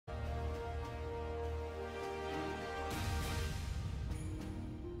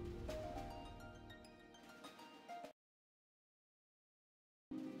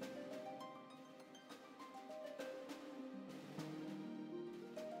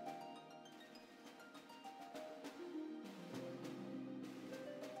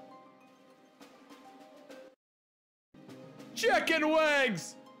Chicken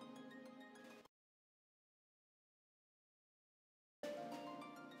wings!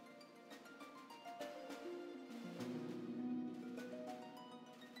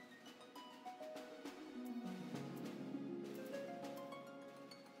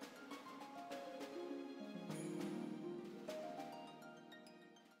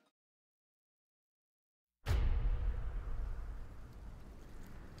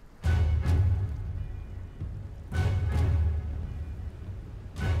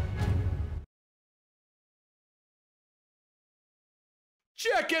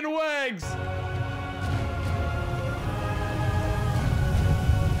 Chicken wings!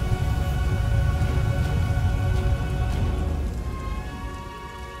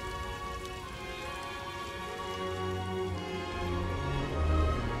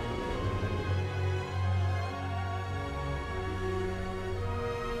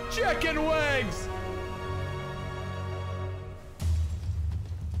 Chicken wings!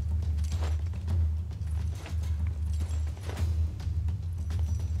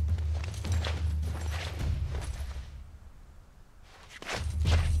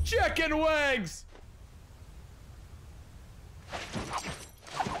 Chicken wings!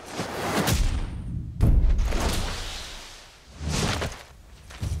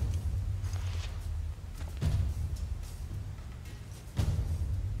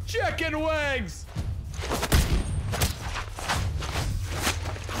 Chicken wings! Chicken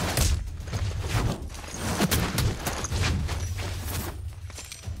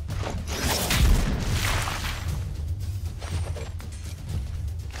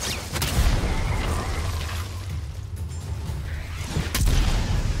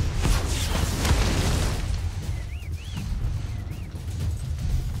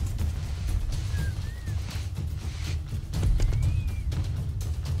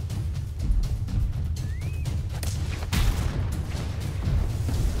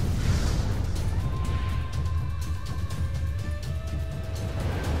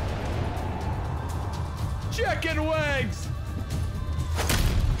wings! Chicken wings!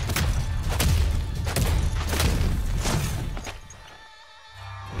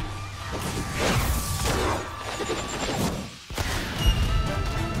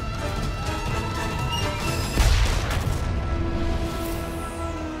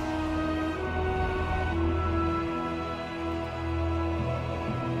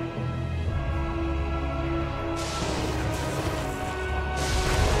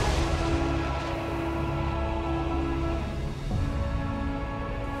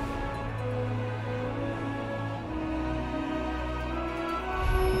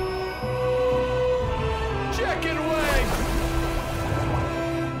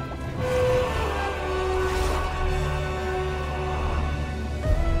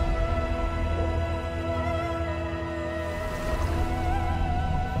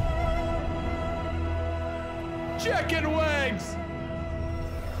 Chicken wings!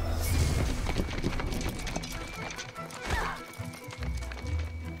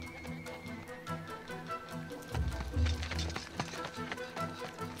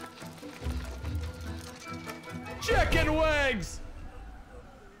 Chicken wings!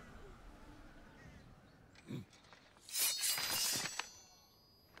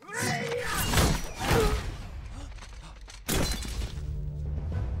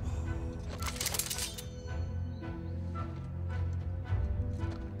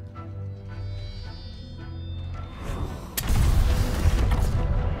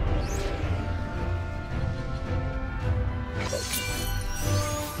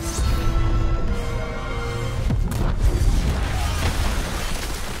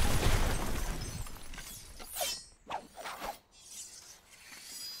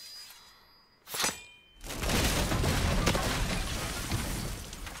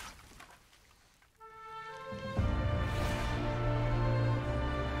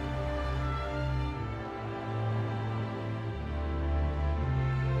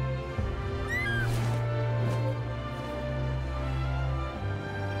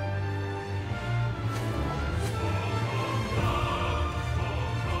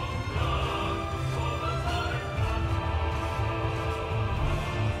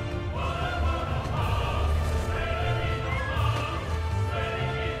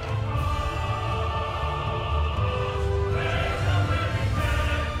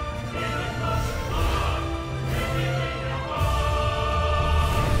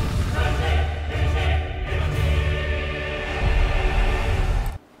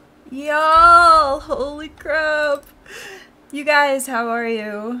 Y'all, holy crap. You guys, how are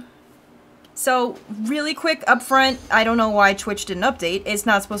you? So, really quick up front, I don't know why Twitch didn't update. It's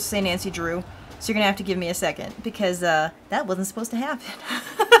not supposed to say Nancy Drew. So you're gonna have to give me a second because that wasn't supposed to happen.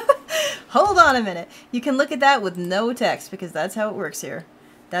 Hold on a minute. You can look at that with no text because that's how it works here.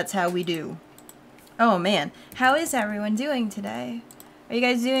 That's how we do. Oh man, how is everyone doing today? Are you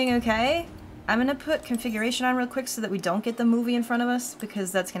guys doing okay? I'm gonna put configuration on real quick so that we don't get the movie in front of us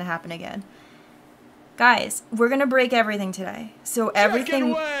because that's gonna happen again. Guys, we're gonna break everything today. So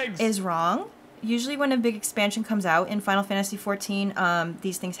everything is wrong. Usually when a big expansion comes out in Final Fantasy XIV,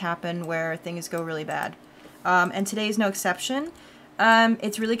 these things happen where things go really bad. And today is no exception.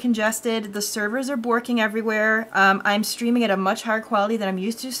 It's really congested. The servers are borking everywhere. I'm streaming at a much higher quality than I'm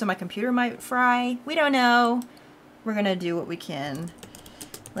used to, so my computer might fry. We don't know. We're gonna do what we can.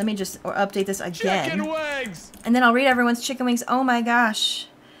 Let me just update this again. Chicken wings! And then I'll read everyone's chicken wings. Oh my gosh.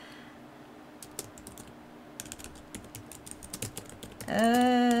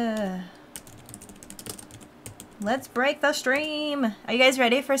 Let's break the stream. Are you guys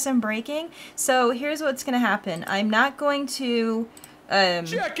ready for some breaking? So here's what's gonna happen. I'm not going to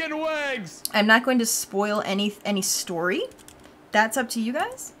chicken wings! I'm not going to spoil any story. That's up to you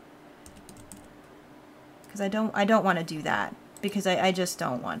guys. Because I don't want to do that. Because I just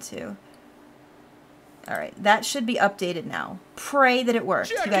don't want to. Alright, that should be updated now. Pray that it works.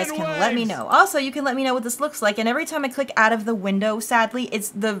 You guys can let me know. Also, you can let me know what this looks like, and every time I click out of the window, sadly, it's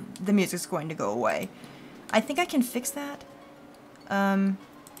the music's going to go away. I think I can fix that.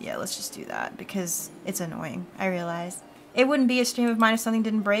 Yeah, let's just do that, because it's annoying, I realize. It wouldn't be a stream of mine if something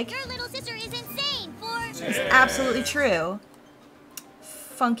didn't break. Your little sister is insane for... It's absolutely true.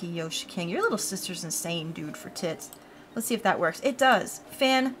 Funky Yoshi King. Your little sister's insane, dude, for tits. Let's see if that works. It does.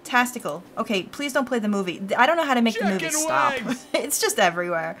 Fantastical. Okay, please don't play the movie. I don't know how to make the movie stop. It's just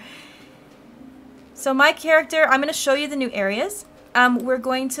everywhere. So my character, I'm going to show you the new areas. We're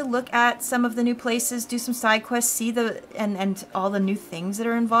going to look at some of the new places, do some side quests, see the and all the new things that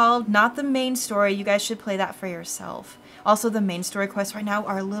are involved. Not the main story. You guys should play that for yourself. Also, the main story quests right now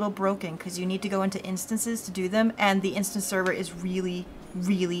are a little broken because you need to go into instances to do them, and the instance server is really,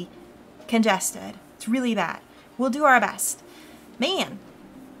 really congested. It's really bad. We'll do our best. Man,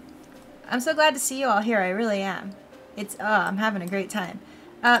 I'm so glad to see you all here. I really am. I'm having a great time.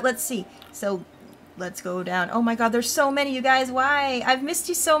 Let's see. So, let's go down. Oh my god, there's so many, you guys. Why? I've missed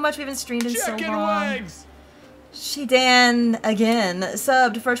you so much. We haven't streamed in so long. Wings. Shidan, again,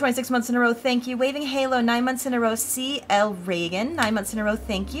 subbed for 26 months in a row. Thank you. Waving Halo, 9 months in a row. CL Reagan, 9 months in a row.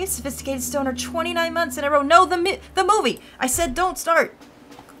 Thank you. Sophisticated Stoner, 29 months in a row. No, the movie. I said don't start.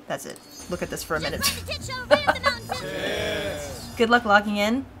 That's it. Look at this for a minute. Good luck logging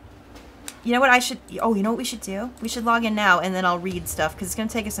in. You know what I should... Oh, you know what we should do? We should log in now, and then I'll read stuff, because it's going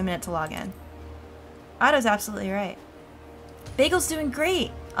to take us a minute to log in. Otto's absolutely right. Bagel's doing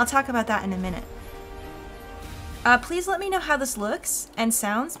great. I'll talk about that in a minute. Please let me know how this looks and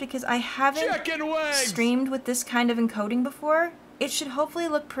sounds, because I haven't streamed with this kind of encoding before. It should hopefully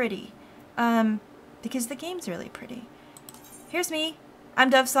look pretty. Because the game's really pretty. Here's me. I'm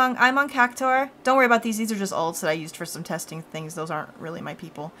Dovesong. I'm on Cactor. Don't worry about these. These are just alts that I used for some testing things. Those aren't really my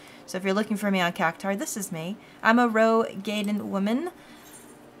people. So if you're looking for me on Cactor, this is me. I'm a Rogaden woman.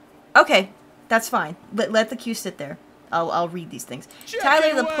 Okay, that's fine. Let the queue sit there. I'll read these things.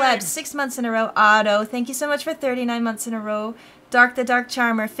 Tyler the Pleb, 6 months in a row. Otto, thank you so much for 39 months in a row. Dark the Dark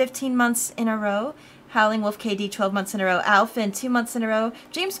Charmer, 15 months in a row. Howling Wolf KD, 12 months in a row. Alfin, 2 months in a row.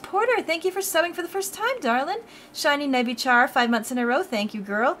 James Porter, thank you for subbing for the first time, darling. Shiny Nebuchar, 5 months in a row. Thank you,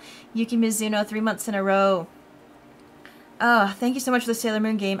 girl. Yuki Mizuno, 3 months in a row. Oh, thank you so much for the Sailor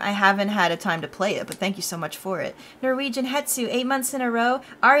Moon game. I haven't had a time to play it, but thank you so much for it. Norwegian Hetsu, 8 months in a row.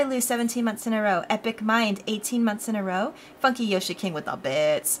 Arilu, 17 months in a row. Epic Mind, 18 months in a row. Funky Yoshi King with the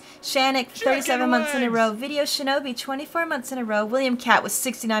bits. Shanik, 37 months in a row. Video Shinobi, 24 months in a row. William Cat with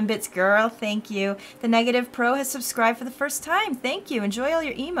 69 bits, girl. Thank you. The Negative Pro has subscribed for the first time. Thank you. Enjoy all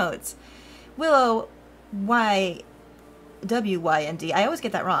your emotes. Willow WYND. I always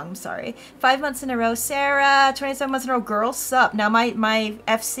get that wrong. I'm sorry. 5 months in a row. Sarah, 27 months in a row. Girl, sup. Now, my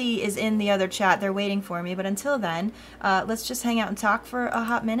FC is in the other chat. They're waiting for me. But until then, let's just hang out and talk for a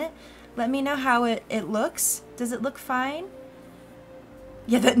hot minute. Let me know how it looks. Does it look fine?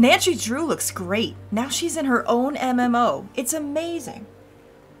 Yeah, that Nancy Drew looks great. Now she's in her own MMO. It's amazing.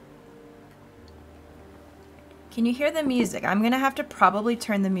 Can you hear the music? I'm going to have to probably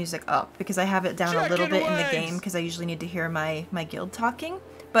turn the music up because I have it down a little bit in the game because I usually need to hear my guild talking.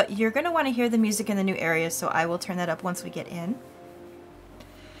 But you're going to want to hear the music in the new areas, so I will turn that up once we get in.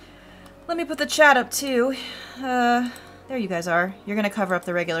 Let me put the chat up too. There you guys are. You're going to cover up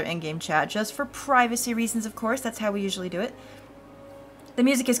the regular in-game chat just for privacy reasons, of course. That's how we usually do it. The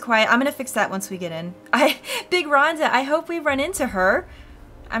music is quiet. I'm going to fix that once we get in. Big Rhonda, I hope we run into her.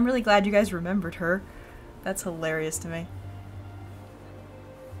 I'm really glad you guys remembered her. That's hilarious to me.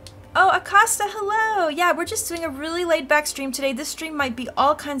 Oh, Acosta, hello! Yeah, we're just doing a really laid-back stream today. This stream might be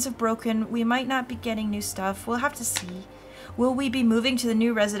all kinds of broken. We might not be getting new stuff. We'll have to see. Will we be moving to the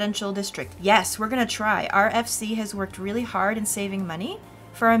new residential district? Yes, we're gonna try. Our FC has worked really hard in saving money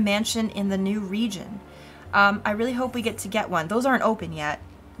for a mansion in the new region. I really hope we get one. Those aren't open yet.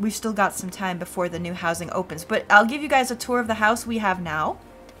 We've still got some time before the new housing opens. But I'll give you guys a tour of the house we have now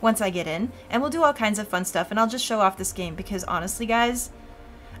once I get in. And we'll do all kinds of fun stuff. And I'll just show off this game because honestly, guys,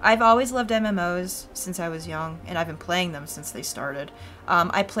 I've always loved MMOs since I was young, and I've been playing them since they started.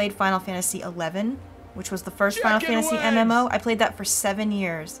 I played Final Fantasy XI, which was the first Final Fantasy MMO. I played that for 7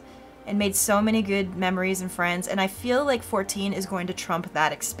 years and made so many good memories and friends, and I feel like 14 is going to trump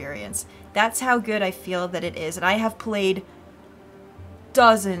that experience. That's how good I feel that it is, and I have played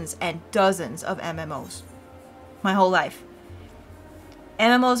dozens and dozens of MMOs my whole life.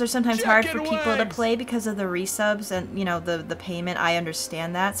 MMOs are sometimes hard for people to play because of the resubs and, you know, the payment. I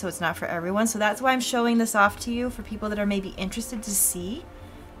understand that, so it's not for everyone. So that's why I'm showing this off to you for people that are maybe interested to see.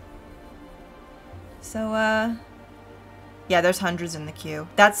 So, yeah, there's hundreds in the queue.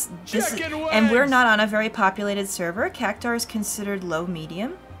 And we're not on a very populated server. Cactar is considered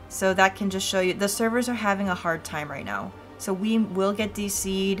low-medium, so that can just show you. The servers are having a hard time right now. So we will get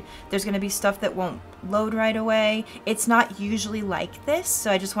DC'd. There's going to be stuff that won't load right away. It's not usually like this,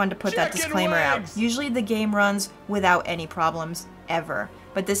 so I just wanted to put that disclaimer out. Usually the game runs without any problems, ever.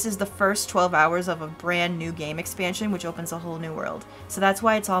 But this is the first 12 hours of a brand new game expansion, which opens a whole new world. So that's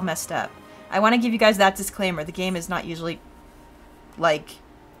why it's all messed up. I want to give you guys that disclaimer. The game is not usually like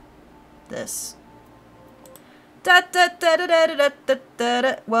this. Well,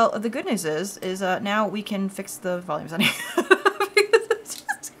 the good news is now we can fix the volumes on here because it's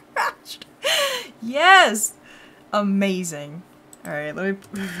just crashed. Yes, amazing. All right, let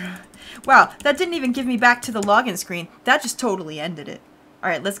me. Wow, that didn't even give me back to the login screen. That just totally ended it. All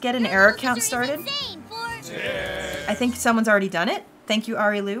right, let's get an error count started. I think someone's already done it. Thank you,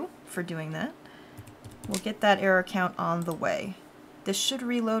 Ari Lou, for doing that. We'll get that error count on the way. This should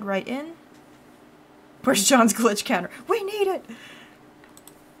reload right in. Where's John's glitch counter? We need it!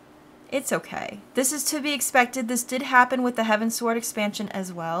 It's okay. This is to be expected. This did happen with the Heavensward expansion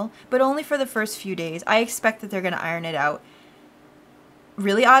as well, but only for the first few days. I expect that they're going to iron it out.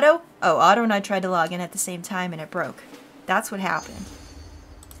 Really, Otto? Oh, Otto and I tried to log in at the same time and it broke. That's what happened.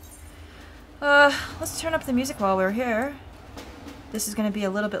 Let's turn up the music while we're here. This is going to be a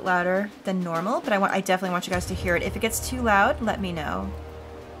little bit louder than normal, but I definitely want you guys to hear it. If it gets too loud, let me know.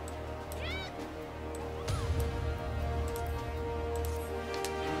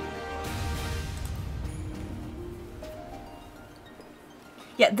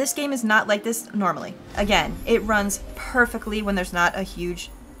 Yeah, this game is not like this normally. Again, it runs perfectly when there's not a huge...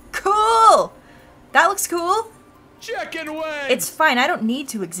 Cool! That looks cool! Chicken wings! It's fine, I don't need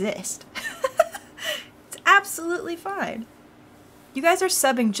to exist. It's absolutely fine. You guys are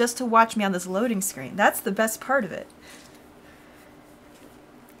subbing just to watch me on this loading screen. That's the best part of it.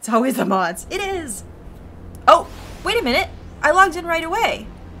 It's always the mods. It is! Oh, wait a minute! I logged in right away!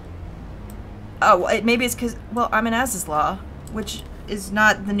 Oh, maybe it's because... Well, I'm in Azaslaw, which... is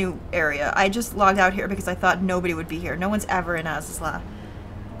not the new area. I just logged out here because I thought nobody would be here. No one's ever in Azaslaw.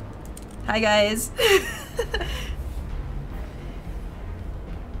 Hi, guys.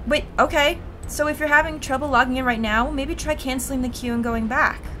 Wait, okay. So if you're having trouble logging in right now, maybe try canceling the queue and going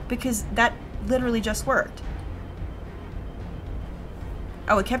back, because that literally just worked.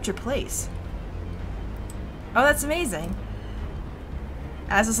 Oh, it kept your place. Oh, that's amazing.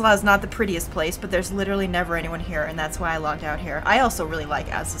 Azaslaw is not the prettiest place, but there's literally never anyone here, and that's why I logged out here. I also really like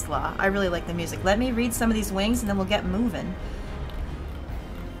Azaslaw. I really like the music. Let me read some of these wings, and then we'll get moving.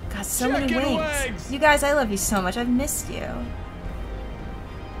 God, so many wings. You guys, I love you so much. I've missed you.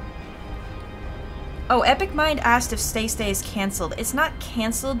 Oh, Epic Mind asked if Stay Stay is canceled. It's not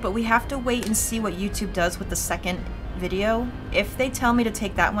canceled, but we have to wait and see what YouTube does with the second video. If they tell me to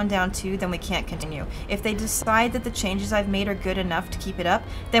take that one down too, then we can't continue. If they decide that the changes I've made are good enough to keep it up,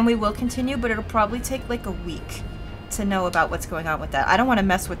 then we will continue, but it'll probably take like a week to know about what's going on with that. I don't want to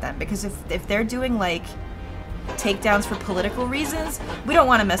mess with them, because if they're doing like takedowns for political reasons, we don't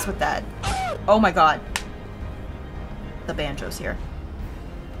want to mess with that. Oh my god. The banjo's here.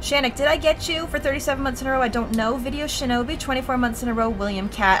 Shannick, did I get you for 37 months in a row? I don't know. Video Shinobi, 24 months in a row. William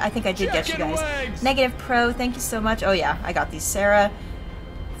Cat, I think I did get you guys. Wings. Negative Pro, thank you so much. Oh yeah, I got these. Sarah,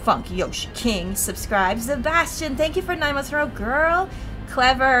 Funk Yoshi King, subscribe. Sebastian, thank you for 9 months in a row. Girl,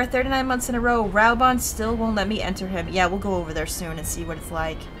 Clever, 39 months in a row. Raubon still won't let me enter him. Yeah, we'll go over there soon and see what it's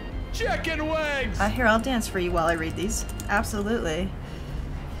like. Chicken wings! Here, I'll dance for you while I read these. Absolutely.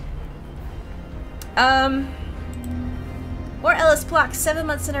 Or Ellis Block, 7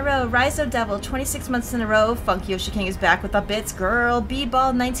 months in a row. Rizo Devil, 26 months in a row. Funky Yoshi King is back with the bits, girl.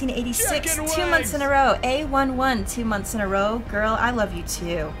 B-Ball, 1986, 2 months in a row. A11, 2 months in a row. Girl, I love you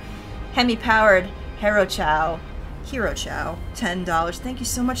too. Hemi Powered, Hero Chow, $10. Thank you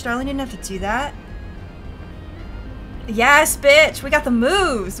so much, darling. You didn't have to do that. Yes, bitch. We got the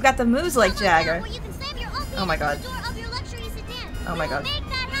moves. We got the moves like Jagger. Oh my god. Oh my god.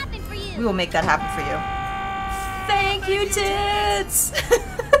 We will make that happen for you. Thank you, Tits!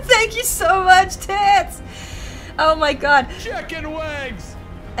 Thank you so much, Tits! Oh my god. Chicken wings!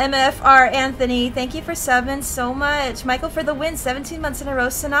 MFR Anthony, thank you for subbing so much. Michael for the win, 17 months in a row.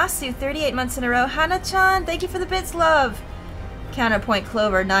 Sanasu, 38 months in a row. Hana-chan, thank you for the bits, love. Counterpoint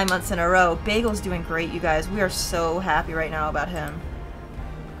Clover, 9 months in a row. Bagel's doing great, you guys. We are so happy right now about him.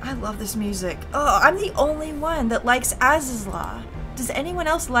 I love this music. Oh, I'm the only one that likes Azizla. Does anyone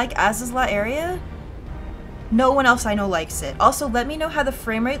else like Azizla area? No one else I know likes it. Also, let me know how the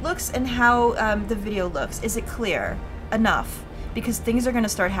frame rate looks and how the video looks. Is it clear enough? Because things are going to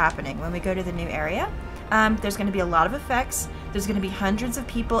start happening when we go to the new area. There's going to be a lot of effects. There's going to be hundreds of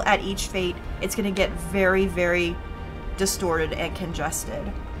people at each fate. It's going to get very, very distorted and congested.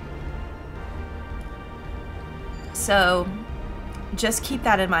 So just keep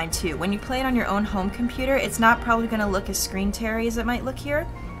that in mind too. When you play it on your own home computer, it's not probably going to look as screen teary as it might look here.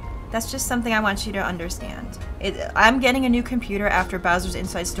 That's just something I want you to understand. I'm getting a new computer after Bowser's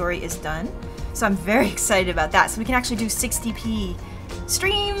Inside Story is done, so I'm very excited about that. So we can actually do 60p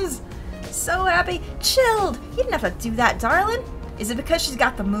streams. So happy. Chilled. You didn't have to do that, darling. Is it because she's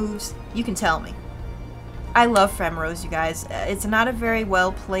got the moves? You can tell me. I love Femrose, you guys. It's not a very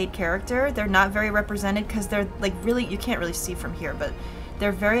well played character. They're not very represented because they're like really, you can't really see from here, but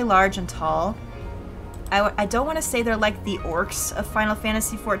they're very large and tall. I don't want to say they're like the orcs of Final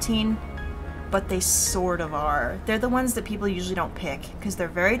Fantasy XIV, but they sort of are. They're the ones that people usually don't pick because they're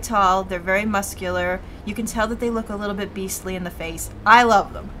very tall, they're very muscular. You can tell that they look a little bit beastly in the face. I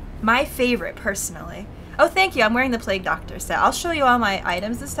love them. My favorite, personally. Oh, thank you. I'm wearing the Plague Doctor set. I'll show you all my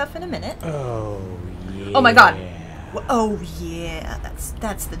items and stuff in a minute. Oh, yeah. Oh my god. Oh, yeah.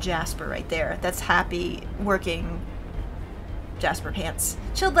 That's the Jasper right there. That's happy working Jasper Pants.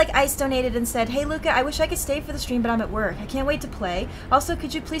 Chilled Like Ice donated and said, "Hey Luca, I wish I could stay for the stream, but I'm at work. I can't wait to play. Also,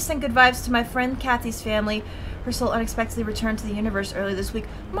 could you please send good vibes to my friend Kathy's family? Her soul unexpectedly returned to the universe earlier this week."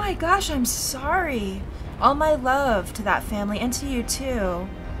 My gosh, I'm sorry. All my love to that family and to you too.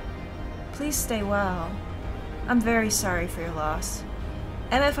 Please stay well. I'm very sorry for your loss.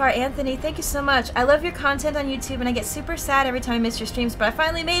 MFR Anthony, thank you so much. I love your content on YouTube and I get super sad every time I miss your streams, but I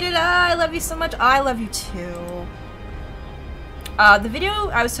finally made it. I love you so much. I love you too. The video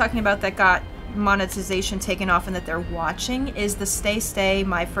I was talking about that got monetization taken off and that they're watching is the Stay,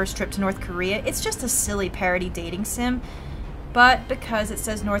 My First Trip to North Korea. It's just a silly parody dating sim, but because it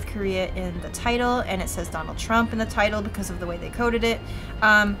says North Korea in the title and it says Donald Trump in the title because of the way they coded it,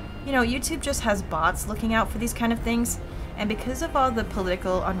 you know, YouTube just has bots looking out for these kind of things, and because of all the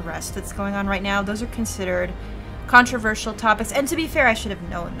political unrest that's going on right now, those are considered controversial topics, and to be fair, I should have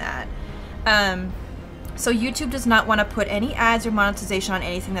known that. So YouTube does not want to put any ads or monetization on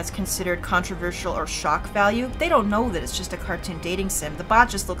anything that's considered controversial or shock value. They don't know that it's just a cartoon dating sim. The bot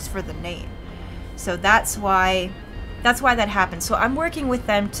just looks for the name. So that's why that happens. So I'm working with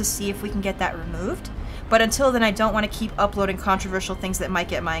them to see if we can get that removed. But until then, I don't want to keep uploading controversial things that might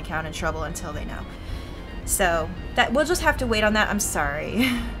get my account in trouble until they know. So that we'll just have to wait on that. I'm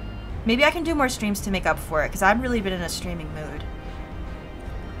sorry. Maybe I can do more streams to make up for it because I've really been in a streaming mood.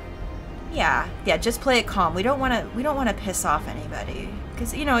 Yeah, just play it calm. We don't want to piss off anybody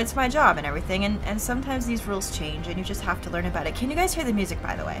because, you know, it's my job and everything, and sometimes these rules change and you just have to learn about it. Can you guys hear the music,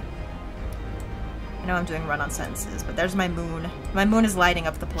 by the way? I know I'm doing run-on sentences, but there's my moon. My moon is lighting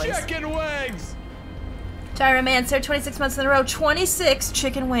up the place. Chicken wings! Gyromancer, 26 months in a row, 26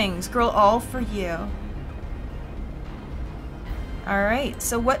 chicken wings. Girl, all for you. Alright,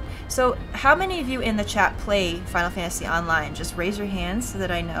 so how many of you in the chat play Final Fantasy Online? Just raise your hands so that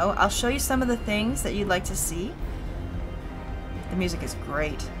I know. I'll show you some of the things that you'd like to see. The music is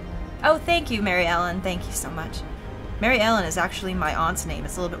great. Oh, thank you, Mary Ellen. Thank you so much. Mary Ellen is actually my aunt's name.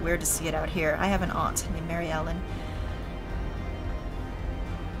 It's a little bit weird to see it out here. I have an aunt named Mary Ellen.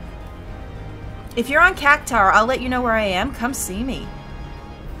 If you're on Cactar, I'll let you know where I am. Come see me.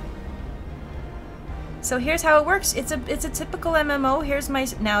 So here's how it works. It's a typical MMO. Here's my...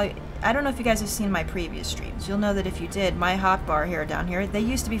 Now, I don't know if you guys have seen my previous streams. You'll know that if you did, my hotbar here down here, they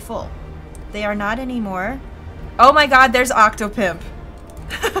used to be full. They are not anymore. Oh my god, there's Octopimp.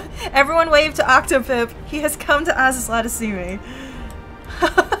 Everyone wave to Octopimp. He has come to Azizla to see me.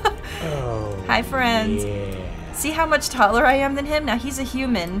 Oh, Hi, friend. Yeah. See how much taller I am than him? Now, he's a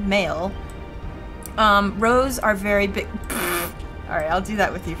human, male. Rows are very big. Alright, I'll do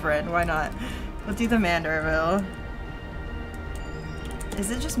that with you, friend. Why not? We'll do the Manderville.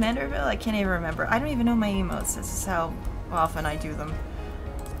 Is it just Manderville? I can't even remember. I don't even know my emotes. This is how often I do them.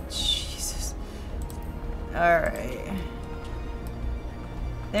 Jesus. Alright.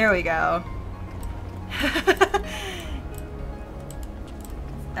 There we go.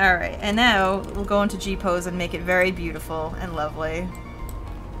 Alright, and now we'll go into G-pose and make it very beautiful and lovely.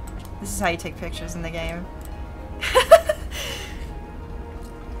 This is how you take pictures in the game.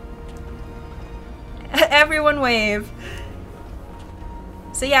 Everyone wave.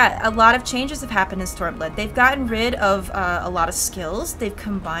 So yeah, a lot of changes have happened in Stormblood. They've gotten rid of a lot of skills. They've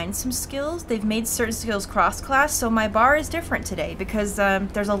combined some skills. They've made certain skills cross-class, so my bar is different today because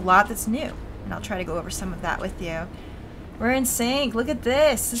there's a lot that's new. And I'll try to go over some of that with you. We're in sync. Look at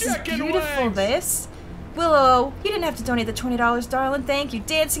this. This is beautiful, this. Willow, you didn't have to donate the $20, darling. Thank you.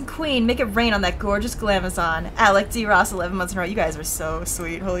 Dancing Queen, make it rain on that gorgeous glamazon. Alec D. Ross, 11 months in a row. You guys are so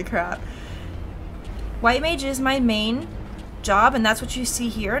sweet. Holy crap. White Mage is my main job, and that's what you see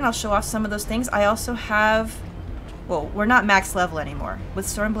here, and I'll show off some of those things. I also have... Well, we're not max level anymore. With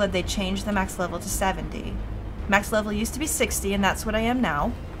Stormblood, they changed the max level to 70. Max level used to be 60, and that's what I am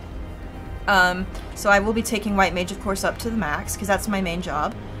now. So I will be taking White Mage, of course, up to the max, because that's my main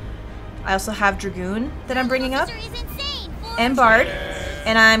job. I also have Dragoon that I'm bringing up, and Bard,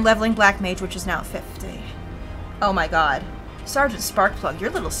 and I'm leveling Black Mage, which is now 50. Oh my god. Sergeant Sparkplug, your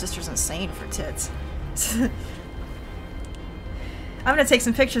little sister's insane for tits. I'm gonna take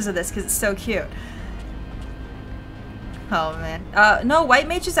some pictures of this because it's so cute. Oh man. No, White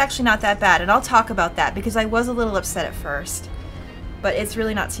Mage is actually not that bad, and I'll talk about that because I was a little upset at first. But it's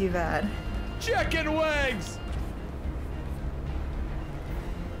really not too bad. Chicken wings!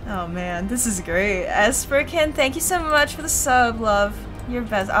 Oh man, this is great. Esperkin, thank you so much for the sub, love. You're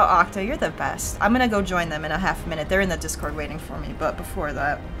best. Oh, Octa, you're the best. I'm gonna go join them in a half minute. They're in the Discord waiting for me, but before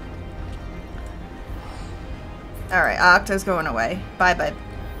that... Alright, Octa's going away. Bye, bye.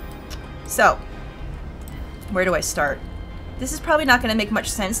 So, where do I start? This is probably not going to make much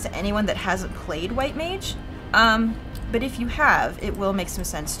sense to anyone that hasn't played White Mage. But if you have, it will make some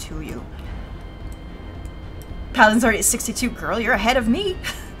sense to you. Paladin's already at 62. Girl, you're ahead of me.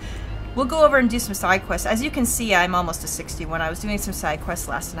 We'll go over and do some side quests. As you can see, I'm almost to 61. I was doing some side quests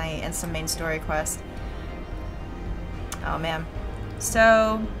last night and some main story quests. Oh, man.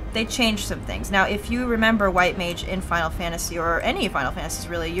 So... they changed some things. Now, if you remember White Mage in Final Fantasy, or any Final Fantasies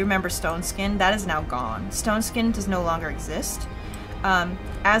really, you remember Stone Skin. That is now gone. Stone Skin does no longer exist.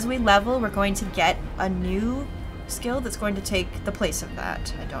 As we level, we're going to get a new skill that's going to take the place of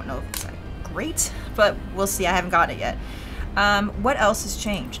that. I don't know if it's great, but we'll see. I haven't got it yet. What else has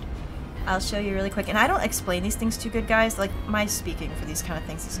changed? I'll show you really quick. And I don't explain these things too good, guys. Like, my speaking for these kind of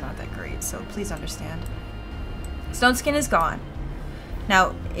things is not that great, so please understand. Stone Skin is gone.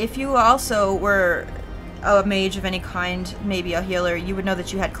 Now, if you also were a mage of any kind, maybe a healer, you would know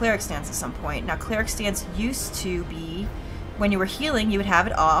that you had Cleric Stance at some point. Now, Cleric Stance used to be, when you were healing, you would have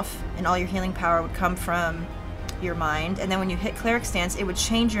it off, and all your healing power would come from your mind, and then when you hit Cleric Stance, it would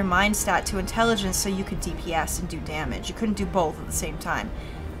change your mind stat to Intelligence so you could DPS and do damage. You couldn't do both at the same time.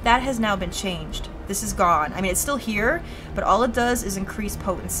 That has now been changed. This is gone. I mean, it's still here, but all it does is increase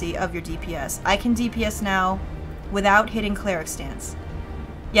potency of your DPS. I can DPS now without hitting Cleric Stance.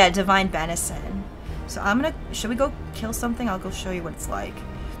 Yeah, Divine Benison. So I'm gonna... should we go kill something? I'll go show you what it's like.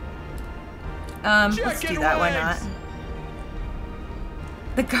 Let's do that, why not?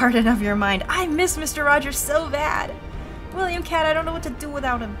 The Garden of Your Mind. I miss Mr. Rogers so bad! William Cat, I don't know what to do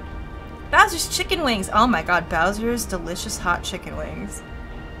without him. Bowser's Chicken Wings! Oh my god, Bowser's delicious hot chicken wings.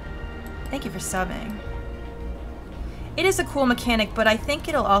 Thank you for subbing. It is a cool mechanic, but I think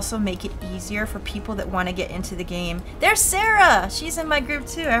it'll also make it easier for people that want to get into the game. There's Sarah! She's in my group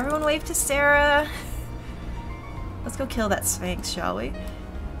too. Everyone wave to Sarah. Let's go kill that Sphinx, shall we?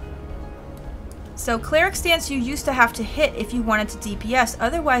 So Cleric Stance you used to have to hit if you wanted to DPS.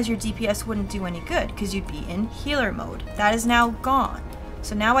 Otherwise your DPS wouldn't do any good because you'd be in healer mode. That is now gone.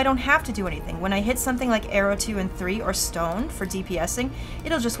 So now I don't have to do anything. When I hit something like Arrow 2 and 3 or Stone for DPSing,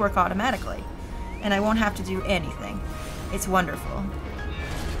 it'll just work automatically. And I won't have to do anything. It's wonderful.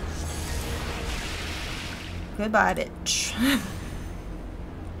 Goodbye, bitch.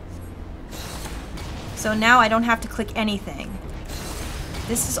 So now I don't have to click anything.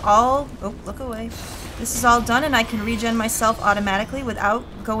 This is all... oh, look away. This is all done and I can regen myself automatically without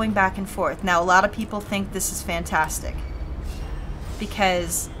going back and forth. Now, a lot of people think this is fantastic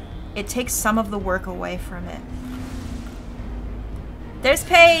because it takes some of the work away from it. There's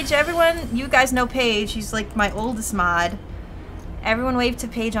Paige. Everyone, you guys know Paige. He's like my oldest mod. Everyone wave to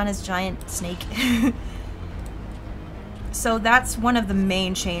Paige on his giant snake. So that's one of the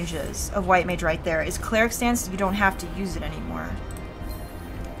main changes of White Mage right there, is Cleric Stance. You don't have to use it anymore.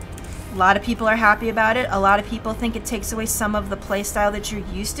 A lot of people are happy about it. A lot of people think it takes away some of the playstyle that you're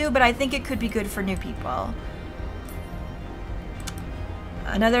used to, but I think it could be good for new people.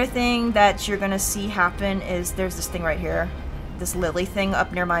 Another thing that you're gonna see happen is there's this thing right here. This lily thing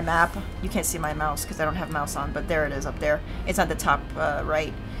up near my map. You can't see my mouse because I don't have mouse on, but there it is up there. It's on the top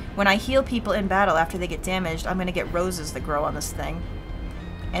right. When I heal people in battle after they get damaged, I'm gonna get roses that grow on this thing.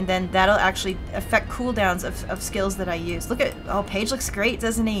 And then that'll actually affect cooldowns of skills that I use. Look at, oh, Paige looks great,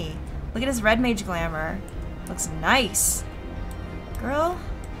 doesn't he? Look at his red mage glamour. Looks nice. Girl.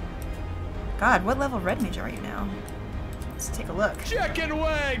 God, what level red mage are you now? Let's take a look. Chicken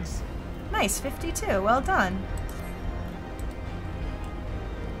wings! Nice, 52, well done.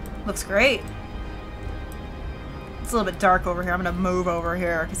 Looks great. It's a little bit dark over here. I'm gonna move over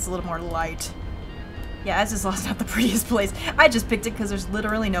here because it's a little more light. Yeah, Azizlaw's not the prettiest place. I just picked it because there's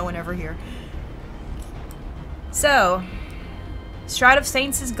literally no one over here. So, Shroud of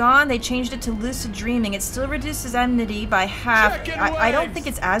Saints is gone. They changed it to Lucid Dreaming. It still reduces enmity by half. I don't think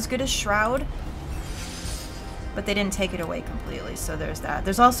it's as good as Shroud, but they didn't take it away completely, so there's that.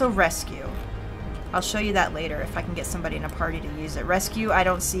 There's also Rescue. I'll show you that later if I can get somebody in a party to use it. Rescue, I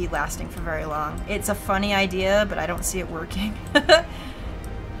don't see lasting for very long. It's a funny idea, but I don't see it working.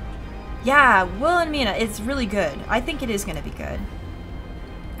 Yeah, Will and Mina, it's really good. I think it is going to be good.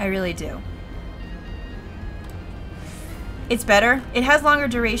 I really do. It's better. It has longer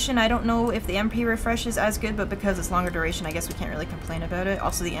duration. I don't know if the MP refresh is as good, but because it's longer duration, I guess we can't really complain about it.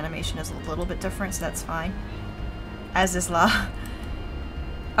 Also, the animation is a little bit different, so that's fine. As is Law.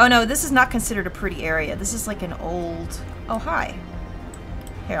 Oh no, this is not considered a pretty area. This is like an old... Oh, hi.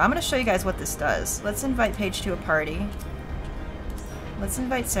 Here, I'm going to show you guys what this does. Let's invite Paige to a party. Let's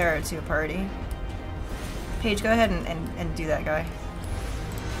invite Sarah to a party. Paige, go ahead and do that guy.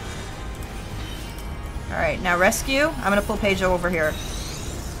 Alright, now Rescue. I'm going to pull Paige over here.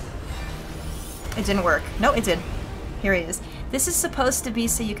 It didn't work. No, it did. Here he is. This is supposed to be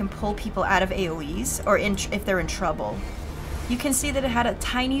so you can pull people out of AoEs, or if they're in trouble. You can see that it had a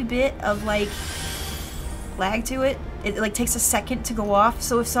tiny bit of, like, lag to it. It, like, takes a second to go off.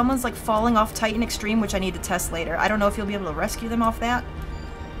 So if someone's, like, falling off Titan Extreme, which I need to test later, I don't know if you'll be able to rescue them off that.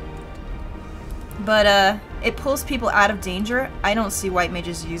 But, it pulls people out of danger. I don't see White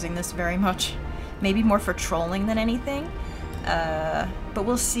Mages using this very much. Maybe more for trolling than anything. But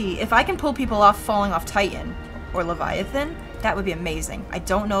we'll see. If I can pull people off falling off Titan or Leviathan, that would be amazing. I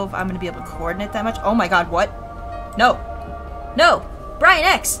don't know if I'm going to be able to coordinate that much. Oh my god, what? No. No! Brian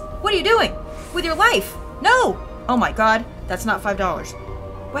X! What are you doing? With your life? No! Oh my god, that's not $5.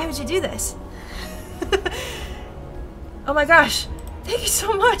 Why would you do this? Oh my gosh. Thank you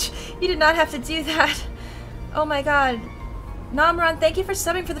so much. You did not have to do that. Oh my god. Namron, thank you for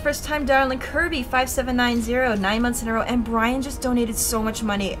subbing for the first time, darling. Kirby, 5790, 9 months in a row. And Brian just donated so much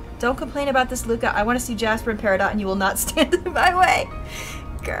money. Don't complain about this, Luca. I want to see Jasper and Peridot, and you will not stand in my way.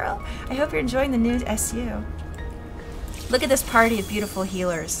 Girl, I hope you're enjoying the new SU. Look at this party of beautiful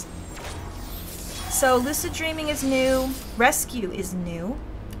healers. So, Lucid Dreaming is new. Rescue is new.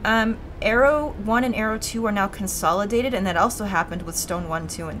 Arrow 1 and Arrow 2 are now consolidated, and that also happened with Stone 1,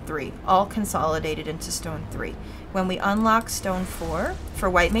 2, and 3. All consolidated into Stone 3. When we unlock Stone 4 for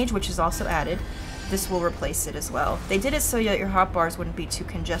White Mage, which is also added, this will replace it as well. They did it so that your hotbars wouldn't be too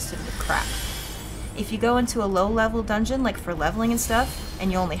congested with crap. If you go into a low-level dungeon, like for leveling and stuff,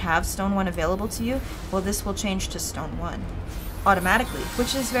 and you only have Stone 1 available to you, well, this will change to Stone 1 automatically,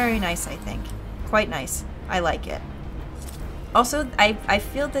 which is very nice, I think. Quite nice. I like it. Also, I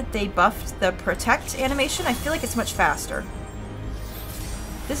feel that they buffed the Protect animation. I feel like it's much faster.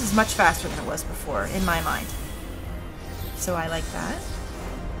 This is much faster than it was before, in my mind. So I like that.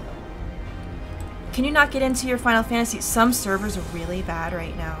 Can you not get into your Final Fantasy? Some servers are really bad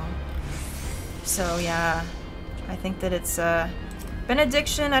right now. So yeah, I think that it's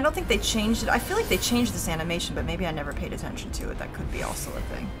Benediction. I don't think they changed it. I feel like they changed this animation, but maybe I never paid attention to it. That could be also a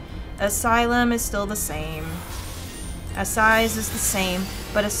thing. Asylum is still the same. Assize is the same,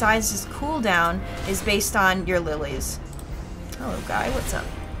 but Assize's cooldown is based on your lilies. Hello, guy. What's up?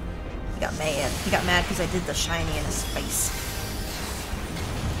 He got mad. He got mad because I did the shiny in his face.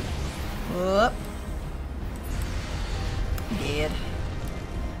 Whoop. Dead.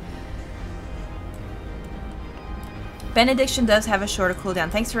 Benediction does have a shorter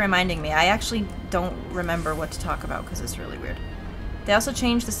cooldown. Thanks for reminding me. I actually don't remember what to talk about because it's really weird. They also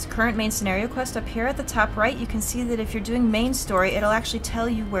changed this current main scenario quest up here at the top right. You can see that if you're doing main story, it'll actually tell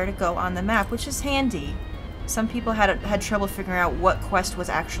you where to go on the map, which is handy. Some people had trouble figuring out what quest was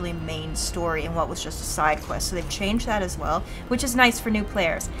actually main story and what was just a side quest, so they've changed that as well, which is nice for new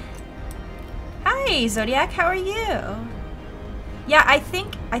players. Hi, Zodiac, how are you? Yeah, I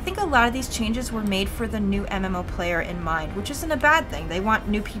think a lot of these changes were made for the new MMO player in mind, which isn't a bad thing. They want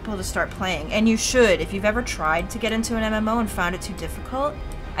new people to start playing, and you should. If you've ever tried to get into an MMO and found it too difficult,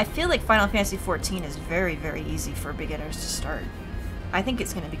 I feel like Final Fantasy XIV is very, very easy for beginners to start. I think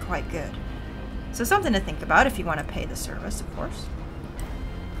it's going to be quite good. So something to think about if you want to pay the service, of course.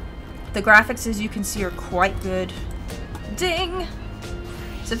 The graphics, as you can see, are quite good. Ding!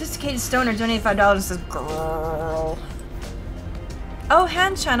 Sophisticated Stoner donated $5 and says, girl. Oh,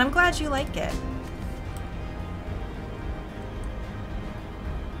 Han-chan, I'm glad you like it.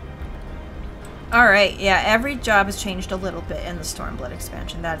 Alright, yeah, every job has changed a little bit in the Stormblood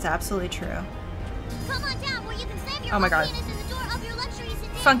expansion. That's absolutely true. Come on down where you can slam your Oh my god. penis in the door of your luxury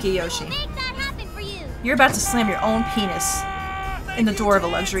sedan. Funky Yoshi. We'll make that happen for you. You're about to slam your own penis in the door of a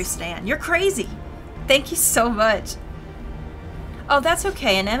luxury sedan. You're crazy. Thank you so much. Oh, that's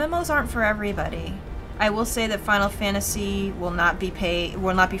okay, and MMOs aren't for everybody. I will say that Final Fantasy will not be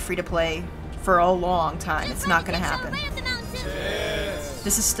free to play for a long time. It's not going to happen.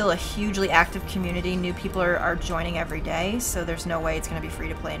 This is still a hugely active community. New people are joining every day, so there's no way it's going to be free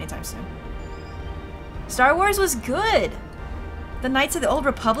to play anytime soon. Star Wars was good. The Knights of the Old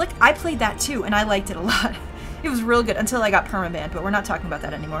Republic, I played that too, and I liked it a lot. It was real good until I got permabanned, but we're not talking about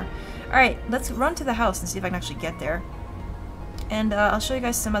that anymore. Alright, let's run to the house and see if I can actually get there. And I'll show you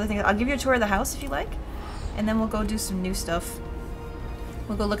guys some other things. I'll give you a tour of the house if you like. And then we'll go do some new stuff.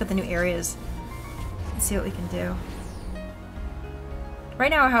 We'll go look at the new areas and see what we can do.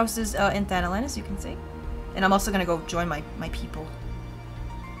 Right now our house is in Thanalan, as you can see. And I'm also going to go join my people.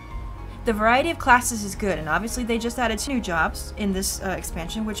 The variety of classes is good, and obviously they just added 2 new jobs in this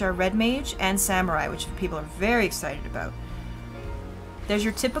expansion, which are Red Mage and Samurai, which people are very excited about. There's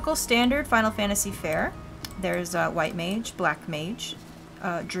your typical standard Final Fantasy fare. There's White Mage, Black Mage,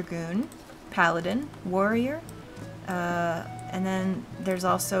 Dragoon, Paladin, Warrior, and then there's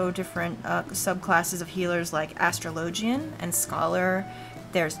also different subclasses of healers like Astrologian and Scholar.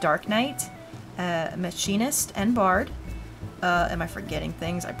 There's Dark Knight, Machinist, and Bard. Am I forgetting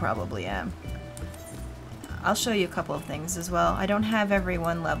things? I probably am. I'll show you a couple of things as well. I don't have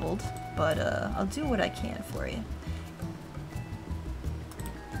everyone leveled, but I'll do what I can for you.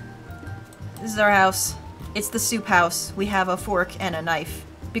 This is our house. It's the soup house. We have a fork and a knife.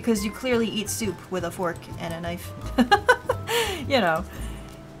 Because you clearly eat soup with a fork and a knife. You know.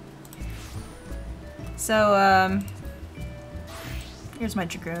 So, here's my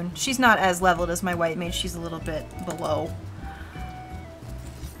Dragoon. She's not as leveled as my White Mage. She's a little bit below.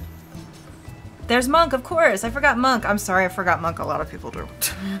 There's Monk, of course. I forgot Monk. I'm sorry, I forgot Monk. A lot of people do.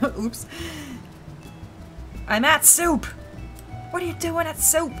 Oops. I'm at soup. What are you doing at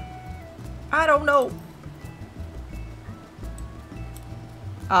soup? I don't know.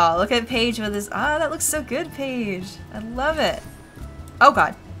 Oh, look at Paige with his... Ah, that looks so good, Paige. I love it. Oh,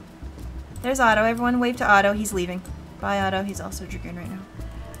 God. There's Otto. Everyone wave to Otto. He's leaving. Bye, Otto. He's also Dragoon right now.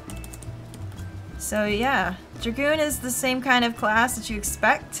 So, yeah. Dragoon is the same kind of class that you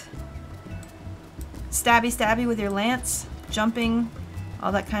expect. Stabby stabby with your lance. Jumping.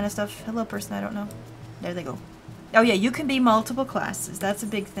 All that kind of stuff. Hello, person I don't know. There they go. Oh yeah, you can be multiple classes. That's a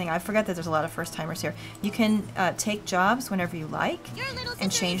big thing. I forgot that there's a lot of first-timers here. You can take jobs whenever you like and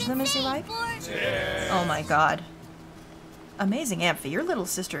change them as you like. Oh my god. Amazing Amphi, your little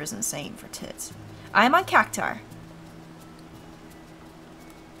sister is insane for tits. I am on Cactar.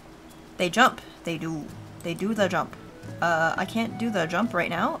 They jump. They do. They do the jump. I can't do the jump right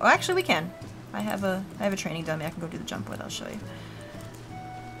now. Oh, actually we can. I have a training dummy I can go do the jump with. I'll show you.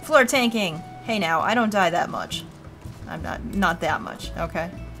 Floor tanking. Hey now, I don't die that much. I'm not that much,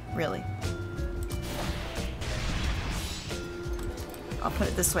 okay? Really. I'll put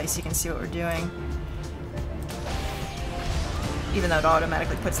it this way so you can see what we're doing. Even though it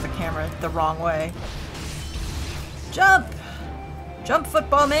automatically puts the camera the wrong way. Jump! Jump,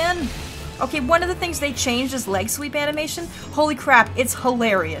 football man! Okay, one of the things they changed is leg sweep animation. Holy crap, it's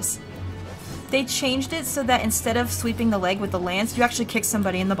hilarious. They changed it so that instead of sweeping the leg with the lance, you actually kick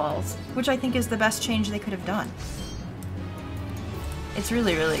somebody in the balls. Which I think is the best change they could have done. It's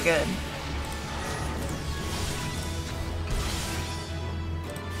really, really good.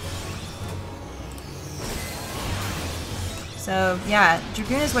 So, yeah,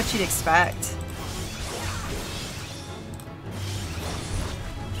 Dragoon is what you'd expect.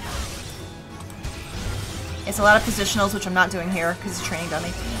 It's a lot of positionals, which I'm not doing here because it's a training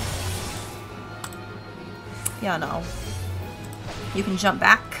dummy. Yeah, no. You can jump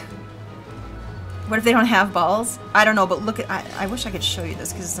back. What if they don't have balls? I don't know, but look at... I wish I could show you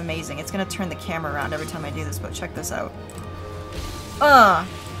this because it's amazing. It's going to turn the camera around every time I do this, but check this out.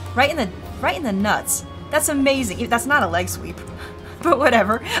 Right in the nuts. That's amazing. That's not a leg sweep. But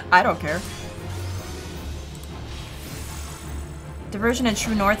whatever. I don't care. Diversion and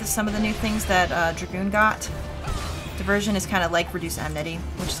True North is some of the new things that Dragoon got. Diversion is kind of like Reduce Enmity,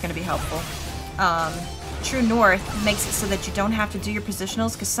 which is going to be helpful. True North makes it so that you don't have to do your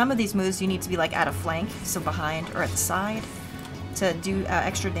positionals, because some of these moves you need to be like at a flank, so behind or at the side, to do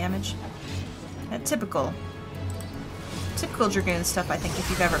extra damage. Typical Dragoon stuff, I think, if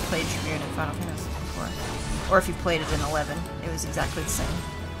you've ever played Dragoon in Final Fantasy before. Or if you've played it in 11, it was exactly the same.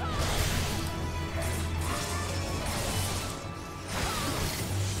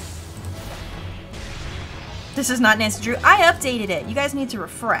 This is not Nancy Drew. I updated it. You guys need to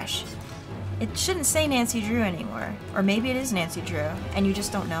refresh. It shouldn't say Nancy Drew anymore. Or maybe it is Nancy Drew, and you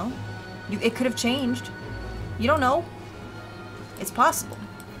just don't know. It could have changed. You don't know. It's possible.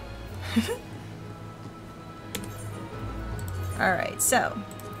 Alright, so.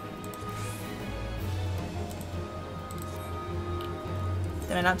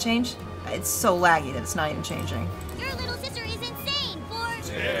 Did I not change? It's so laggy that it's not even changing. Your little sister is insane for...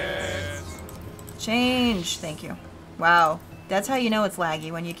 Yes. Change. Thank you. Wow. That's how you know it's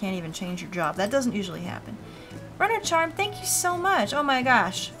laggy, when you can't even change your job. That doesn't usually happen. Runner Charm, thank you so much. Oh my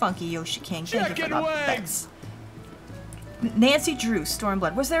gosh. Funky Yoshi King, thank you for the bets. Nancy Drew,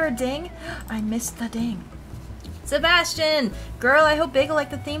 Stormblood. Was there a ding? I missed the ding. Sebastian! Girl, I hope Bagel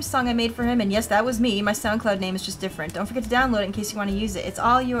liked the theme song I made for him. And yes, that was me. My SoundCloud name is just different. Don't forget to download it in case you want to use it. It's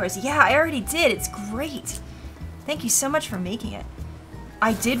all yours. Yeah, I already did. It's great. Thank you so much for making it.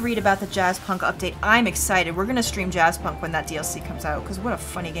 I did read about the Jazz Punk update. I'm excited. We're going to stream Jazz Punk when that DLC comes out, because what a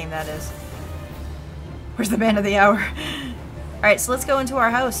funny game that is. Where's the man of the hour? Alright, so let's go into our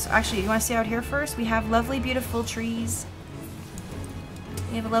house. Actually, you want to see out here first? We have lovely, beautiful trees.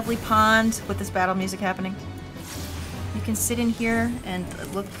 We have a lovely pond with this battle music happening. You can sit in here and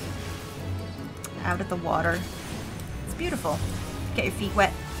look out at the water. It's beautiful. Get your feet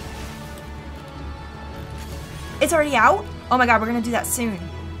wet. It's already out? Oh my god, we're gonna do that soon.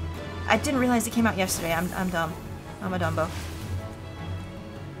 I didn't realize it came out yesterday. I'm dumb. I'm a dumbo.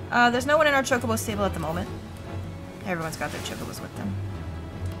 There's no one in our chocobo stable at the moment. Everyone's got their chocobos with them.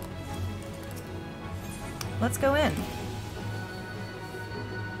 Let's go in.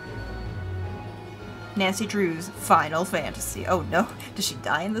 Nancy Drew's Final Fantasy. Oh no. Does she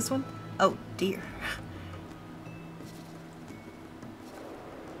die in this one? Oh dear.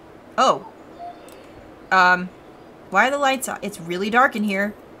 Oh. Why are the lights on? It's really dark in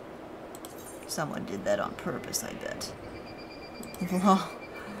here. Someone did that on purpose, I bet.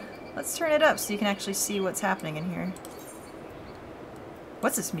 Let's turn it up so you can actually see what's happening in here.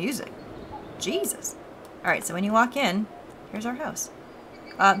 What's this music? Jesus. Alright, so when you walk in, here's our house.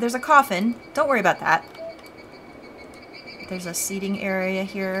 There's a coffin. Don't worry about that. There's a seating area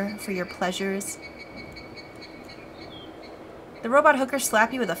here for your pleasures. The robot hookers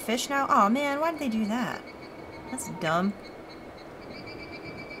slap you with a fish now? Aw, man, why did they do that? That's dumb.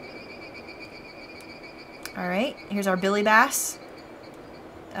 Alright, here's our Billy Bass.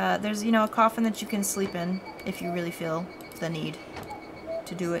 There's, you know, a coffin that you can sleep in if you really feel the need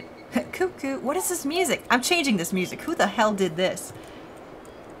to do it. Cuckoo. What is this music? I'm changing this music. Who the hell did this?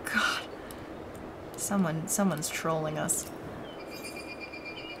 God. Someone's trolling us.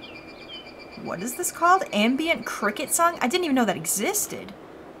 What is this called? Ambient cricket song? I didn't even know that existed.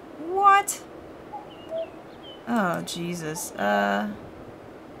 What? Oh, Jesus. The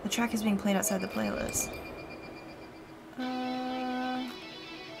track is being played outside the playlist.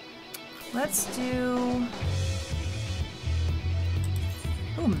 Let's do...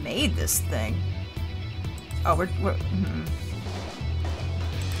 Who made this thing? Oh, we're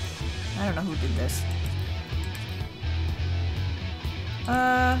I don't know who did this.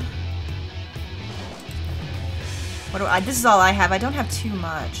 What do this is all I have. I don't have too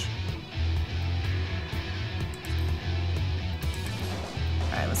much.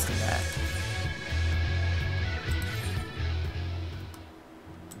 Alright, let's do that.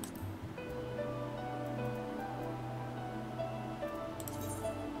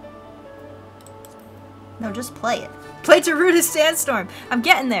 No, just play it. Play Gerudo Sandstorm. I'm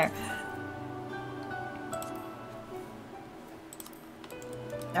getting there.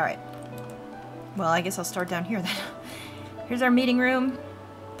 Alright. Well, I guess I'll start down here then. Here's our meeting room.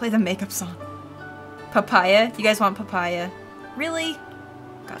 Play the makeup song. Papaya? You guys want papaya? Really?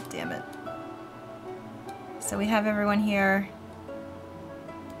 God damn it. So we have everyone here.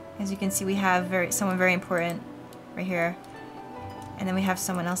 As you can see, we have someone very important right here. And then we have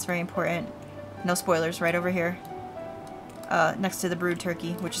someone else very important. No spoilers, right over here. Next to the brood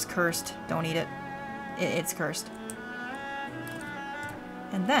turkey, which is cursed. Don't eat it. It's cursed.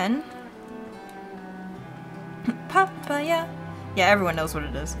 And then... papaya. Yeah, everyone knows what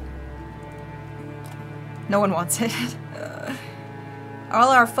it is. No one wants it. All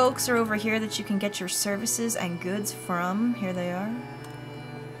our folks are over here that you can get your services and goods from. Here they are.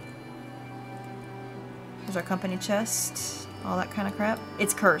 Here's our company chest. All that kind of crap.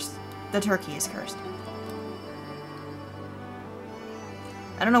 It's cursed. The turkey is cursed.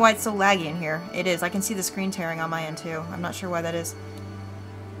 I don't know why it's so laggy in here. It is. I can see the screen tearing on my end too. I'm not sure why that is.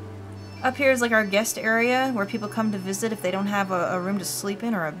 Up here is like our guest area where people come to visit. If they don't have a room to sleep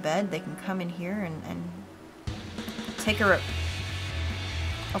in or a bed, they can come in here and take a...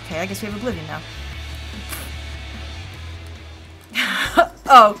 Okay, I guess we have Oblivion now.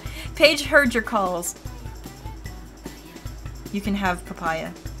 Oh, Paige heard your calls. You can have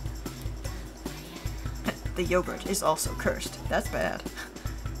papaya. The yogurt is also cursed. That's bad.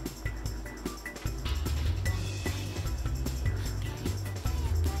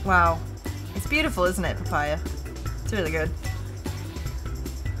 Wow. It's beautiful, isn't it, papaya? It's really good.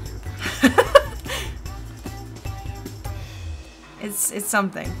 It's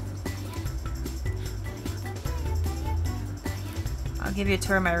something. I'll give you a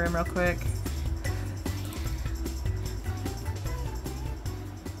tour of my room real quick.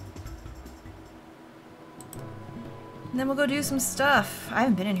 And then we'll go do some stuff. I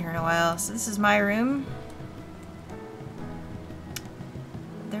haven't been in here in a while, so this is my room.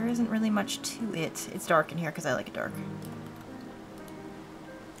 There isn't really much to it. It's dark in here because I like it dark.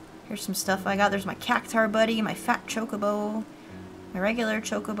 Here's some stuff I got. There's my cactar buddy, my fat chocobo, my regular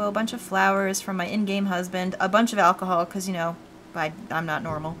chocobo, a bunch of flowers from my in-game husband, a bunch of alcohol because, you know, I'm not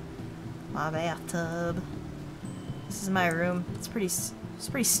normal. My bathtub. This is my room. It's pretty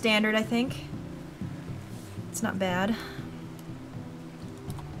standard, I think. It's not bad.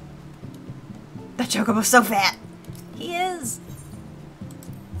 That chocobo's so fat. He is.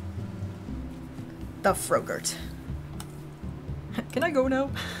 The Frogurt. Can I go now?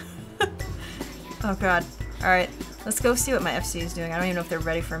 Oh god. Alright, let's go see what my FC is doing. I don't even know if they're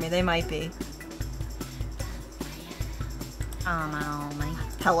ready for me. They might be. Oh, my.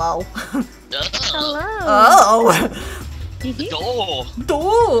 Hello. Hello. Oh! Dole!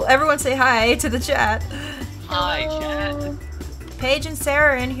 Dole! Everyone say hi to the chat. Hi, chat. Paige and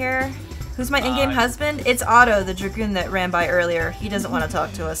Sarah are in here. Who's my in-game husband? It's Otto, the Dragoon that ran by earlier. He doesn't want to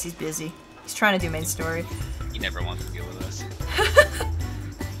talk to us. He's busy. He's trying to do main story. He never wants to deal with us.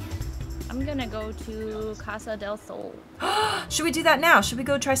 I'm gonna go to Casa del Sol. Should we do that now? Should we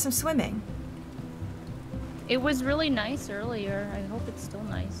go try some swimming? It was really nice earlier. I hope it's still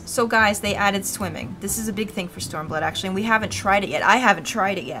nice. So guys, they added swimming. This is a big thing for Stormblood actually, and we haven't tried it yet. I haven't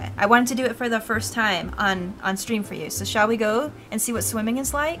tried it yet. I wanted to do it for the first time on stream for you. So shall we go and see what swimming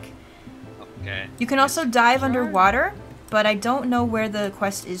is like? Okay. You can also dive underwater, but I don't know where the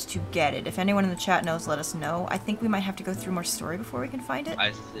quest is to get it. If anyone in the chat knows, let us know. I think we might have to go through more story before we can find it.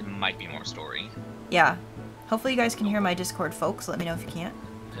 It might be more story. Yeah. Hopefully you guys can hear my Discord, folks. Let me know if you can't.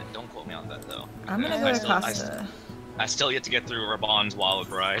 Don't quote me on that, though. I'm gonna go to Costa. I still yet to get through Raban's Wild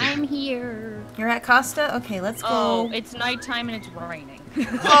Ride. I'm here. You're at Costa? Okay, let's go. Oh, it's nighttime and it's raining.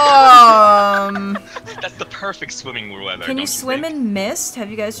 That's the perfect swimming weather. Can you swim in mist?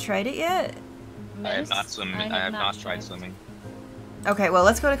 Have you guys tried it yet? I have not swum. I have not tried swimming. Okay, well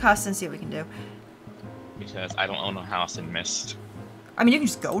let's go to Costa and see what we can do. Because I don't own a house in Mist. I mean, you can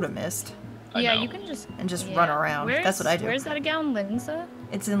just go to Mist. Yeah, you can just run around. That's what I do. Where's that again, Linza?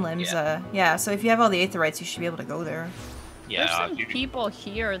 It's in Limsa. Yeah, so if you have all the Aetherites, you should be able to go there. Yeah. There's some people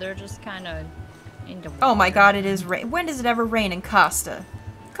here. They're just kind of into water. Oh my god, it is rain. When does it ever rain in Costa?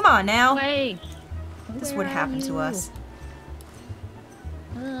 Come on now. Wait. This would happen to us.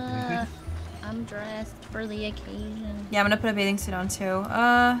 I'm dressed for the occasion. Yeah, I'm gonna put a bathing suit on too.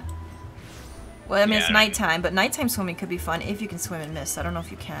 Well, I mean, it's nighttime, but nighttime swimming could be fun if you can swim in mist. I don't know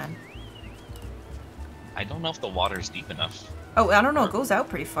if you can. I don't know if the water's deep enough. Oh, I don't know. It goes out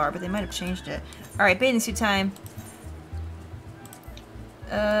pretty far, but they might have changed it. Alright, bathing suit time.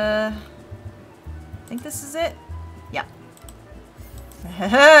 I think this is it? Yeah.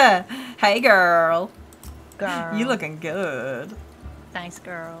 Hey, girl. Girl. You looking good. Thanks,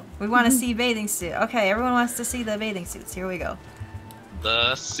 girl. We want to see bathing suit. Okay, everyone wants to see the bathing suits. Here we go.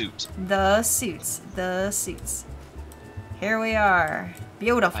 The suit. The suits. The suits. Here we are.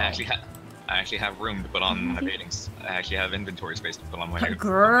 Beautiful. I I actually have room to put on my baitings. I actually have inventory space to put on my.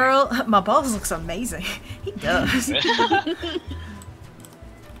 Girl, my balls looks amazing. He does.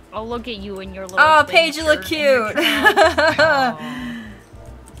 I'll look at you in your little. Oh, thin Paige, you look shirt and your cute. trousers.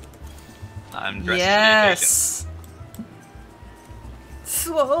 I'm dressed Yes.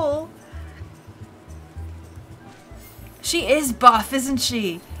 Swole. She is buff, isn't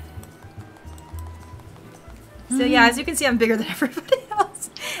she? So yeah, as you can see, I'm bigger than everybody else.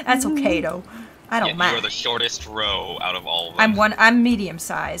 That's okay though. I don't You mind. are the shortest row out of all of them. I'm medium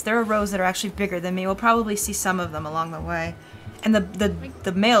sized. There are rows that are actually bigger than me. We'll probably see some of them along the way. And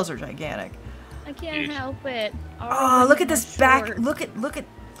the males are gigantic. I can't help it. Oh, look at my this back. short. Look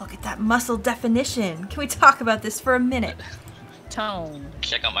at that muscle definition. Can we talk about this for a minute? Tone.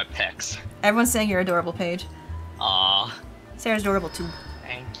 Check out my pecs. Everyone's saying you're adorable, Paige. Aw, Sarah's adorable too.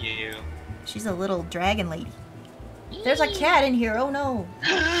 thank you. She's a little dragon lady. There's a cat in here. Oh no.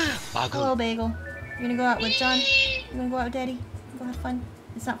 Hello, Bagel. You're gonna go out with John? You gonna go out with Daddy? Go have fun?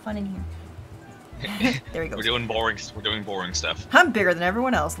 It's not fun in here. There he goes. We're doing boring stuff. I'm bigger than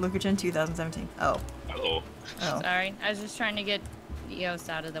everyone else. Lucahjin 2017. Oh. Oh. Oh. Sorry, I was just trying to get Eos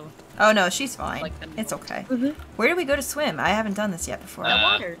out of the Oh no, she's fine. Like them. It's okay. Where do we go to swim? I haven't done this yet before.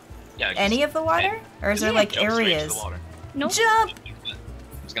 water. Yeah. Any of the water? Or is there like jump straight into areas? the water. Nope. Jump! I'm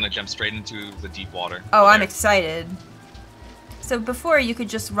just gonna jump straight into the deep water. Oh, I'm There. excited. So before you could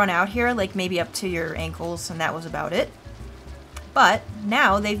just run out here, like maybe up to your ankles, and that was about it. But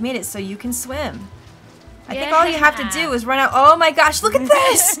now they've made it so you can swim. I think all you have to do is run out. Oh my gosh, look at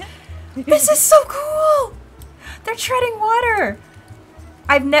this! This is so cool! They're treading water.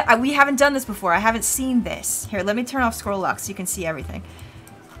 We haven't done this before. I haven't seen this. Here, let me turn off scroll lock so you can see everything.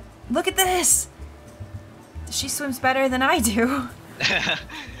 Look at this! She swims better than I do.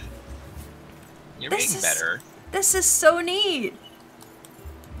 You're This getting is- better. This is so neat.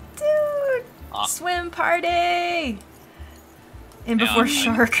 Dude! Swim party! In before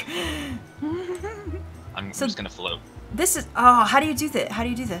shark. I'm So- just gonna float. This is how do you do that? How do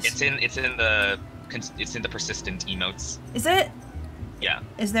you do this? It's in the persistent emotes. Is it? Yeah.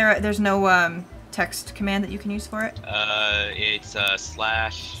 Is there's no text command that you can use for it? It's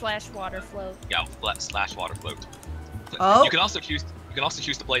slash. / water float. Yeah, / water float. Oh. You can also choose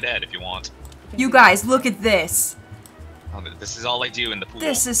to play dead if you want. You guys, look at this. Oh, this is all I do in the pool.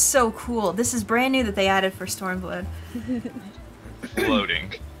 This is so cool. This is brand new that they added for Stormblood.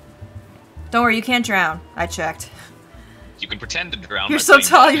 Floating. Don't worry, you can't drown. I checked. You can pretend to drown. You're by so playing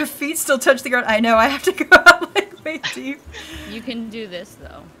tall, dead. your feet still touch the ground. I know, I have to go out like way deep. You can do this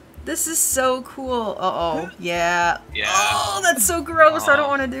though. This is so cool. Uh-oh. Yeah. Yeah. Oh, that's so gross. I don't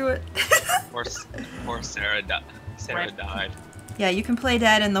want to do it. Poor Sarah. Sarah died. Yeah, you can play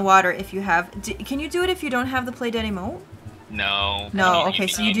dead in the water if you have... Can you do it if you don't have the play dead emote? No. No, okay,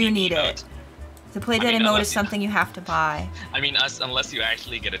 so you do need it. The play dead emote unless is you- something you have to buy. I mean, unless you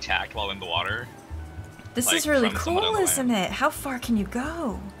actually get attacked while in the water. This Like, is really from someone cool, on the isn't it? How far can you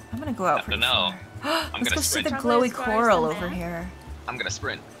go? I'm gonna go out I pretty don't know. far. Let's gonna go see sprint. the Probably glowy as far as coral the over map. here. I'm gonna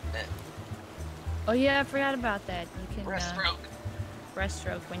sprint. Oh yeah, I forgot about that. You can Breaststroke.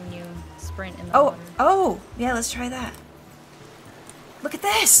 breaststroke when you sprint in the Oh, water. oh, yeah, let's try that. Look at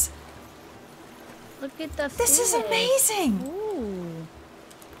this! Look at the This is fish. amazing! Ooh.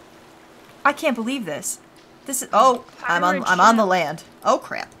 I can't believe this. This is I'm on Pirate the ship. land. Oh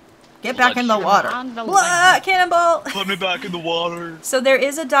crap. Get back in the Blood water. On the Blah, land. cannonball! Put me back in the water. So there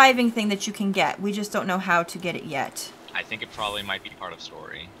is a diving thing that you can get. We just don't know how to get it yet. I think it probably might be part of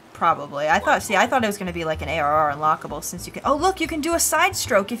story. Probably. I thought it was gonna be like an ARR unlockable since you can look, you can do a side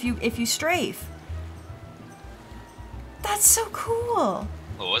stroke if you strafe. That's so cool.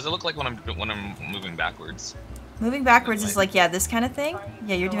 What does it look like when I'm moving backwards? Moving backwards is like, yeah, this kind of thing.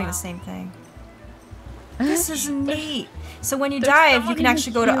 Yeah, you're doing the same thing. This is neat. So when you There's dive, so you can many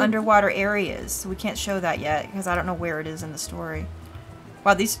actually go to cute- underwater areas. So we can't show that yet because I don't know where it is in the story.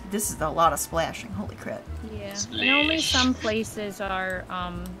 Wow, this is a lot of splashing. Holy crap. Yeah. Splash. And only some places are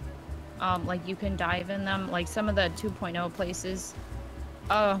like you can dive in them. Like some of the 2.0 places.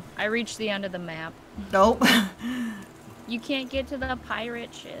 Oh, I reached the end of the map. Nope. You can't get to the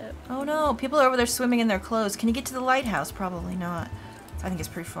pirate ship. Oh no, people are over there swimming in their clothes. Can you get to the lighthouse? Probably not. I think it's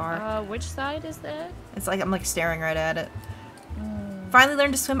pretty far. Which side is that? It's like I'm like staring right at it. Finally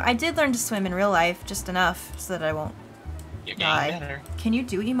learned to swim. I did learn to swim in real life, just enough so that I won't You're die. getting better. Can you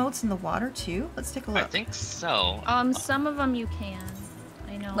do emotes in the water too? Let's take a I look. think so. Some of them you can.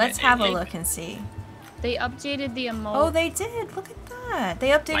 I know. Let's have a look and see. They updated the emote. Oh, they did. Look at that. They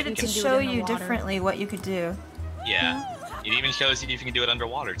updated Like it you to can do it show in the you water. differently what you could do. Yeah. It even shows you if you can do it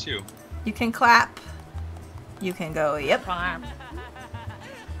underwater too. You can clap. You can go, yep. Farm.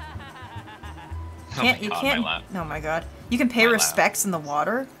 Can't, you God, can't. my lap. Oh my god. You can pay My lap. respects in the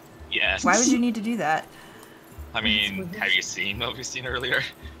water? Yes. Why would you need to do that? I mean, have you seen what we've seen earlier?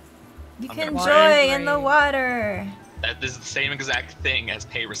 You I'm can gonna enjoy in the water. That is the same exact thing as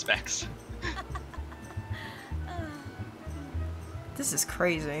pay respects. This is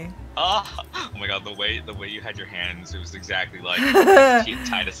crazy. Oh my god, the way you had your hands, it was exactly like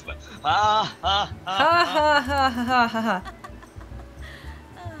Titus. Ha ha ha ha ha ha.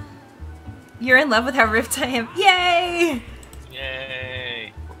 You're in love with how ripped I am. Yay!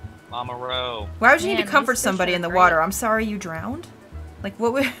 Yay! Mama Row. Why would you need Man, to comfort these fish somebody are in the great. water? I'm sorry you drowned? Like,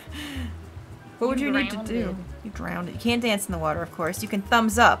 what would... What would you need to do? drowned. You drowned. You can't dance in the water, of course. You can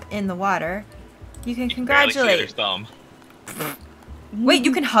thumbs up in the water. You can You barely see their congratulate. thumb. Wait,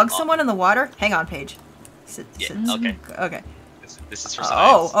 you can hug someone in the water? Hang on, Paige. Sit, Yeah, sit. okay. Okay. This is for Oh,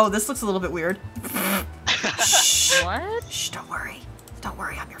 science. oh, this looks a little bit weird. Shh. What? Shh, don't worry. Don't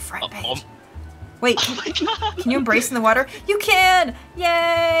worry, I'm your friend, Oh, Paige. Wait, can you embrace in the water? You can!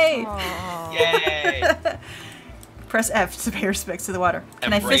 Yay! Aw. Yay! Press F to pay respects to the water.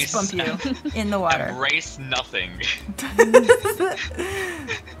 Can I fist bump Embrace- you in the water? Embrace nothing.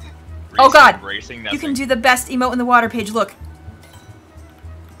 Oh god! Embracing You can nothing. do the best emote in the water, Paige. Look.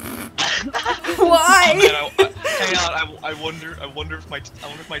 Why? Oh, man, hang on. I wonder if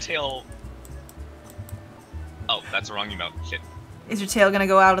my tail. Oh, that's the wrong emote. Shit. Is your tail gonna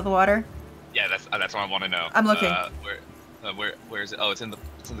go out of the water? Yeah, that's what I want to know. I'm looking. Where is it? Oh, it's in the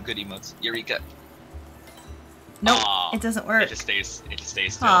good emotes. Eureka. Nope, Aw, it doesn't work. It just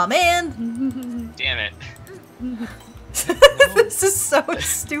stays still. Aw, man. Damn it. This is so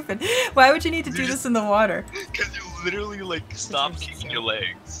stupid. Why would you need to do this in the water? Because you literally like stop kicking your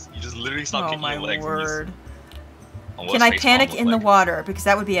legs. You just literally stop Oh kicking my your legs. word. And you Can I panic in the water? Because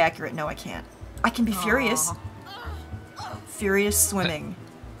that would be accurate. No, I can't. I can be furious. Furious swimming.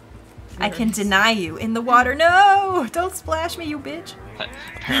 I can deny you in the water. No! Don't splash me, you bitch.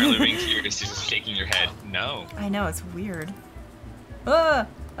 Apparently being furious, you're just shaking your head. No. I know, it's weird. Ah!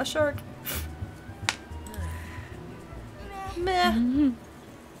 A shark. Meh.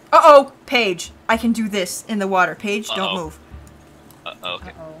 Uh-oh! Paige, I can do this in the water. Paige, don't Uh-oh. move. Okay.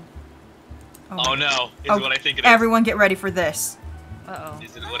 Uh-oh. Oh no! Is Oh, it what I think it is? everyone get ready for this. Uh-oh.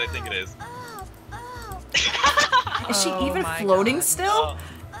 Is it what I think it is? Is she Oh even my floating God. still?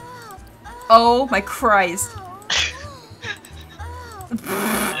 Oh my Christ.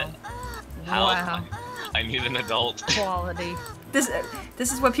 Help. Wow. I need an adult. Quality. This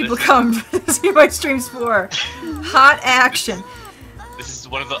is what people come to see my streams for. Hot action. This is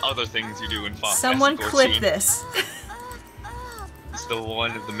one of the other things you do in Fox. Someone clip this. It's the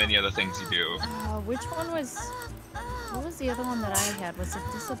one of the many other things you do. Which one was... What was the other one that I had? Was it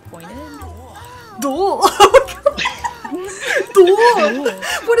Disappointed? Duel. Duel.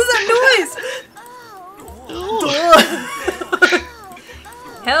 What is that noise? Duel.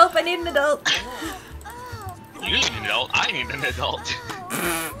 Help, I need an adult. You need an adult. I need an adult.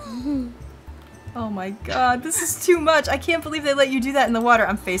 Oh my god, this is too much. I can't believe they let you do that in the water.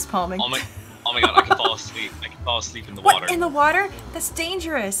 I'm face palming. Oh my god! I can fall asleep. I can fall asleep in the What? water. In the water? That's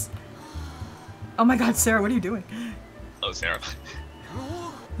dangerous. Oh my god, Sarah, what are you doing? Oh, Sarah.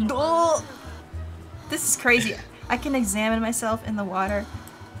 Duel. This is crazy. I can examine myself in the water.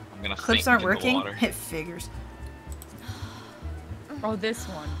 I'm gonna Clips sink aren't into the working. water. It figures. Oh, this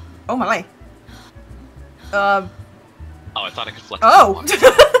one. Oh my. Oh, I thought I could flex. Oh.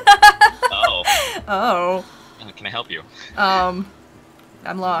 Oh. Oh. Can I help you? I'm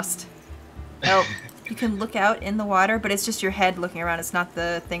lost. Oh, you can look out in the water, but it's just your head looking around. It's not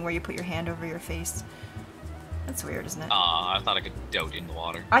the thing where you put your hand over your face. That's weird, isn't it? I thought I could dote in the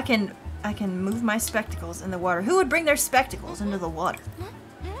water. I can move my spectacles in the water. Who would bring their spectacles into the water?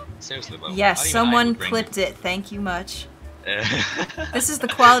 Seriously, though. Yes, not even I someone would bring clipped it. Thank you much. it. This is the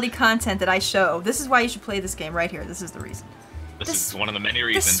quality content that I show. This is why you should play this game right here. This is the reason. This is one of the many This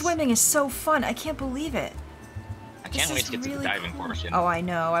reasons. swimming is so fun. I can't believe it. I can't This wait is to get to really the diving cool. portion. Oh, I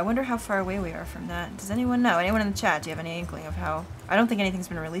know. I wonder how far away we are from that. Does anyone know? Anyone in the chat? Do you have any inkling of how? I don't think anything's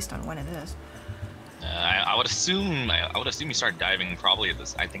been released on when it is. I would assume. I would assume you start diving probably at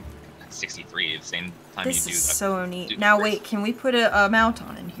this. I think 63, the same time This you do is that. so neat. do Now the wait, can we put a mount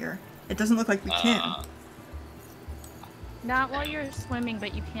on in here? It doesn't look like we can. Not while you're swimming,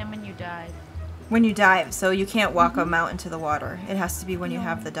 but you can when you dive. When you dive, so you can't walk a mount into the water. It has to be when you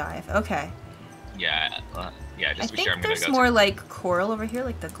have the dive. Okay. Yeah. Yeah. I Just to be think sure, I'm gonna there's go. more like coral over here,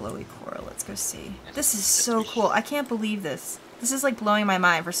 like the glowy coral. Let's go see. This is so cool. I can't believe this. This is like blowing my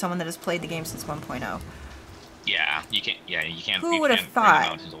mind for someone that has played the game since 1.0. Yeah. You can't. Yeah. You can't. Who you would have can't bring the thought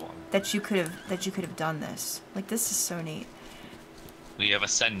mountains along. that you could have done this? Like, this is so neat. We have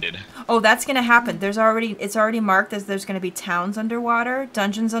ascended. Oh, that's gonna happen. It's already marked as there's gonna be towns underwater,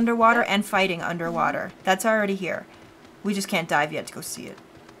 dungeons underwater, and fighting underwater. That's already here. We just can't dive yet to go see it.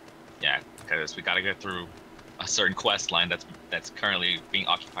 Yeah, because we gotta go through a certain quest line that's currently being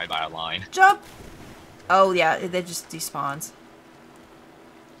occupied by a line. Jump! Oh yeah, it just despawns.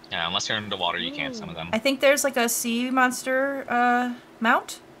 Yeah, unless you're underwater, you can't some of them. I think there's like a sea monster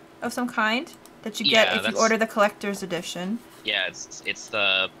mount of some kind that you get if you order the collector's edition. Yeah, it's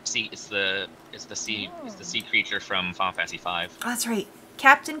the sea creature from Final Fantasy V. Oh, that's right.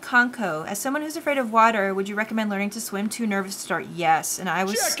 Captain Conco, as someone who's afraid of water, would you recommend learning to swim? Too nervous to start? Yes, and I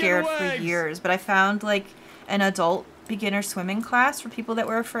was scared for years, but I found like an adult beginner swimming class for people that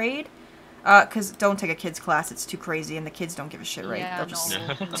were afraid. Because don't take a kid's class, it's too crazy, and the kids don't give a shit, right? Yeah, They'll just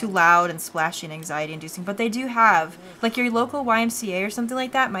too loud and splashy and anxiety inducing. But they do have, like your local YMCA or something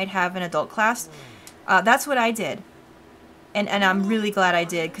like that might have an adult class. That's what I did. And I'm really glad I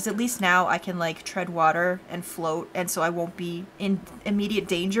did, because at least now I can like tread water and float, and so I won't be in immediate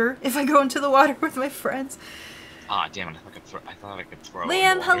danger if I go into the water with my friends. Ah, damn it! I thought I could throw.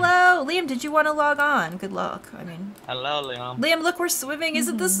 Liam, hello, Liam. Did you want to log on? Good luck. I mean. Hello, Liam. Liam, look, we're swimming.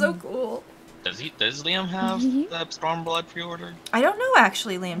 Isn't this so cool? Does Liam have the Stormblood pre-ordered? I don't know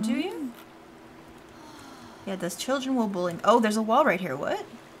actually, Liam. Do you? Yeah, those children will bully. Oh, there's a wall right here. What?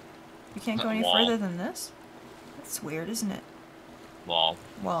 You can't go any further than this. That's weird, isn't it? Wall.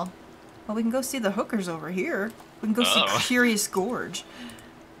 Well, we can go see the hookers over here. We can go see Curious Gorge.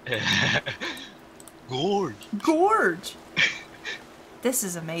 Gorge! This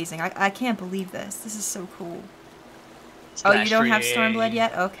is amazing. I can't believe this. This is so cool. Oh, you don't have Stormblood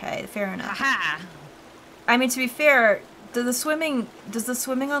yet? Okay, fair enough. Aha! I mean, to be fair, does the swimming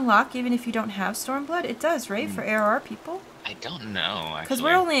unlock even if you don't have Stormblood? It does, right? For ARR people? I don't know, actually. Because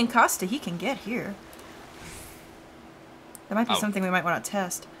we're only in Costa. He can get here. That might be something we might want to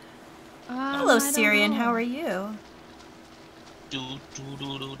test. Hello, Syrian. How are you?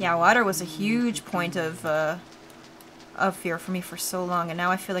 Yeah, water was a huge point of fear for me for so long, and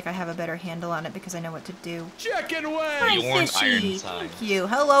now I feel like I have a better handle on it because I know what to do. Chicken wings! Hi, Fishy. Thank you.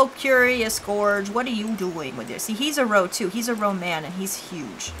 Hello, Curious Gorge. What are you doing with this? See, he's a row too. He's a row man, and he's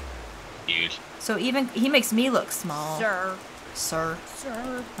huge. Huge. So even he makes me look small. Sir.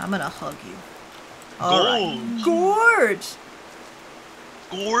 I'm gonna hug you. All right. Gorge.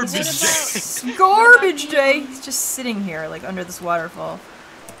 Garbage day. He's just sitting here, like under this waterfall.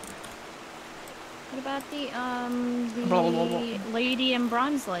 What about the lady in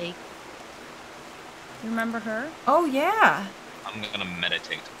Bronze Lake? You remember her? Oh yeah. I'm gonna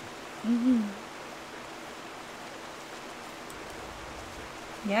meditate.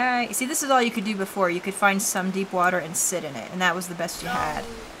 Yeah. You see, this is all you could do before. You could find some deep water and sit in it, and that was the best you had.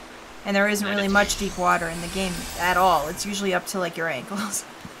 And there isn't really much deep water in the game at all. It's usually up to like your ankles.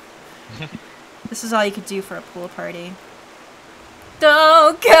 This is all you could do for a pool party.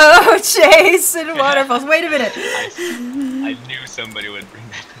 Don't go chasing waterfalls. Wait a minute. I knew somebody would bring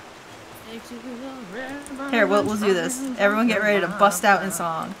that. Here, we'll do this. Everyone get ready to bust out in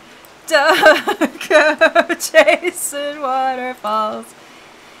song. Don't go chasing waterfalls.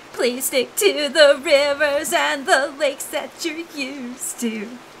 Please stick to the rivers and the lakes that you're used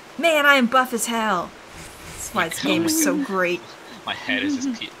to. Man, I am buff as hell. That's why this game is so great. My head is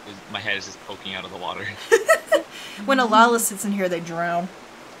just poking out of the water. When a Lala sits in here, they drown.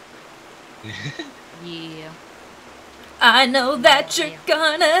 Yeah. I know that you're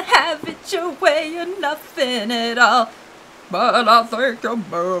gonna have it your way or nothing at all. But I think you're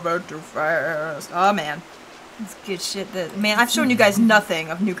moving too fast. Oh man. That's good shit. Man, I've shown you guys nothing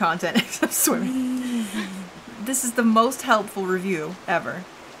of new content except swimming. This is the most helpful review ever.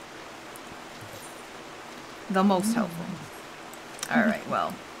 The most helpful. Alright,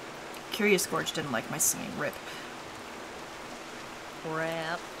 well. Curious Gorge didn't like my singing. Rip.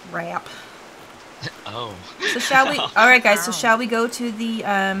 Rap. Oh. So shall we... Alright guys, so shall we go to the...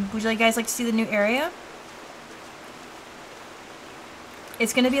 would you guys like to see the new area?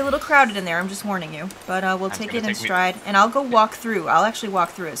 It's going to be a little crowded in there, I'm just warning you. But we'll take it in stride. And I'll go walk through. I'll actually walk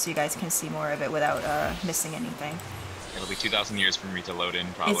through it so you guys can see more of it without missing anything. It'll be 2,000 years for me to load in,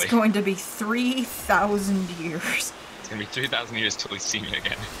 probably. It's going to be 3,000 years. It's going to be 3,000 years till we see me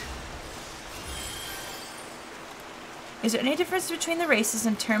again. Is there any difference between the races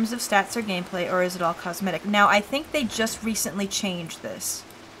in terms of stats or gameplay, or is it all cosmetic? Now, I think they just recently changed this.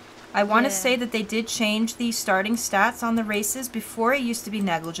 I want to say that they did change the starting stats on the races. Before, it used to be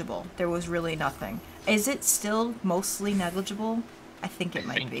negligible. There was really nothing. Is it still mostly negligible? I think it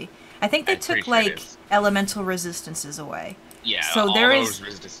might be. I think they took, like, elemental resistances away. Yeah, so all there those is.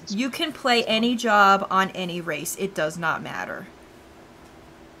 resistances. You can play any job on any race. It does not matter.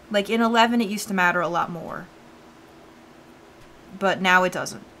 Like in 11, it used to matter a lot more. But now it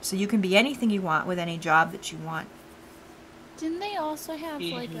doesn't. So you can be anything you want with any job that you want. Didn't they also have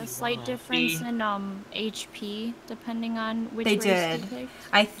like a slight difference in HP depending on which They race did. you picked?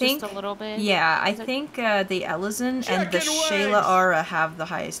 I think Just a little bit. Yeah, I Is it- think the Elizon and the Chicken Shayla wings! Aura have the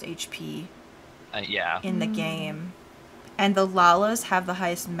highest HP Yeah. in the game. And the Lalas have the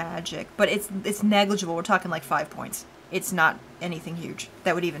highest magic, but it's negligible. We're talking like 5 points. It's not anything huge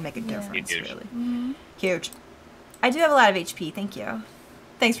that would even make a difference, Huge. really. Mhm. Huge. I do have a lot of HP. Thank you.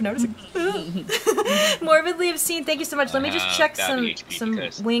 Thanks for noticing. Morbidly obscene. Thank you so much. Let me just check that some HP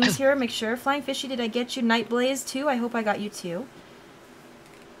because- wings here. Make sure. Flying Fishy, did I get you? Nightblaze too. I hope I got you too.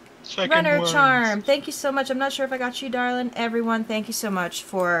 Runner Charm. Thank you so much. I'm not sure if I got you, darling. Everyone, thank you so much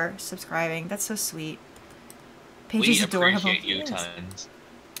for subscribing. That's so sweet. Paige We is adorable. appreciate you Yes. tons.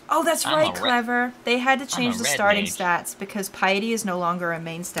 Oh, that's I'm a right, red- Clever. They had to change the red starting mage. stats because Piety is no longer a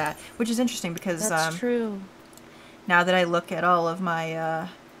main stat, which is interesting because That's true. now that I look at all of my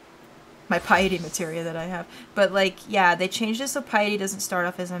my Piety materia that I have. But like, yeah, they changed it so Piety doesn't start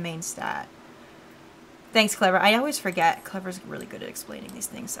off as a main stat. Thanks, Clever. I always forget. Clever's really good at explaining these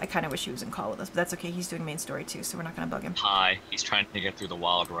things. I kind of wish he was in call with us, but that's okay. He's doing main story too, so we're not going to bug him. Hi. He's trying to get through the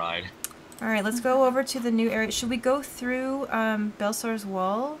wild ride. All right, let's go over to the new area. Should we go through Belsar's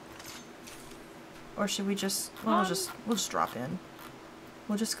wall? Or should we just... Well, we'll just drop in.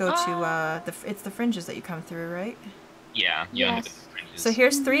 We'll just go to... it's the fringes that you come through, right? Yeah. You Yes. ended the fringes. So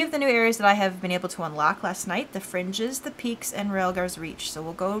here's 3 of the new areas that I have been able to unlock last night. The Fringes, the Peaks, and Raelgar's Reach. So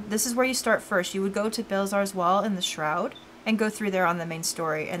we'll go... This is where you start first. You would go to Belsar's Wall in the Shroud and go through there on the main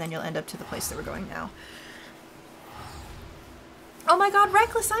story, and then you'll end up to the place that we're going now. Oh my god,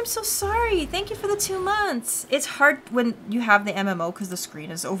 Reckless, I'm so sorry. Thank you for the 2 months. It's hard when you have the MMO because the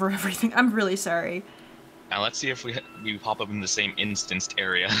screen is over everything. I'm really sorry. Now let's see if we pop up in the same instanced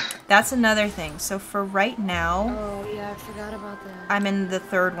area. That's another thing. So for right now, Oh yeah, I forgot about that. I'm in the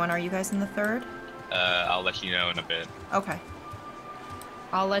 3rd one. Are you guys in the 3rd? I'll let you know in a bit. Okay.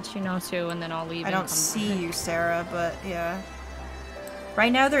 I'll let you know too, and then I'll leave. I and don't come see back. you, Sarah, but yeah.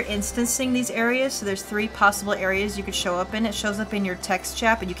 Right now they're instancing these areas, so there's 3 possible areas you could show up in. It shows up in your text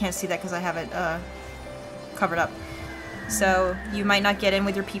chat, but you can't see that because I have it covered up. So you might not get in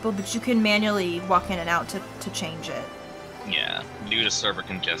with your people, but you can manually walk in and out to change it. Yeah. Due to server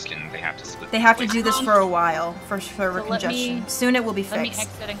congestion, they have to split. They have to like, do this for a while for server So let congestion. me- Soon it will be Let me fixed.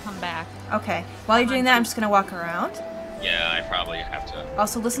 exit and come back. Okay. While you're doing that, I'm just gonna walk around. Yeah, I probably have to.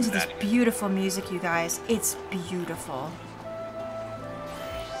 Also, listen to do this that again. beautiful music, you guys. It's beautiful.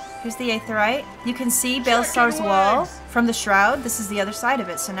 Here's the Aetheryte. You can see Belsar's wall wings! from the Shroud. This is the other side of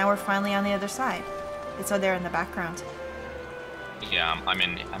it, so now we're finally on the other side. It's out there in the background. Yeah, I'm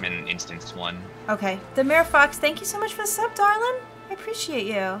in instance 1. Okay. The Mare Fox, thank you so much for the sub, darling. I appreciate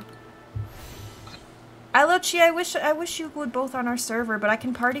you. Ilochi, I wish you would both on our server, but I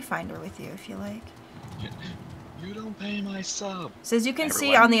can party finder with you if you like. You don't pay my sub. So as you can see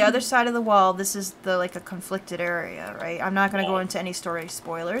Everyone. on the other side of the wall, this is the like a conflicted area, right? I'm not going to go Oh. into any story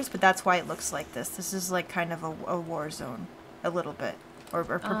spoilers, but that's why it looks like this. This is like kind of a war zone, a little bit, or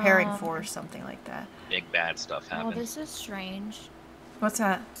preparing for something like that. Big bad stuff Oh, happens. this is strange. What's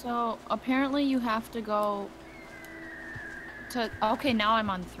that? So apparently you have to go to. Okay, now I'm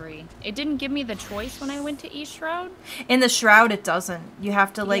on 3. It didn't give me the choice when I went to East Shroud. In the Shroud, it doesn't. You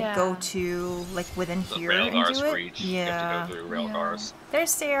have to like go Yeah. to like within The here and Railgar's do it. reach. Yeah. You have to go through Railgar's. There's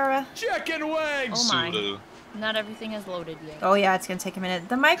Sarah. Chicken wings! Oh my. Sulu. Not everything is loaded yet. Oh yeah, it's gonna take a minute.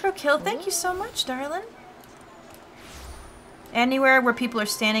 The micro kill. Thank you so much, darling. Anywhere where people are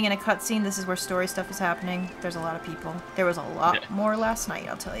standing in a cutscene, this is where story stuff is happening. There's a lot of people. There was a lot Yeah. more last night.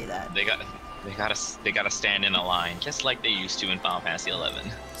 I'll tell you that. They gotta stand in a line, just like they used to in Final Fantasy 11.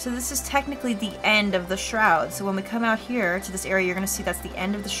 So this is technically the end of the Shroud. So when we come out here to this area, you're going to see that's the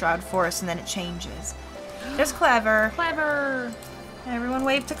end of the Shroud Forest, and then it changes. There's Clever. Clever. Everyone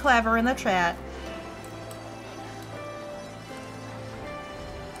wave to Clever in the chat.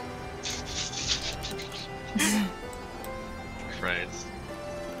 Christ.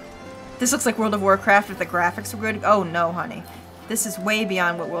 This looks like World of Warcraft if the graphics were good. Oh no, honey. This is way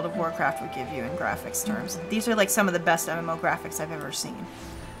beyond what World of Warcraft would give you in graphics terms. These are like some of the best MMO graphics I've ever seen.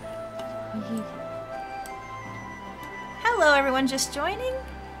 Hello, everyone just joining.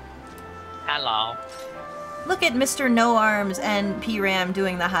 Hello. Look at Mr. No Arms and PRAM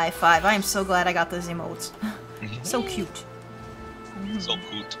doing the high five. I am so glad I got those emotes. So cute. So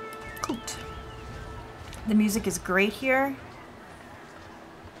cute. Cute. The music is great here.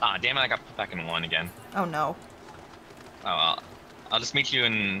 Ah, damn it, I got put back in 1 again. Oh no. Oh, well. I'll just meet you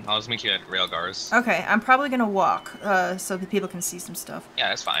at Railgars. Okay, I'm probably gonna walk, so that people can see some stuff. Yeah,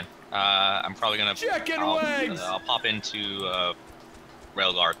 that's fine. I'm probably gonna. Chicken wings! I'll pop into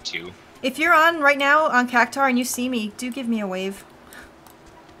Railgar 2. If you're on right now on Cactar and you see me, do give me a wave.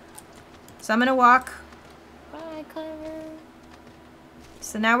 So I'm gonna walk. Bye, Clever.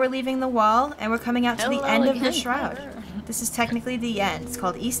 So now we're leaving the wall and we're coming out to the end of the again, shroud. Clever. This is technically the end. It's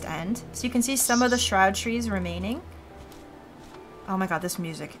called East End. So you can see some of the shroud trees remaining. Oh my god, this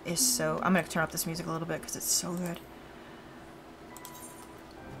music is so... I'm gonna turn up this music a little bit because it's so good.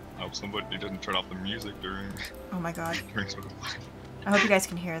 I hope somebody doesn't turn off the music during... Oh my god. during sort of live. I hope you guys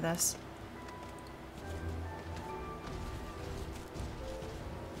can hear this.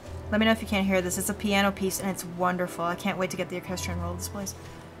 Let me know if you can't hear this. It's a piano piece and it's wonderful. I can't wait to get the orchestra and roll displays.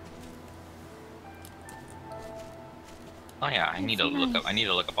 Oh yeah, I need to look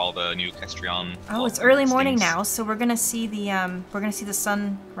up all the new Kestrion. Oh, it's early morning now, so we're gonna see the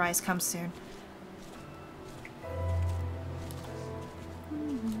sunrise come soon.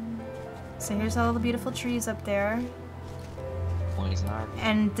 So here's all the beautiful trees up there.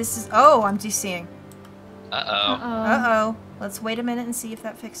 And this is... Oh, I'm DCing. Uh-oh. Uh-oh. Let's wait a minute and see if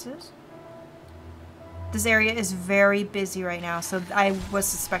that fixes. This area is very busy right now, so I was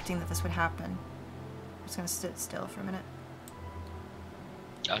suspecting that this would happen. I'm just gonna sit still for a minute.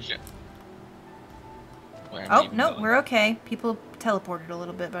 Gotcha. Oh, no, we're okay. People teleported a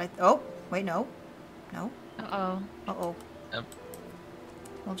little bit, but oh, wait, no. No. Uh-oh. Uh-oh. Yep.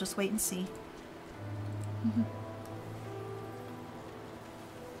 We'll just wait and see.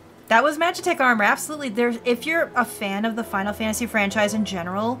 That was Magitech armor, absolutely. If you're a fan of the Final Fantasy franchise in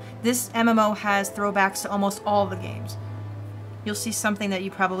general, this MMO has throwbacks to almost all the games. You'll see something that you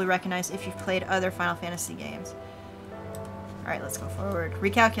probably recognize if you've played other Final Fantasy games. Alright, let's go forward.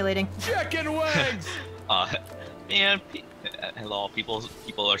 Recalculating. Chicken wings! Man, hello, people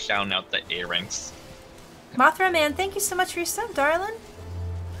are shouting out the A ranks. Mothra Man, thank you so much for your sub, darling.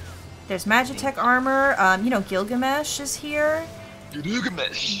 There's Magitech armor. You know, Gilgamesh is here.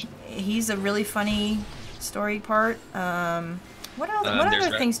 Gilgamesh. He's a really funny story part. What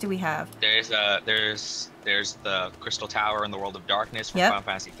other things do we have? There's the Crystal Tower in the World of Darkness from Final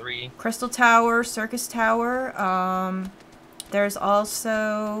Fantasy III. Crystal Tower, Circus Tower. There's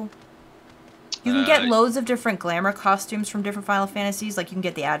also... You can get loads of different glamour costumes from different Final Fantasies. Like, you can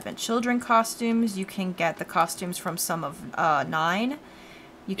get the Advent Children costumes. You can get the costumes from some of 9.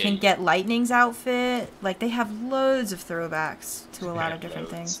 You can get Lightning's outfit. Like, they have loads of throwbacks to a lot of different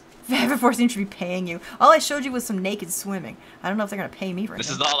things. FFXIV should be paying you. All I showed you was some naked swimming. I don't know if they're going to pay me for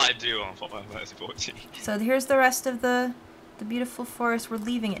anything. This is all I do on Final Fantasy XIV. So here's the rest of the beautiful forest. We're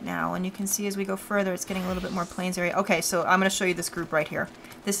leaving it now, and you can see as we go further, it's getting a little bit more plains area. Okay, so I'm going to show you this group right here.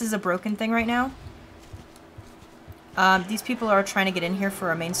 This is a broken thing right now. These people are trying to get in here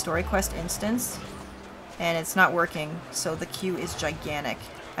for a main story quest instance, and it's not working, so the queue is gigantic.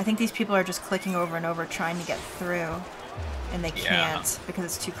 I think these people are just clicking over and over trying to get through, and they can't because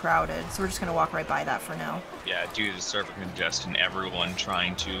it's too crowded, so we're just going to walk right by that for now. Yeah, due to server congestion, everyone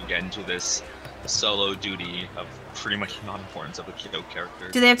trying to get into this solo duty of pretty much non-importance of the Kyo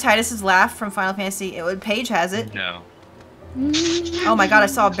character. Do they have Titus's laugh from Final Fantasy? Paige has it. No. Oh my god, I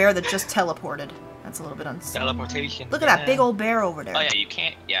saw a bear that just teleported. That's a little bit unsafe. Teleportation. Look at that big old bear over there. Oh yeah, you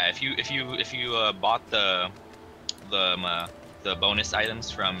can't. Yeah, if you bought the bonus items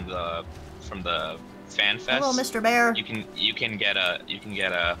from the fan fest. Hello, Mr. Bear. You can get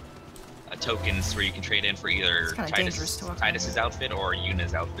a tokens where you can trade in for either Titus's outfit or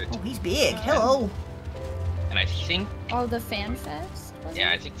Yuna's outfit. Oh, he's big. Hello. And I think. Oh, the fan fest.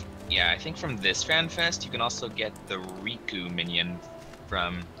 I think from this fan fest you can also get the Riku minion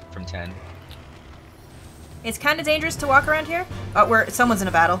from 10. It's kind of dangerous to walk around here. Oh, where someone's in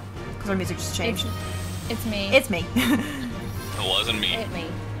a battle because our music just changed. It's me. It's me. It wasn't me. Hit me.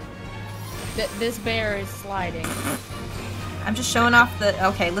 This bear is sliding. I'm just showing off the...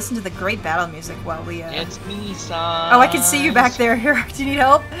 Okay, listen to the great battle music while we... It's me, son. Oh, I can see you back there. Here, do you need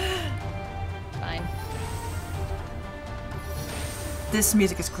help? Fine. This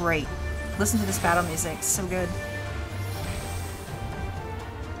music is great. Listen to this battle music. It's so good.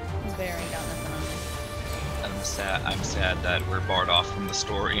 This bear ain't got nothing on me. I'm sad that we're barred off from the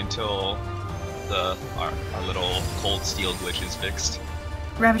story until our little cold steel glitch is fixed.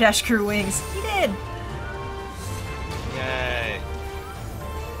 Rapidash grew wings. He did! Yay!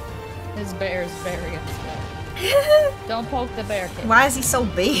 This bear is very upset. Don't poke the bear, kid. Why is he so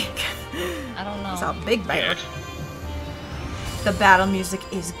big? I don't know. He's a big bear. Yeah. The battle music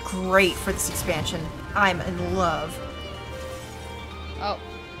is great for this expansion. I'm in love. Oh.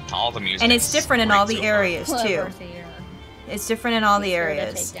 All the music. And it's different in all the areas, too. Here. It's different in all the Be sure to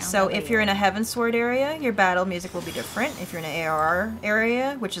areas. take down So the if you're in a radio. Heavensward area, your battle music will be different. If you're in an ARR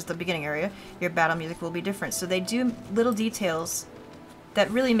area, which is the beginning area, your battle music will be different. So they do little details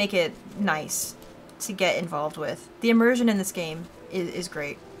that really make it nice to get involved with. The immersion in this game is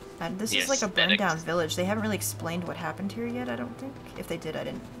great. And this is like a burned down village. They haven't really explained what happened here yet, I don't think. If they did, I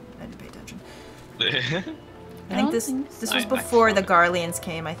didn't pay attention. I think this was before the Garleans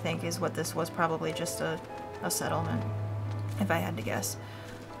came, I think, is what this was. Probably just a settlement, if I had to guess.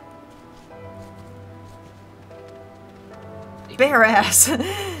 Bare ass!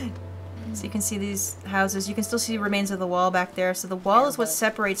 So you can see these houses. You can still see remains of the wall back there. So the wall is what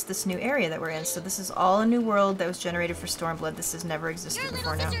separates this new area that we're in. So this is all a new world that was generated for Stormblood. This has never existed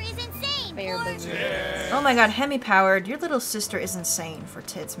before now. Oh my god, Hemi-powered. Your little sister is insane for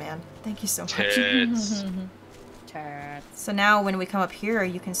tits, man. Thank you so much. Tits. So now when we come up here,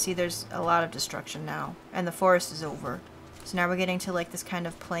 you can see there's a lot of destruction now. And the forest is over. So now we're getting to like this kind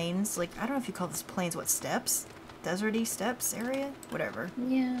of plains. Like, I don't know if you call this plains, what, steppes? Deserty steppes area? Whatever.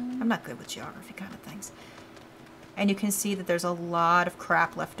 Yeah. I'm not good with geography kind of things. And you can see that there's a lot of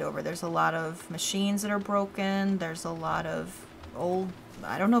crap left over. There's a lot of machines that are broken. There's a lot of old,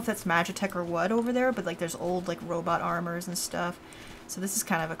 I don't know if that's Magitech or what over there, but like there's old like robot armors and stuff. So this is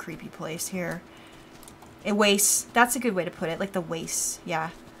kind of a creepy place here. It wastes. That's a good way to put it. Like the wastes. Yeah.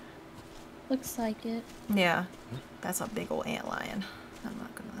 Looks like it. Yeah. That's a big old antlion. I'm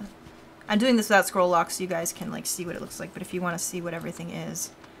not gonna... I'm doing this without scroll lock so you guys can like see what it looks like. But if you want to see what everything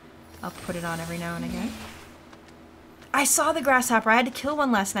is, I'll put it on every now and again. I saw the grasshopper. I had to kill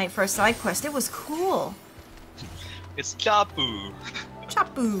one last night for a side quest. It was cool. It's Chapu.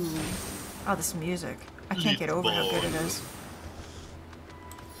 Chapu. Oh, this music. I can't get over how good it is.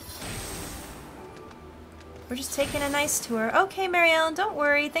 We're just taking a nice tour. Okay, Mary Ellen, don't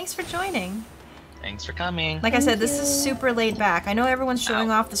worry. Thanks for joining. Thanks for coming. Like I said, this is super laid back. I know everyone's showing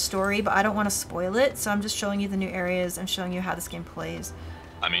off the story, but I don't want to spoil it, so I'm just showing you the new areas and showing you how this game plays.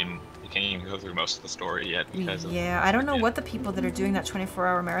 I mean, you can't even go through most of the story yet because of... Yeah, I don't know what the people that are doing that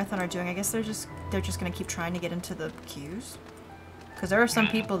 24-hour marathon are doing. I guess they're just gonna keep trying to get into the queues. Because there are some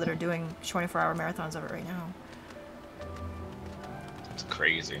people that are doing 24-hour marathons of it right now. It's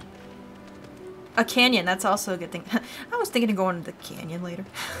crazy. A canyon, that's also a good thing. I was thinking of going to the canyon later.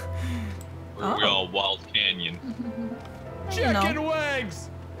 We're all Wild Canyon. Chicken wings!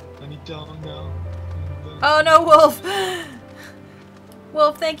 And you don't know. Oh no, Wolf!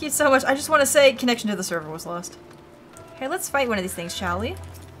 Wolf, thank you so much. I just want to say connection to the server was lost. Hey, let's fight one of these things, shall we?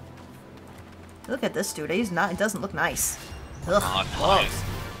 Look at this dude. He's not. It doesn't look nice. Ugh. God, Hein.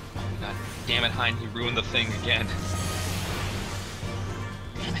 God damn it, Hein. He ruined the thing again.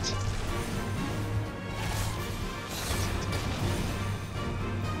 Damn it.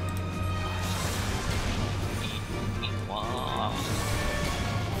 Wow.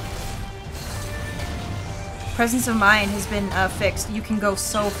 Presence of mind has been fixed. You can go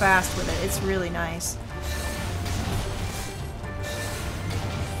so fast with it. It's really nice.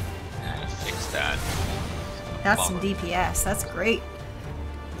 Yeah, fix that. That's some DPS. That's great.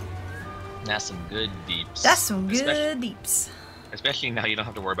 That's some good deeps. That's some good deeps. Especially now you don't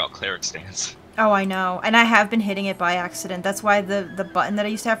have to worry about cleric stance. Oh, I know. And I have been hitting it by accident. That's why the button that I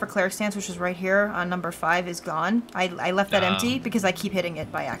used to have for cleric stance, which is right here on number 5, is gone. I left that empty because I keep hitting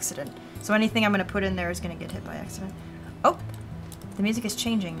it by accident. So anything I'm going to put in there is going to get hit by accident. Oh! The music is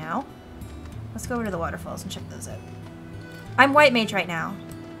changing now. Let's go over to the waterfalls and check those out. I'm white mage right now.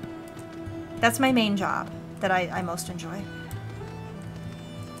 That's my main job that I most enjoy.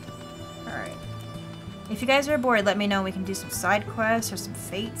 Alright. If you guys are bored, let me know. We can do some side quests or some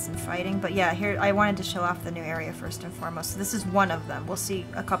fates and fighting. But yeah, here I wanted to show off the new area first and foremost. So this is one of them. We'll see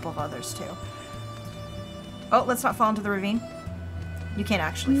a couple of others too. Oh, let's not fall into the ravine. You can't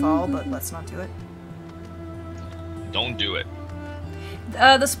actually fall, but let's not do it. Don't do it.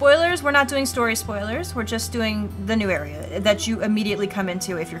 The spoilers, we're not doing story spoilers. We're just doing the new area that you immediately come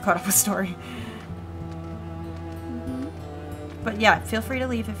into if you're caught up with story. But yeah, feel free to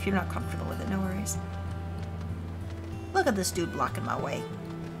leave if you're not comfortable with it. No worries. Look at this dude blocking my way.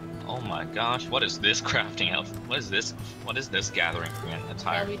 Oh my gosh, what is this crafting outfit? What is this? What is this gathering for an Shall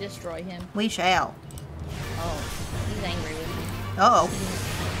attire? we destroy him? We shall. Oh, he's angry with me. Uh-oh.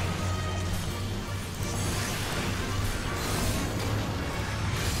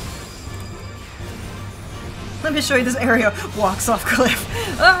 Let me show you this area. Walks off cliff.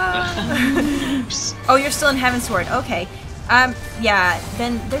 Ah! Oh, you're still in Heavensward. Okay. Yeah,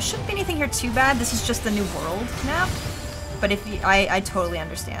 then there shouldn't be anything here too bad. This is just the new world map. But if you, I totally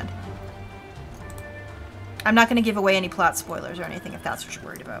understand. I'm not going to give away any plot spoilers or anything if that's what you're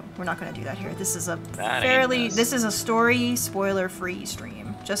worried about. We're not going to do that here. This is a this is a story spoiler-free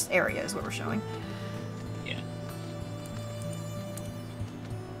stream. Just area is what we're showing. Yeah.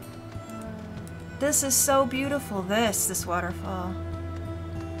 This is so beautiful, this waterfall.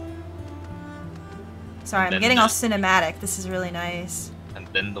 Sorry, I'm getting all cinematic. This is really nice. And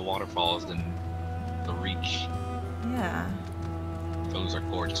then the waterfalls and the reach. Yeah. Those are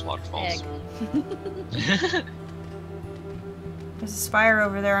gorgeous waterfalls. There's a spire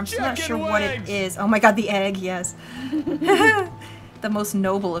over there. I'm still not sure what it is. Oh my god, the egg, yes. The most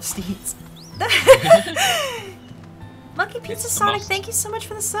noble of steeds. Monkey Pizza Sonic, thank you so much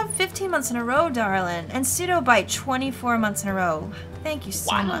for the sub. 15 months in a row, darling. And Pseudobite, 24 months in a row. Thank you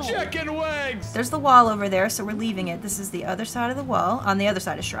so much. Chicken wings! There's the wall over there, so we're leaving it. This is the other side of the wall. On the other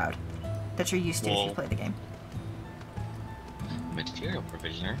side is Shroud. That you're used to if you play the game. Material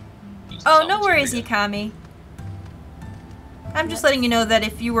provisioner. Oh, no worries, Yukami. I'm just letting you know that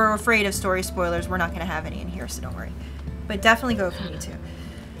if you were afraid of story spoilers, we're not going to have any in here, so don't worry. But definitely go if you need to.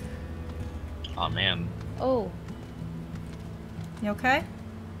 Oh, man. Oh. You okay?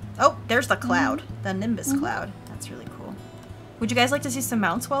 Oh, there's the cloud. The Nimbus cloud. That's really cool. Would you guys like to see some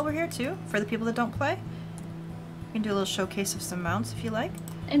mounts while we're here, too? For the people that don't play? We can do a little showcase of some mounts if you like.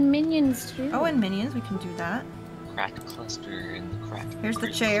 And minions, too. Oh, and minions. We can do that. Cracked cluster and the cracked. Here's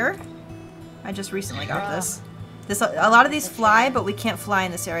the chair. I just recently got this. A lot of these fly, but we can't fly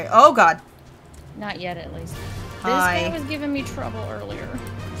in this area. Oh god. Not yet, at least. Hi. This guy was giving me trouble earlier.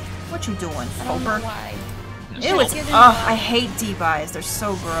 What you doing, I don't know Foper? why. Ew, it's I hate debuys. They're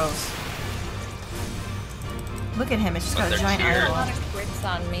so gross. Look at him. It's just got a giant A eyeball. lot of crits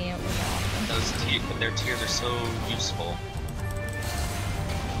on me. It was awesome. Their tears are so useful.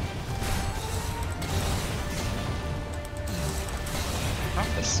 Drop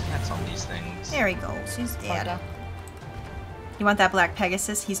the stats on these things. There he goes. He's dead. You want that Black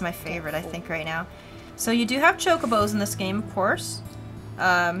Pegasus? He's my favorite, I think, right now. So you do have chocobos in this game, of course.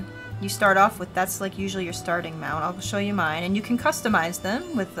 You start off with, that's like usually your starting mount. I'll show you mine. And you can customize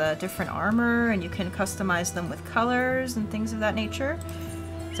them with different armor, and you can customize them with colors and things of that nature.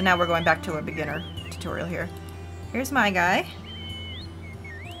 So now we're going back to a beginner tutorial here. Here's my guy.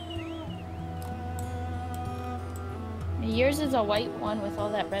 Yours is a white one with all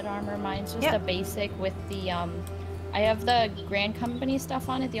that red armor. Mine's just a basic with the, I have the Grand Company stuff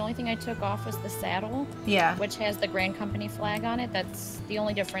on it. The only thing I took off was the saddle. Yeah. Which has the Grand Company flag on it. That's the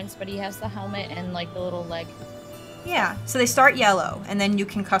only difference, but he has the helmet and, like, the little leg. Yeah, so they start yellow, and then you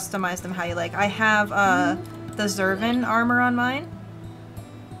can customize them how you like. I have, the Zervin armor on mine.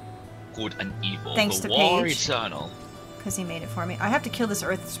 Good and evil. Thanks the to war Paige. eternal. Because he made it for me. I have to kill this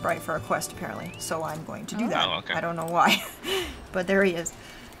Earth Sprite for a quest, apparently. So I'm going to do that. Oh, okay. I don't know why. But there he is.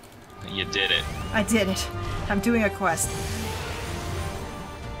 You did it. I did it. I'm doing a quest.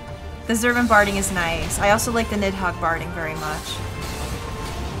 The Zervin barding is nice. I also like the Nidhogg barding very much.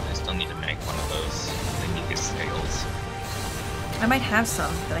 I still need to make one of those. They need these scales. I might have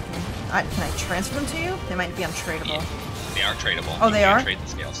some that I can... can I transfer them to you? They might be untradeable. Yeah, they are tradable. Oh, they are? Trade the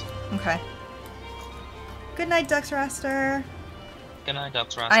scales. Okay. Good night, Duxraster. Good night,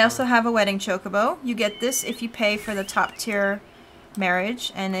 Duxraster. I also have a wedding chocobo. You get this if you pay for the top tier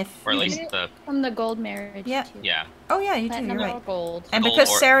marriage, and if or at least the from the gold marriage. Yeah. Too. Yeah. Oh yeah, you do. Platinum You're or right. Gold. And Gold because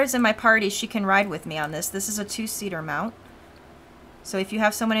or... Sarah's in my party, she can ride with me on this. This is a 2-seater mount. So if you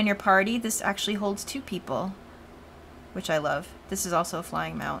have someone in your party, this actually holds 2 people, which I love. This is also a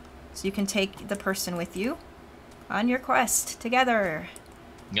flying mount, so you can take the person with you on your quest together.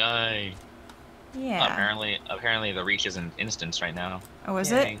 Yay. Yeah. Apparently the reach isn't instance right now. Oh, is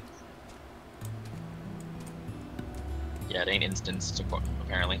Yay. it? Yeah, it ain't instanced,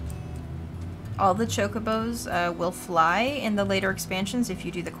 apparently. All the chocobos will fly in the later expansions if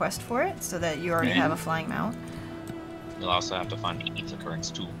you do the quest for it, so that you already have a flying mount. You'll also have to find the ether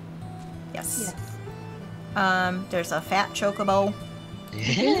currents too. Yes. There's a fat chocobo.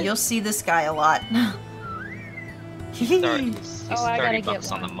 You'll see this guy a lot. He's I 30 gotta bucks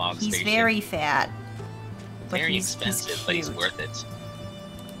get on the one. Mog He's Station. very fat. But Very he's expensive, but he's cute. worth it.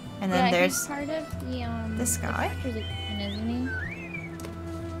 And then yeah, there's he's part of the this the guy. Factors Again, isn't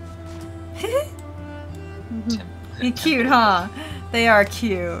he? He's cute, huh? They are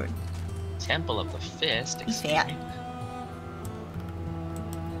cute. Temple of the Fist. He's Excuse fat. me.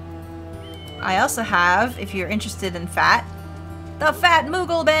 I also have, if you're interested in fat, the Fat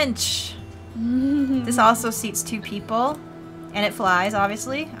Moogle Bench. This also seats 2 people, and it flies,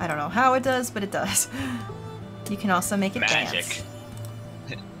 obviously. I don't know how it does, but it does. You can also make it Magic. dance.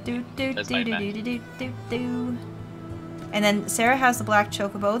 Do do That's do my do magic. do do do do. And then Sarah has the black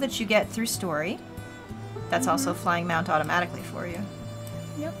chocobo that you get through story. That's also flying mount automatically for you.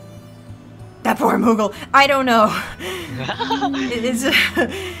 Yep. That poor Moogle. I don't know. It is.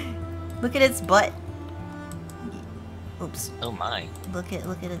 Look at its butt. Oops. Oh my. Look at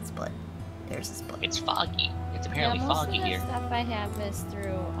its butt. There's its butt. It's foggy. It's apparently foggy here. Most of the stuff I have is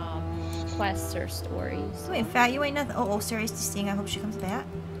through quests or stories. Wait, Fat, you ain't nothing. Oh, Sarah's seeing. I hope she comes back.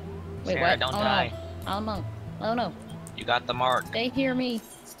 Wait, Sarah, what? don't Oh, die. No. Oh, no. Oh, no. You got the mark. Stay here, me.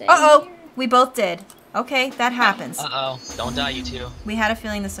 Stay Uh-oh. here. We both did. Okay, that happens. Uh-oh. Don't die, you two. We had a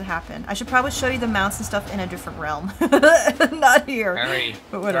feeling this would happen. I should probably show you the mounts and stuff in a different realm. Not here. Hurry.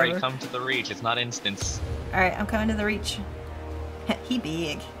 But whatever. Hurry, come to the reach. It's not instance. Alright, I'm coming to the reach. He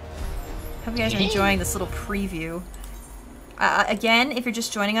big. Hope you guys are enjoying this little preview. Again, if you're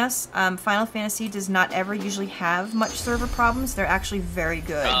just joining us, Final Fantasy does not ever usually have much server problems. They're actually very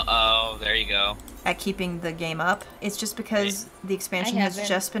good Uh-oh. There you go. at keeping the game up. It's just because the expansion I has haven't.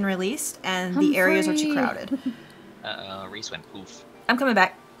 just been released and I'm the areas are too free. crowded. Uh-oh. Reese went poof. I'm coming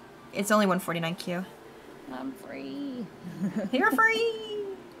back. It's only 149Q. I'm free. You're free!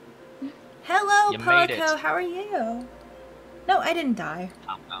 Hello, You made it. Poco. How are you? No, I didn't die.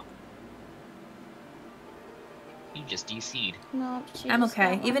 Oh. You just DC'd. No, she I'm just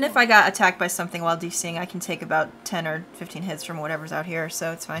okay. got Even if I got attacked by something while DCing, I can take about 10 or 15 hits from whatever's out here,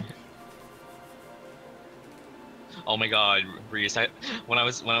 so it's fine. Oh my god, Reese! When I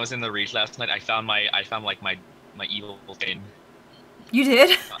was in the reach last night, I found like my evil skin. You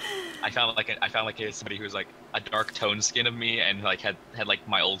did? I found somebody who was like a dark tone skin of me and like had like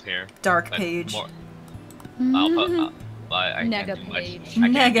my old hair. Dark But page. more- I'll I Nega can't do much. page. I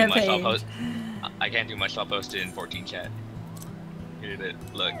can't Nega do much. I'll page. post. I can't do much. I'll post it in 14 chat. Here it is.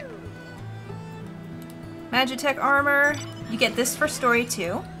 Look. Magitech armor. You get this for story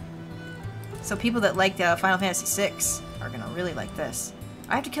 2. So people that liked Final Fantasy VI are gonna really like this.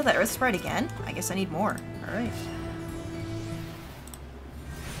 I have to kill that Earth Sprite again? I guess I need more. Alright.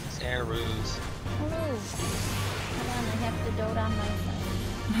 Sarah's. Hello. Hold on, I have to dote on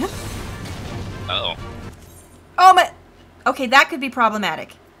my side. Oh. Oh my... Okay, that could be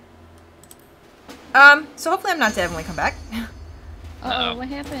problematic. So hopefully I'm not dead when we come back. Uh-oh, what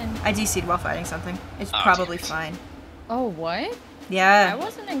happened? I DC'd while fighting something. It's Oh, probably damn it. fine. Oh, what? I Yeah.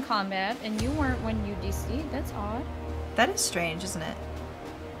 wasn't in combat, and you weren't when you DC'd. That's odd. That is strange, isn't it?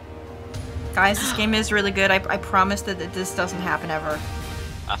 Guys, this game is really good. I promise that this doesn't happen ever.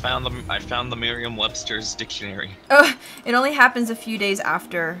 I found the Merriam-Webster's dictionary. It only happens a few days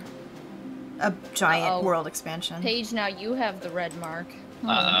after a giant Uh-oh. world expansion. Paige, now you have the red mark.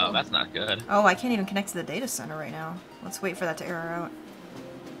 Uh-oh, that's not good. Oh, I can't even connect to the data center right now. Let's wait for that to error out.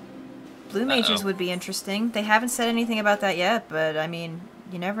 Blue mages would be interesting. They haven't said anything about that yet, but I mean,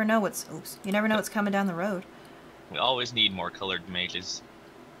 you never know what's coming down the road. We always need more colored mages.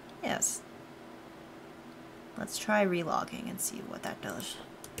 Yes. Let's try relogging and see what that does.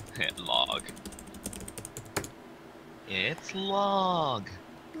 Log. It's log.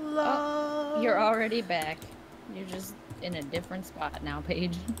 Log. You're already back. You're just in a different spot now,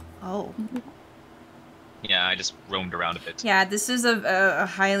 Paige. Oh. Yeah, I just roamed around a bit. Yeah, this is a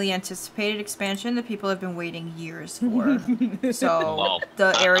highly anticipated expansion that people have been waiting years for. So Well,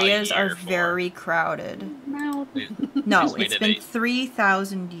 the a areas are year for- very crowded. Now No, Just it's waited been eight-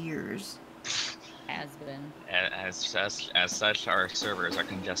 3,000 years. has been. As such, our servers are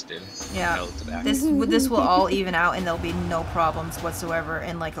congested. Yeah. No, it's back. This will all even out and there'll be no problems whatsoever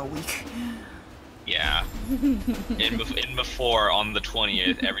in like a week. Yeah. in before, on the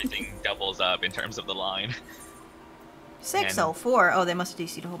 20th, everything doubles up in terms of the line. 604. Oh, they must have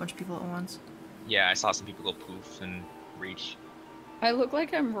DC'd a whole bunch of people at once. Yeah, I saw some people go poof and reach. I look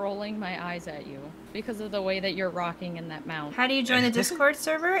like I'm rolling my eyes at you because of the way that you're rocking in that mount. How do you join the Discord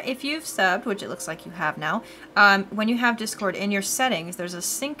server? If you've subbed, which it looks like you have now, when you have Discord, in your settings, there's a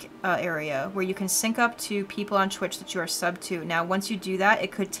sync area where you can sync up to people on Twitch that you are subbed to. Now, once you do that,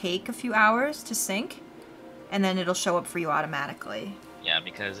 it could take a few hours to sync, and then it'll show up for you automatically. Yeah,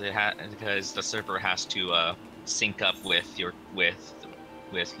 because the server has to sync up with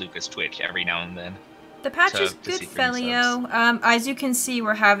Lucas Twitch every now and then. The patch So, is to good, see for yourselves. Felio. As you can see,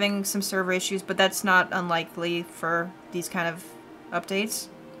 we're having some server issues, but that's not unlikely for these kind of updates.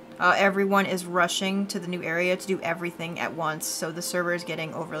 Everyone is rushing to the new area to do everything at once, so the server is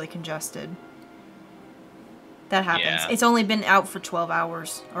getting overly congested. That happens. Yeah. It's only been out for 12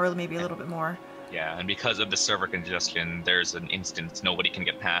 hours, or maybe a little bit more. Yeah, and because of the server congestion, there's an instance nobody can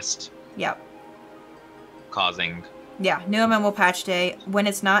get past, Yep. causing... Yeah, new MMO patch day. When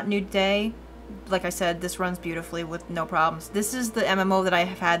it's not new day, like I said, this runs beautifully with no problems. This is the MMO that I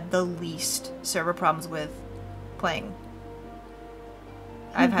have had the least server problems with playing.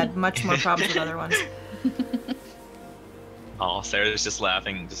 I've had much more problems with other ones. Oh, Sarah's just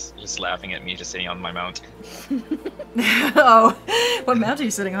laughing, just laughing at me, just sitting on my mount. Oh, what mount are you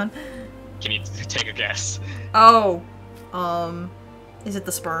sitting on? Can you take a guess? Oh, is it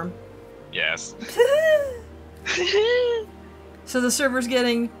the sperm? Yes. So the server's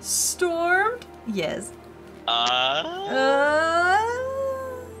getting stormed? Yes.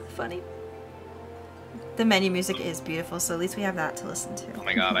 Funny. The menu music is beautiful, so at least we have that to listen to. Oh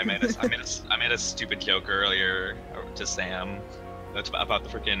my god, I made a stupid joke earlier to Sam about the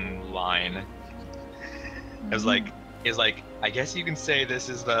freaking line. It was like, I guess you can say this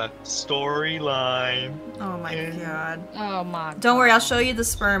is the storyline. Oh my god. Oh my god. Don't worry, I'll show you the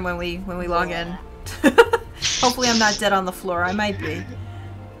sperm when we log in. Hopefully I'm not dead on the floor. I might be.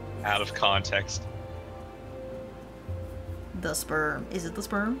 Out of context. The sperm. Is it the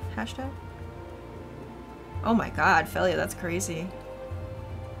sperm? Hashtag? Oh my god, Felia, that's crazy.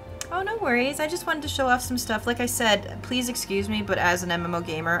 Oh, no worries. I just wanted to show off some stuff. Like I said, please excuse me, but as an MMO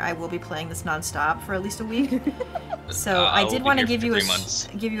gamer, I will be playing this non-stop for at least a week. So I did want to give you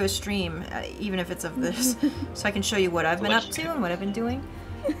a stream, even if it's of this, so I can show you what I've been up to and what I've been doing.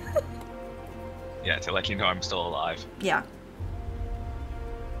 Yeah, to let you know I'm still alive. Yeah.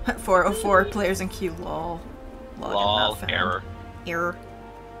 404 players in queue, lol. Lol, error. Error.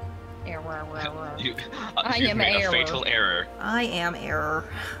 You am made error. a fatal error. I am error.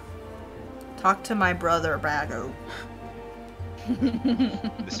 Talk to my brother, Bago.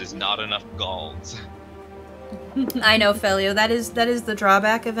 This is not enough golds. I know, Felio. That is the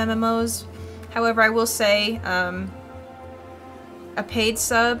drawback of MMOs. However, I will say, a paid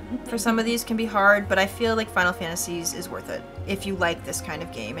sub for some of these can be hard, but I feel like Final Fantasies is worth it if you like this kind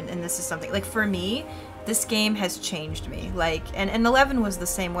of game. And this is something like for me, this game has changed me. Like, and 11 was the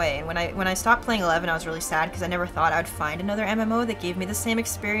same way. And when I stopped playing 11, I was really sad because I never thought I'd find another MMO that gave me the same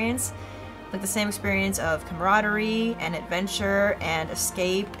experience. Like the same experience of camaraderie and adventure and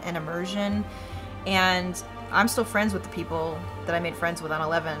escape and immersion. And I'm still friends with the people that I made friends with on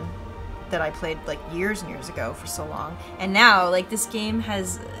 11 that I played like years and years ago for so long. And now, like, this game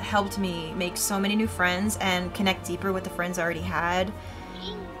has helped me make so many new friends and connect deeper with the friends I already had.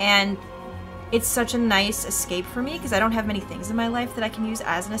 And it's such a nice escape for me because I don't have many things in my life that I can use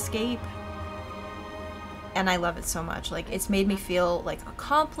as an escape. And I love it so much. Like, it's made me feel like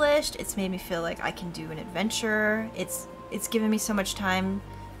accomplished. It's made me feel like I can do an adventure. It's given me so much time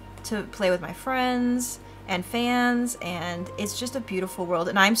to play with my friends and fans, and it's just a beautiful world.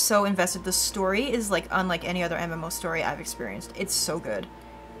 And I'm so invested. The story is like unlike any other MMO story I've experienced. It's so good.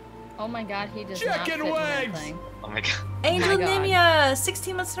 Oh my god, he does not fit in that thing. Oh my god. Angel Nimia,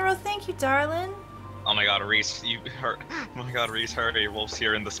 16 months in a row. Thank you, darling. Oh my god, Reese, oh my god, Reese, hurry, Wolf's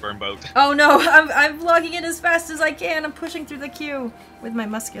here in the sperm boat. Oh no, I'm logging in as fast as I can. I'm pushing through the queue with my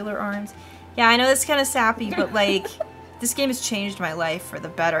muscular arms. Yeah, I know that's kind of sappy, but like, this game has changed my life for the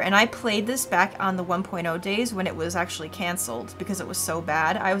better. And I played this back on the 1.0 days when it was actually canceled because it was so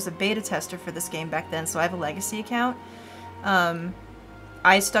bad. I was a beta tester for this game back then, so I have a legacy account.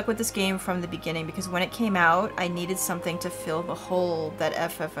 I stuck with this game from the beginning because when it came out, I needed something to fill the hole that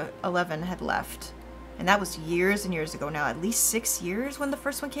FF11 had left. And that was years and years ago now, at least 6 years when the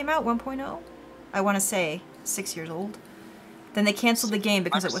first one came out, 1.0. I want to say 6 years old. Then they canceled the game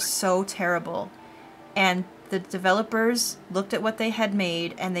because it was so terrible. And the developers looked at what they had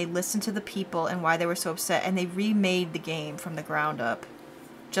made and they listened to the people and why they were so upset, and they remade the game from the ground up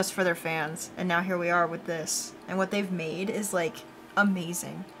just for their fans. And now here we are with this. And what they've made is like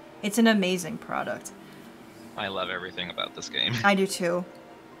amazing. It's an amazing product. I love everything about this game. I do too.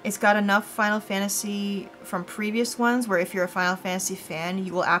 It's got enough Final Fantasy from previous ones where if you're a Final Fantasy fan,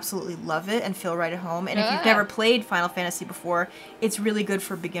 you will absolutely love it and feel right at home. And if you've never played Final Fantasy before, it's really good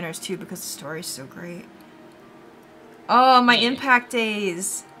for beginners too because the story's so great. Oh, my Impact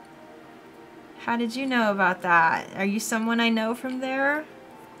days. How did you know about that? Are you someone I know from there?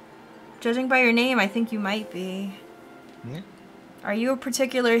 Judging by your name, I think you might be. Yeah. Are you a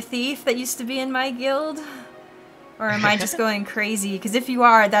particular thief that used to be in my guild? Or am I just going crazy? Because if you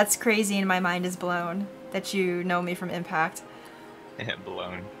are, that's crazy and my mind is blown. That you know me from Impact.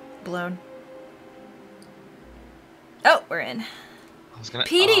 Blown. Blown. Oh, we're in. Petey,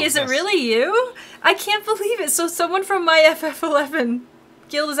 Petey, is it really you? I can't believe it. So someone from my FF11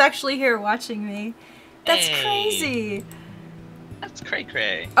 guild is actually here watching me. That's crazy. That's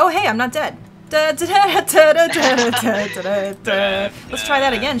cray-cray. Oh, hey, I'm not dead. Let's try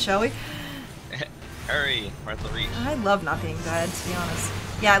that again, shall we? Hurry, we're at the reach. I love not being dead, to be honest.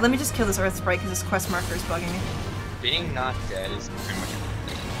 Yeah, let me just kill this Earth Sprite because this quest marker is bugging me. Being not dead is pretty much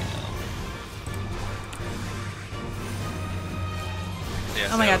everything, you know. Yeah,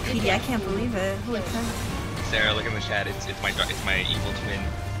 Oh my Sarah, god, PD, I can't believe it. Holy crap. Sarah, look in the chat. It's my evil twin.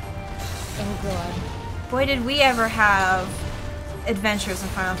 Oh god. Boy, did we ever have adventures in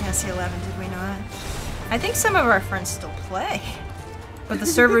Final Fantasy XI, did we not? I think some of our friends still play. But the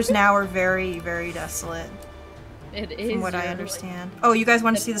servers now are very, very desolate. It is. From what I understand. Oh, you guys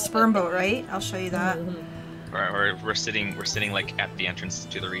want to see the sperm boat, right? I'll show you that. We're sitting like at the entrance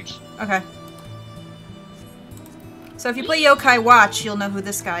to the reach. Okay. So if you play Yokai Watch, you'll know who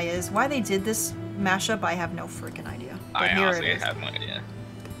this guy is. Why they did this mashup, I have no freaking idea. But I here honestly it is. have no idea.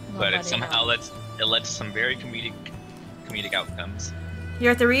 But it somehow led to some very comedic outcomes.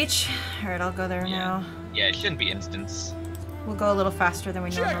 You're at the reach? Alright, I'll go there now. Yeah, it shouldn't be instance. We'll go a little faster than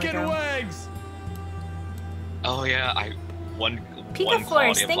we normally Chicken go. wings! Oh yeah, one Pika quality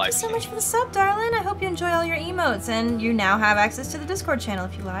Flores, of thank you life so thing. much for the sub, darling. I hope you enjoy all your emotes, and you now have access to the Discord channel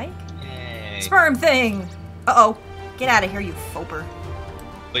if you like. Yay. Sperm thing! Uh-oh. Get out of here, you foper.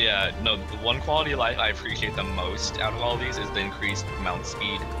 But yeah, no, the one quality of life I appreciate the most out of all these is the increased mount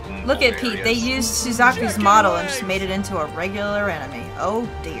speed. In Look all at Pete, areas. they used Suzaku's model and just made it into a regular enemy. Oh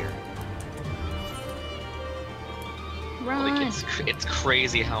dear. Run. Like it's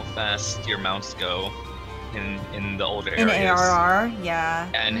crazy how fast your mounts go in the older In areas. ARR, yeah.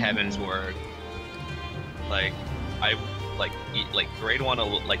 And Heaven's Word. Like grade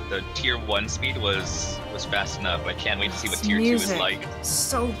 1, like the tier 1 speed was fast enough. I can't wait to see what tier 2 is like.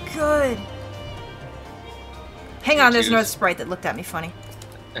 So good. Hang on, there's another sprite that looked at me funny.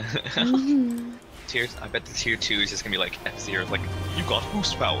 I bet the tier 2 is just gonna be like F-Zero, like, you got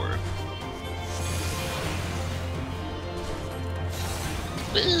boost power.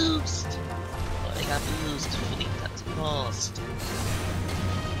 Boost! Oh, I got boost. Fleet that's cost.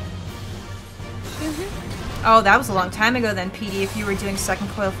 Oh, that was a long time ago then, PD, if you were doing Second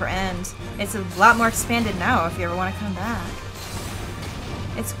Coil for End. It's a lot more expanded now if you ever want to come back.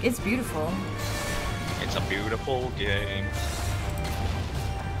 It's beautiful. It's a beautiful game.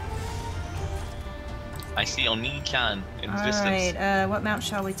 I see Oni-chan in the distance. Alright, what mount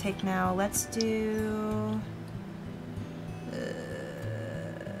shall we take now? Let's do...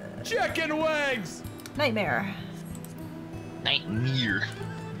 Chicken wings! Nightmare. Nightmare.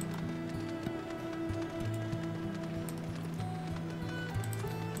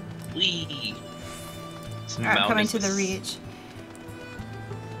 Wee! Alright, I'm coming to the reach.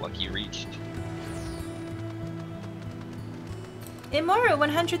 Lucky reached. Immoru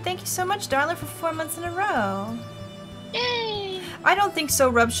 100, thank you so much, darling, for 4 months in a row. Yay! I don't think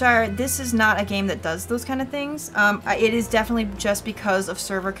so, Rubshire. This is not a game that does those kind of things. It is definitely just because of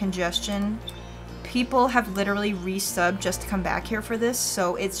server congestion. People have literally resubbed just to come back here for this,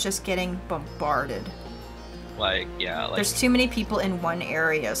 so it's just getting bombarded. Like, yeah, like... There's too many people in one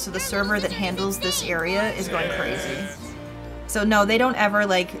area, so the server that handles this area is going crazy. So no, they don't ever,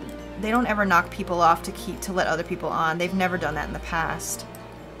 like... They don't ever knock people off to let other people on. They've never done that in the past.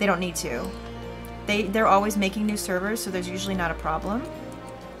 They don't need to. They're always making new servers, so there's usually not a problem.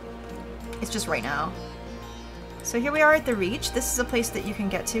 It's just right now. So here we are at the Reach. This is a place that you can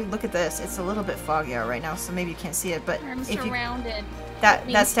get to. Look at this. It's a little bit foggy out right now, so maybe you can't see it, but I'm if you... surrounded.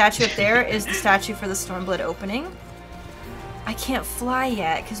 That statue up there is the statue for the Stormblood opening. I can't fly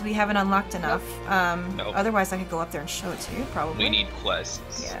yet because we haven't unlocked enough. Nope. Otherwise I could go up there and show it to you, probably. We need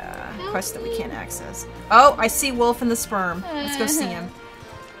quests. Yeah, quests that we can't access. Oh, I see Wolf in the sperm. Let's go see him.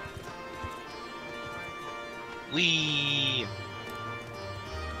 Wee!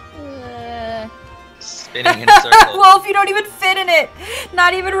 Uh, Spinning in circles. Wolf, you don't even fit in it!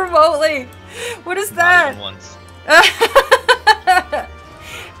 Not even remotely! What is Not that? even once.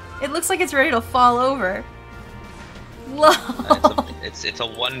 It looks like it's ready to fall over. Lol. It's a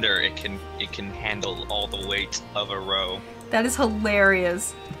wonder it can handle all the weight of a row. That is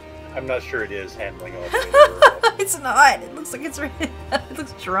hilarious. I'm not sure it is handling all the It's not. It looks like it's ready. It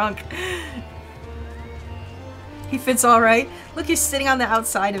looks drunk. He fits all right. Look, he's sitting on the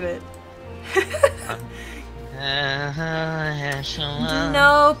outside of it.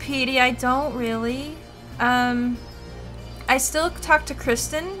 No, Petey, I don't really. I still talk to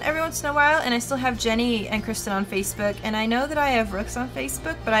Kristen every once in a while, and I still have Jenny and Kristen on Facebook, and I know that I have Rooks on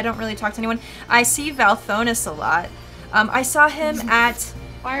Facebook, but I don't really talk to anyone. I see Valthonis a lot. I saw him at...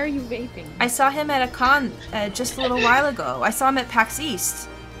 why are you vaping? I saw him at a con just a little while ago. I saw him at PAX East,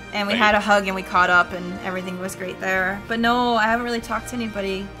 and we had a hug and we caught up, and everything was great there. But no, I haven't really talked to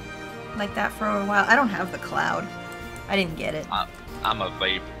anybody like that for a while. I don't have the cloud. I didn't get it. I'm a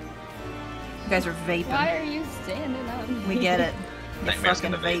vape. You guys are vaping. Why are you standing up? We get it. You Nightmare's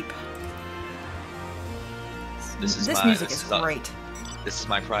fucking gonna vape. This music is great. This is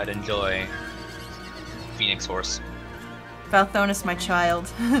my pride and joy. Phoenix Horse. Valthonis, my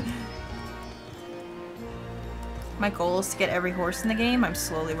child. My goal is to get every horse in the game. I'm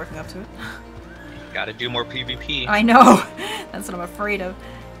slowly working up to it. Gotta do more PvP. I know. That's what I'm afraid of.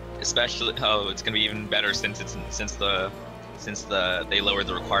 Especially, oh, it's gonna be even better since they lowered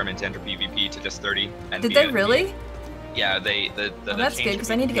the requirement to enter PvP to just 30. And Did they really? Yeah, Oh, that's good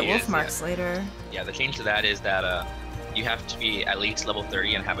because I need to get wolf marks later. Yeah, the change to that is that you have to be at least level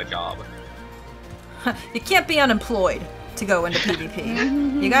 30 and have a job. You can't be unemployed to go into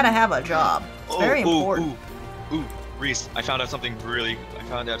PvP. You gotta have a job. It's very important. Ooh, Reese, I found out something really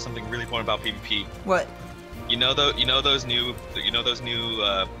important about PvP. What? You know those new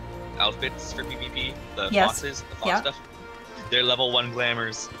outfits for PvP, the Yes. the fox stuff. They're level 1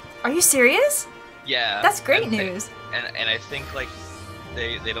 glamours. Are you serious? Yeah. That's great news. And I think like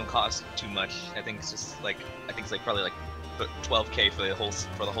they don't cost too much. I think it's just like probably like 12K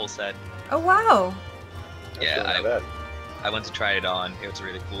for the whole set. Oh wow. Yeah, I went to try it on. It was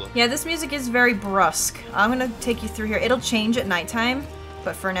really cool. Yeah, this music is very brusque. I'm gonna take you through here. It'll change at nighttime,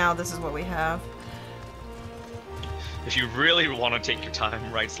 but for now, this is what we have. If you really want to take your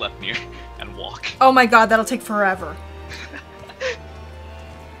time, right, left, near, and walk. Oh my god, that'll take forever.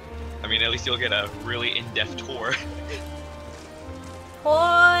 I mean, at least you'll get a really in-depth tour.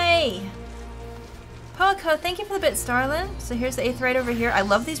 Hoi! Poco, thank you for the bit, Starlin. So here's the aetheryte over here. I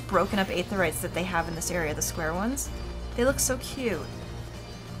love these broken up aetherytes that they have in this area, the square ones. They look so cute.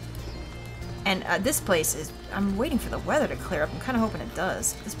 And this place is... I'm waiting for the weather to clear up. I'm kind of hoping it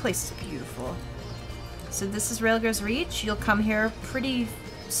does. This place is beautiful. So this is Railgar's Reach. You'll come here pretty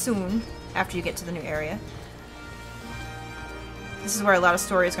soon after you get to the new area. This is where a lot of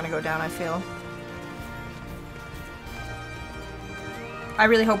story is going to go down, I feel. I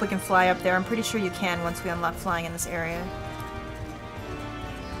really hope we can fly up there. I'm pretty sure you can once we unlock flying in this area.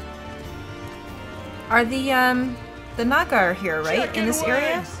 Are the Naga here, right? In this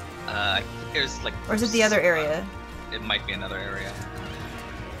area? I think there's like... Or is it the other area? It might be another area.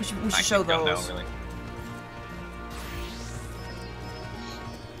 We should show those. Don't know, really.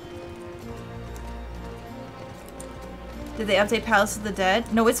 Did they update Palace of the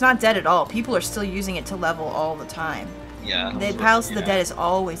Dead? No, it's not dead at all. People are still using it to level all the time. Yeah. The Palace of the Dead is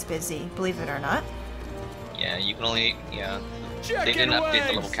always busy, believe it or not. Yeah, you can only... Yeah. They didn't update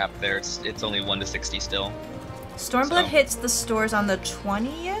the level cap there. It's only 1 to 60 still. Stormblood hits the stores on the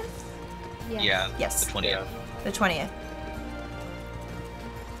 20th? Yeah. Yes. The 20th. The 20th.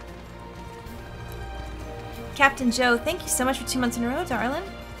 Captain Joe, thank you so much for 2 months in a row, darling.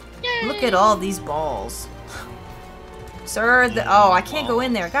 Yay. Look at all these balls. Sir, oh, I can't go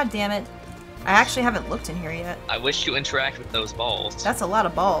in there. God damn it. I actually haven't looked in here yet. I wish you interact with those balls. That's a lot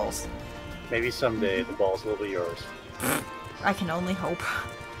of balls. Maybe someday the balls will be yours. I can only hope.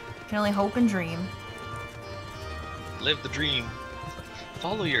 I can only hope and dream. Live the dream.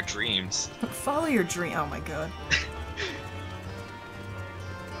 Follow your dreams. Follow your dream. Oh my god.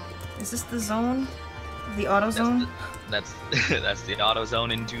 Is this the zone? The auto zone? That's the auto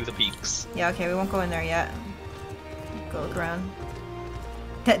zone into the peaks. Yeah, okay, we won't go in there yet. Go look around.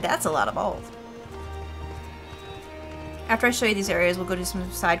 That's a lot of balls. After I show you these areas, we'll go do some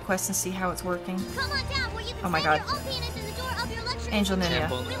side quests and see how it's working. Come on down where you can oh my god. your own penis in the door of your luxury Angel suite. Ninja.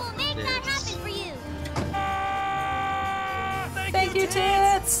 We will make that happen for you. Thank you,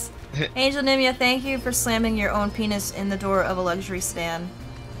 tits! Angel Nimia, thank you for slamming your own penis in the door of a luxury stand.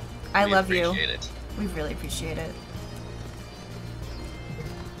 I love you. It. We really appreciate it.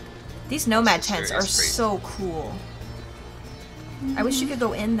 These nomad tents are so cool. I wish you could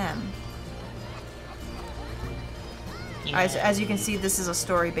go in them. Yeah. As you can see, this is a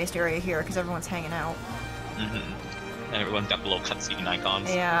story-based area here because everyone's hanging out. And everyone's got the little cutscene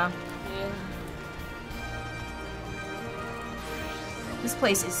icons. Yeah. This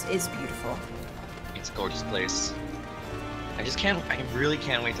place is beautiful. It's a gorgeous place. I really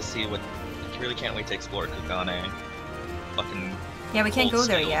can't wait to see what. I really can't wait to explore Kugane. Fucking. Yeah, we can't go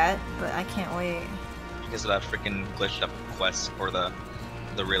there yet, but I can't wait. Because of that freaking glitched up quest for the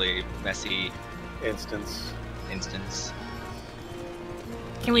really messy instance.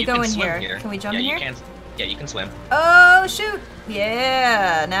 Can we go in here? Can we jump in here? Yeah, you can swim. Oh shoot!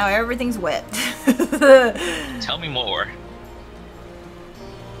 Yeah, now everything's wet. Tell me more.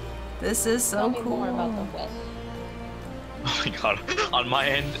 This is so Tell me cool. more about the wet. Oh my god! On my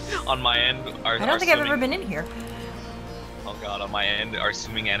end, I don't think I've ever been in here. Oh god, on my end, our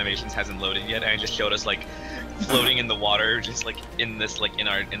swimming animations hasn't loaded yet, and it just showed us like floating in the water, just like in this, like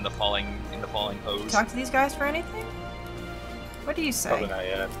in the falling pose. Talk to these guys for anything? What do you say? Probably not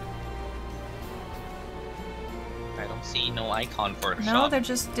yet. I don't see no icon for a No, shop. they're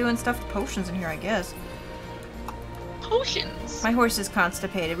just doing stuffed potions in here, I guess. potions. My horse is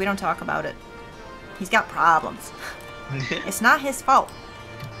constipated. We don't talk about it. He's got problems. It's not his fault.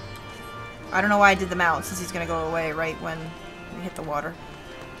 I don't know why I did the mount, since he's gonna go away right when we hit the water.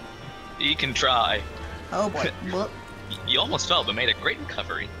 You can try. Oh boy. Whoop. You almost fell, but made a great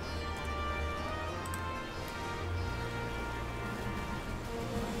recovery.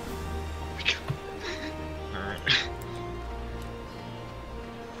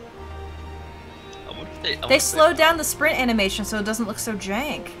 They slowed down the sprint animation so it doesn't look so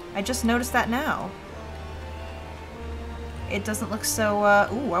jank. I just noticed that now. It doesn't look so,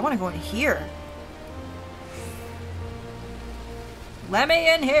 ooh, I want to go in here. Let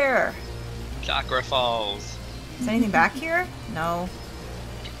me in here! Chakra Falls. Is anything back here? No.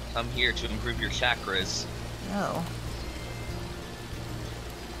 Come here to improve your chakras. No.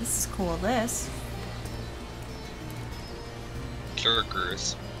 This is cool, this.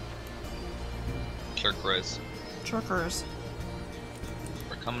 Chirkers. Chirkers. Chirkers.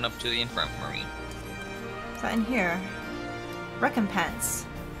 We're coming up to the infirmary. Is that in here? Recompense.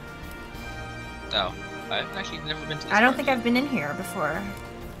 Oh, I've actually never been to this I don't part think yet. I've been in here before.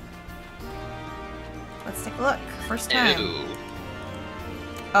 Let's take a look. First time. Ew.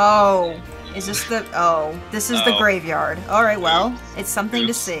 Oh. Is this the... Oh. This is the Oh. graveyard. Alright, well. Oops. It's something to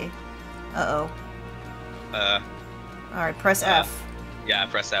Oops. see. Uh-oh. Alright, press Uh. F. Yeah,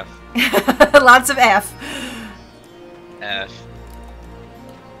 press F. Lots of F. F.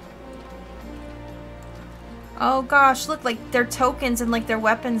 Oh gosh, look, like their tokens and like their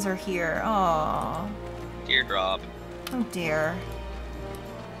weapons are here. Oh. Teardrop. Oh dear.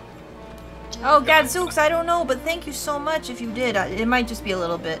 Oh Gadzooks, I don't know, but thank you so much if you did. It might just be a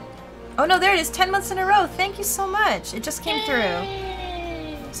little bit. Oh no, there it is, 10 months in a row. Thank you so much. It just came through.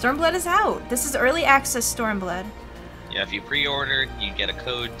 Stormblood is out. This is early access Stormblood. Yeah, if you pre-order, you get a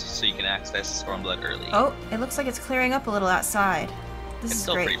code so you can access Stormblood early. Oh, it looks like it's clearing up a little outside. This It's is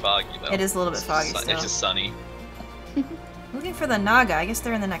still great. pretty foggy though. It is a little bit foggy still. It's just sunny. Looking for the Naga. I guess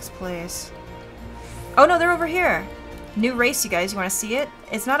they're in the next place. Oh no, they're over here. New race, you guys. You want to see it?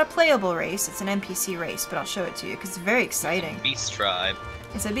 It's not a playable race. It's an NPC race, but I'll show it to you because it's very exciting. Beast Tribe.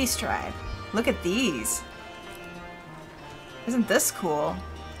 It's a beast tribe. Look at these. Isn't this cool?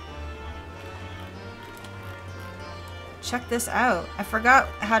 Check this out. I forgot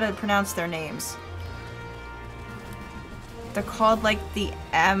how to pronounce their names. They're called like the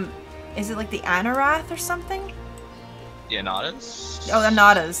is it like the Anarath or something? The Anadas? Oh,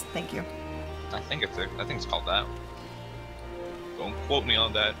 Anadas. Thank you. I think it's called that. Don't quote me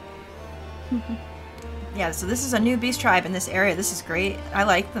on that. Yeah, so this is a new beast tribe in this area. This is great. I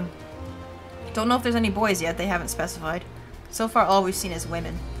like them. Don't know if there's any boys yet. They haven't specified. So far, all we've seen is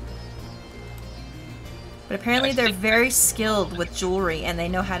women. But apparently I they're think- very skilled with jewelry, and they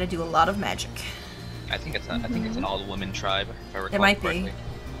know how to do a lot of magic. I think it's an all-women tribe, if I recall It might correctly. be.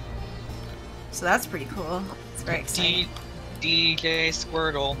 So that's pretty cool. It's very exciting. DJ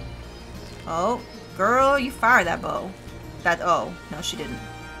Squirtle. Oh, girl, you fired that bow. Oh, no, she didn't.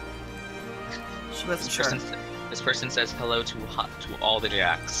 She wasn't sure. This person says hello to all the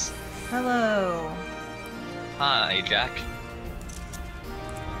Jacks. Hello. Hi, Jack.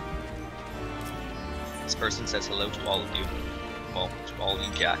 This person says hello to all of you. Well, to all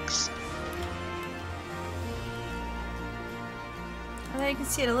you Jacks. Oh, you can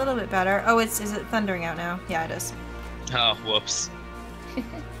see it a little bit better. Oh, is it thundering out now? Yeah, it is. Oh, whoops.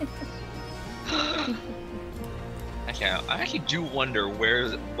 I actually do wonder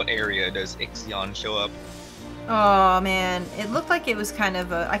what area does Ixion show up. Oh man, it looked like it was kind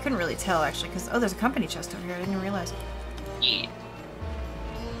of a... I couldn't really tell actually, because there's a company chest over here. I didn't realize. Yeah.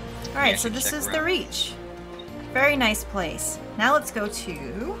 Alright, Yeah, so I should this check is the around. Reach. Very nice place. Now let's go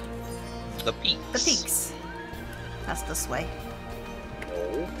to The Peaks. the peaks. That's this way.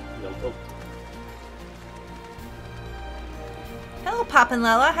 No. Hello, Pop and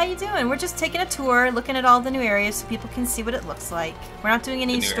Lella. How you doing? We're just taking a tour, looking at all the new areas so people can see what it looks like. We're not doing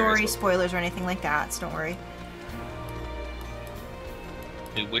any The new story areas. spoilers or anything like that, so don't worry.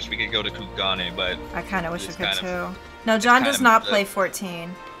 I wish we could go to Kugane, but I kind of wish we It's could kind too. of- No, John kind does of not the- play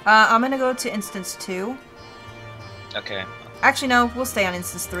 14. I'm gonna go to instance 2. okay. Actually, no, we'll stay on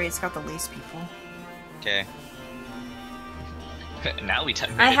instance 3. It's got the least people. Okay. Now we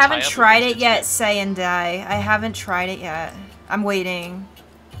I haven't tried it yet, Say and Die. I haven't tried it yet. I'm waiting.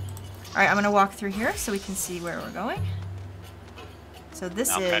 Alright, I'm gonna walk through here so we can see where we're going. So this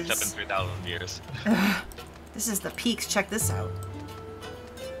I'll catch up in is... 3,000 years. This is the peaks. Check this out.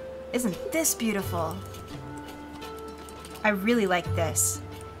 Isn't this beautiful? I really like this.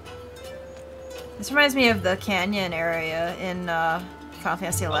 This reminds me of the canyon area in Final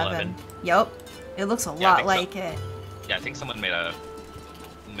Fantasy XI. 11. Yup. It looks a Yeah, I lot think like it. Yeah, I think someone made a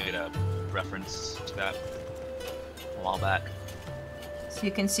reference to that a while back. So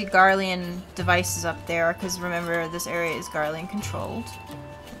you can see Garlean devices up there, because remember, this area is Garlean controlled.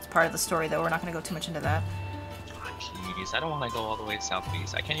 It's part of the story, though. We're not going to go too much into that. Jeez, I don't want to go all the way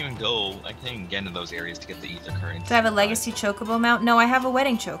southeast. I can't even get into those areas to get the ether current. Do I have a legacy chocobo mount? No, I have a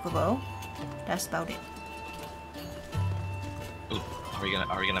wedding chocobo. That's about it. Ooh, are we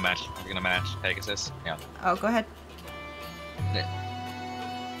gonna match Pegasus? Yeah. Oh, go ahead. Yeah.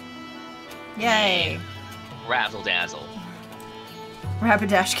 Yay! Razzle dazzle.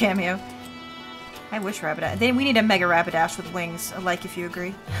 Rapidash cameo. I wish Rapidash. We need a Mega Rapidash with wings. Like, if you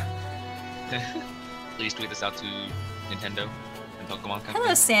agree. Please tweet this out to Nintendo and Pokemon Company.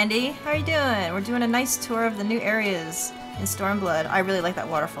 Hello, Sandy. How are you doing? We're doing a nice tour of the new areas in Stormblood. I really like that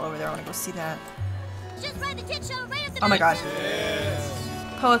waterfall over there. I want to go see that. Just ride the tit shuttle right up the Oh my god. Yes.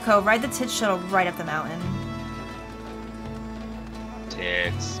 Poako, ride the tit shuttle right up the mountain.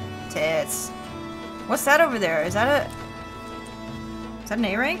 Tits. Tits. What's that over there? Is that an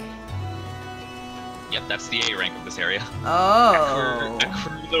A rank? Yep, that's the A rank of this area. Oh.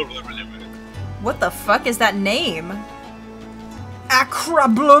 What the fuck is that name?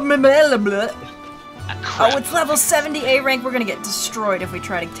 Acrablumimiliblit. Oh, it's level 70 A rank. We're gonna get destroyed if we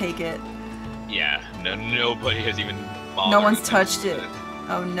try to take it. Yeah, nobody has even bothered. No one's with touched it.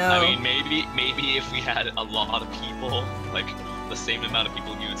 Oh no. I mean, maybe if we had a lot of people, like the same amount of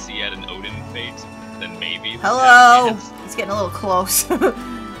people you would see at an Odin fate, then maybe. Hello. It's getting a little close.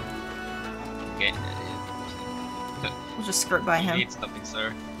 Okay. We'll just skirt by You him. need something,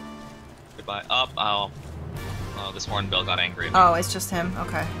 sir. Goodbye. Up. Oh, this hornbill got angry at me. Oh, it's just him.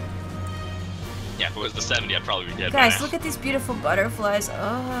 Okay. Yeah, if it was the 70, I'd probably be dead. Guys, by now. look at these beautiful butterflies.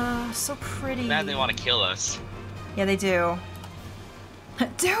 Oh, so pretty. Man, they want to kill us. Yeah, they do.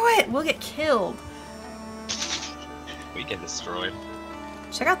 Do it! We'll get killed. We get destroyed.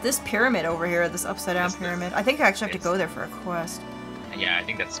 Check out this pyramid over here, this upside down pyramid. I think I actually have to go there for a quest. Yeah, I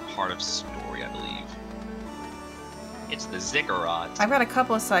think that's part of story, I believe. It's the ziggurat. I've got a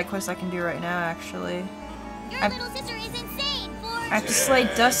couple of side quests I can do right now, actually. Your little sister is insane for... I have to slay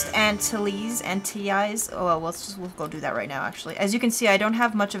Dust Antilles and Ti's. Oh, well, we'll go do that right now, actually. As you can see, I don't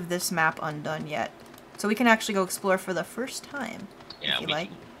have much of this map undone yet. So we can actually go explore for the first time, Yeah, if you like.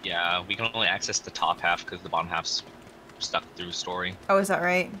 Yeah, we can only access the top half because the bottom half's stuck through story. Oh, is that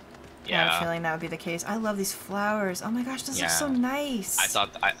right? I Yeah. have a feeling that would be the case. I love these flowers. Oh my gosh, those Yeah. are so nice. I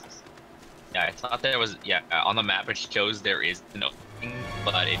thought there was, on the map it shows there is an opening,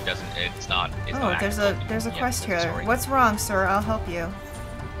 but it doesn't, it's not. It's Oh, not there's a Yeah, quest there's a here. story. What's wrong, sir? I'll help you.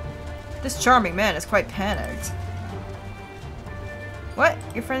 This charming man is quite panicked. What?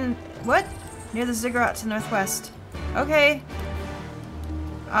 Your friend... What? Near the ziggurat to the northwest. Okay.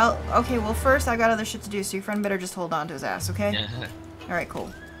 Okay, well first I got other shit to do, so your friend better just hold on to his ass, okay? Alright,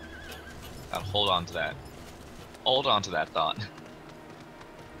 cool. I'll hold on to that. Hold on to that thought.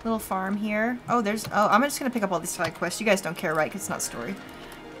 Little farm here. Oh, there's... Oh, I'm just gonna pick up all these side quests. You guys don't care, right? 'Cause it's not story.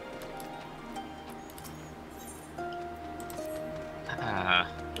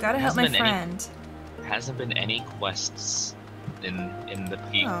 Gotta help my friend. Hasn't been any quests in the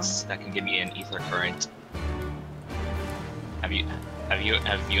peaks that can give me an ether current. Have you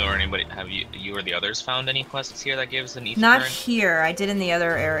or anybody you or the others found any quests here that gives an ether Not current? here. I did in the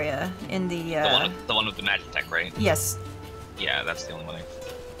other area. In the, The one with the magic tech, right? Yes. Yeah, that's the only one I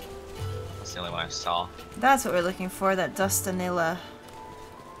saw. That's what we're looking for, that Dustanilla.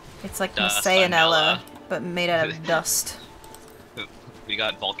 It's like Dustanilla. Masayanella, but made out of dust. We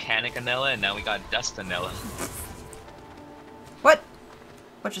got volcanic Anella, and now we got dust Anella. What?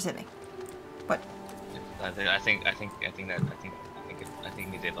 What just hit me? What? I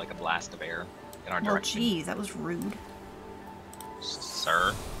think he did like a blast of air in our Well, direction. geez, that was rude.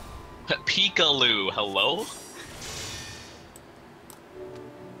 Sir. Peekaloo, hello?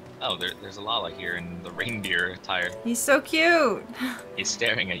 Oh, there's a Lala here in the reindeer attire. He's so cute! He's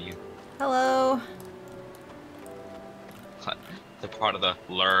staring at you. Hello. They're part of the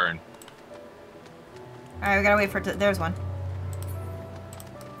learn. Alright, we gotta wait for it to... There's one.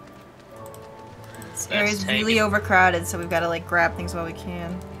 This area's really overcrowded, so we've gotta, like, grab things while we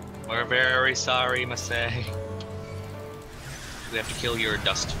can. We're very sorry, Masay. We have to kill your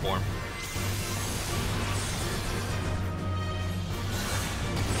dust form.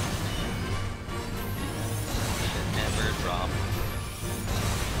 Never drop.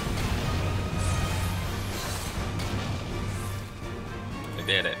 We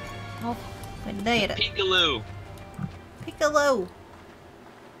did it. Oh, we did it. Peekaloo! Piccolo!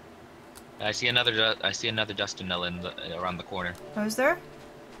 I see another Justinella around the corner. Oh, is there?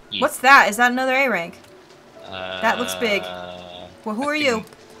 Yeah. What's that? Is that another A rank? That looks big. Well, who are you?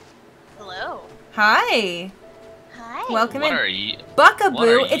 Hello. Hi. Hi. Welcome What in. are you?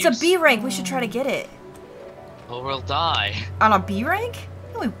 Buckaboo. It's a B rank. We should try to get it. Well, we'll die. On a B rank?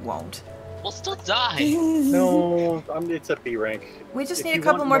 No, we won't. We'll still die. No, it's a B rank. We just If need a you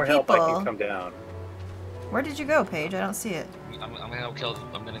couple want more help, I people. can come down. Where did you go, Paige? I don't see it. I'm gonna go kill.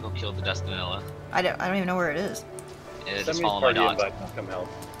 I'm gonna go kill the Destinilla. I don't even know where it is. Just Send me follow a my party dogs. invite and I'll come help.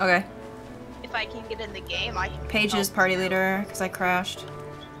 Okay. If I can get in the game, I can. Paige is help party too. leader because I crashed.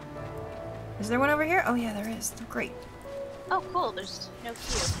 Is there one over here? Oh yeah, there is. Great. Oh, cool. There's no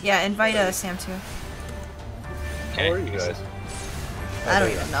queue. Yeah, invite Sam too. Okay. How are you guys? I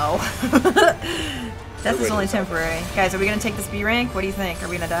don't even know. Death is only temporary. Guys, are we gonna take this B rank? What do you think? Are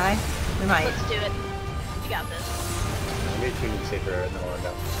we gonna die? We might. Let's do it. You got this. Let me tune the safer and then I'll end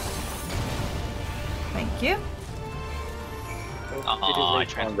up. Thank you. Oh, I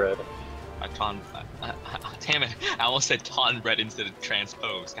Stormblood. damn it! I almost said Tonbred instead of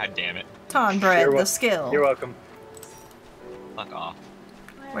transpose. God damn it! Tonbred, the skill. You're welcome. Fuck off.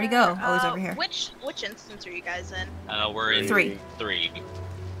 Where'd he go? Oh, he's over here. Which instance are you guys in? We're in Three. 3.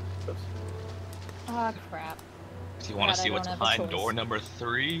 Oh crap. Do you want to God, see I what's don't have a behind choice. door number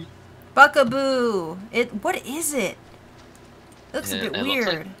 3? Buckaboo! What is it? It looks a bit It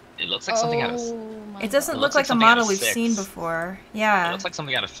weird. looks like something out of. my It doesn't It look looks like like a something out model of we've 6. seen before. It Yeah. looks like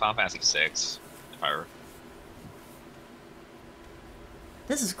something out of Final Fantasy 6. If I were.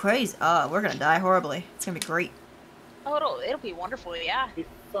 This is crazy. We're gonna die horribly. It's gonna be great. Oh, it'll be wonderful. Yeah. Be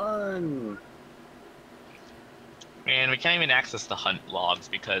fun. And we can't even access the hunt logs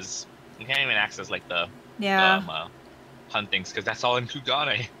because we can't even access like the Yeah. hunt things because that's all in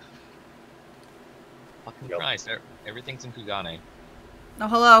Kugane. Fucking Yep. Christ! Everything's in Kugane. Oh,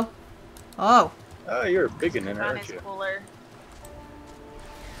 hello. Oh. Oh, you're a big one, aren't Gane's you? cooler.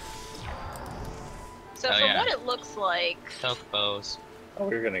 So Oh, from yeah. what it looks like, Chocobos. Oh,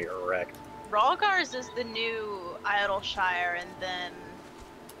 you're gonna get wrecked. Ralgar's is the new Idleshire, and then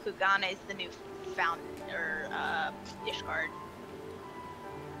Kugane's the new Ishgard.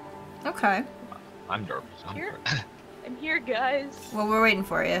 Okay. I'm derp. Here? I'm here, guys. Well, we're waiting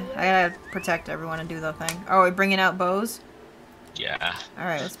for you. I gotta protect everyone and do the thing. Oh, are we bringing out bows? Yeah. All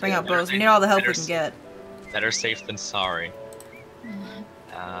right, let's bring Yeah, out bows. We need all the help we can better- get. Better safe than sorry.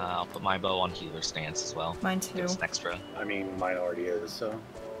 I'll put my bow on healer stance as well. Mine Give too. us an extra. I mean, mine already is, so.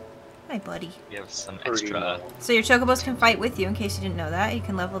 Hi, buddy. We have some Pretty extra. normal. So your chocobos can fight with you. In case you didn't know that, you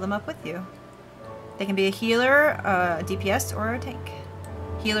can level them up with you. They can be a healer, a DPS, or a tank.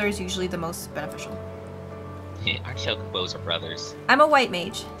 Healer is usually the most beneficial. Our chocobos are brothers. I'm a white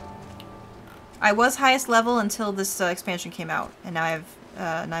mage. I was highest level until this expansion came out, and now I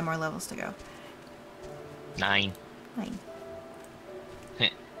have 9 more levels to go. 9. 9.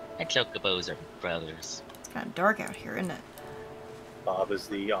 Our chocobos are brothers. It's kind of dark out here, isn't it? Bob is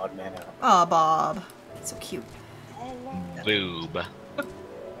the odd man out. Aw, Bob. So cute. Boob.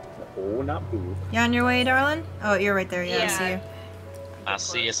 Oh, not boob. You on your way, darling? Oh, you're right there. Yeah, I see Yeah. you. I'll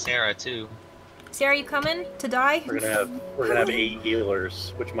see you, Sarah, too. Sarah, you coming to die? We're gonna have 8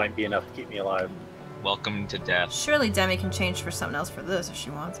 healers, which might be enough to keep me alive. Welcome to death. Surely Demi can change for something else for this if she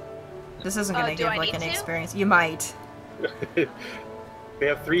wants. This isn't gonna do give I like need any to? experience. You might. We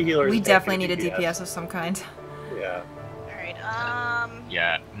have 3 healers. We and definitely 2 need a DPS of some kind. Yeah. Alright,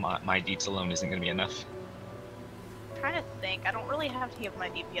 Yeah, my deets alone isn't gonna be enough. trying to think. I don't really have to have my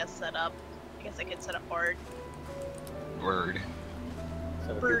DPS set up. I guess I could set up hard. Word.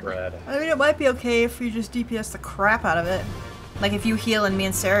 Set up your bread. I mean, it might be okay if you just DPS the crap out of it. Like if you heal and me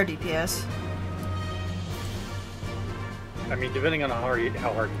and Sarah DPS. I mean, depending on how hard it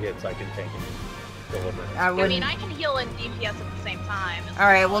gets, I can tank and deliver. I I wouldn't. mean, I can heal and DPS at the same time. All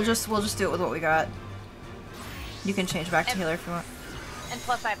right, we'll just do it with what we got. You can change back to healer if you want. And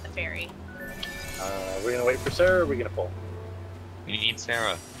plus, I have the fairy. We're gonna wait for Sarah, or are we gonna pull? We need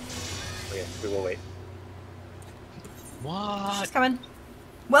Sarah. Okay, we will wait. What? She's coming.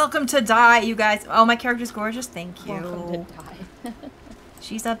 Welcome to die, you guys. Oh, my character's gorgeous. Thank you. Welcome to die.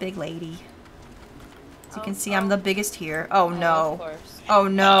 She's a big lady. As you can see, I'm the biggest here. Oh Of no. course. Oh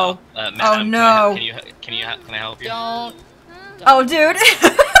no. Madam, Oh, no. Can I help you? Don't. Oh, dude.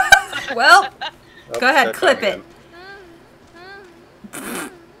 Well, Oh, go ahead, that's clip not it.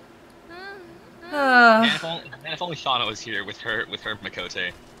 good. Man, if only Shauna was here with her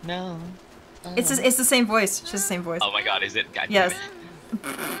Makote. No. It's the same voice. She's the same voice. Oh my god, is it? God damn Yes. it.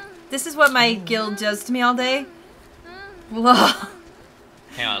 This is what my guild does to me all day. Whoa.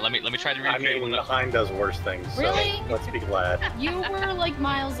 Hang on, let me try to I recreate mean, one of Hein does worse things, so Really? let's be glad. You were like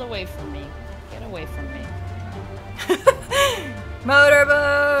miles away from me. Get away from me.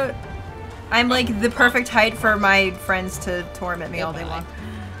 Motorboat. I'm like the perfect height for my friends to torment me all day long.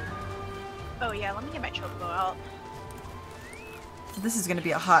 Oh yeah, let me get my chocobo out. This is gonna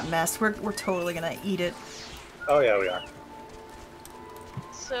be a hot mess. We're totally gonna eat it. Oh yeah, we are.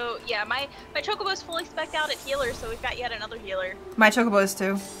 So yeah, my chocobo's fully spec'd out at healer, so we've got yet another healer. My chocobos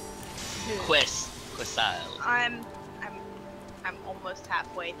too. Questile. I'm almost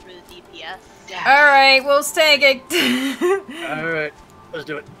halfway through the DPS. Alright, we'll take it. Alright, let's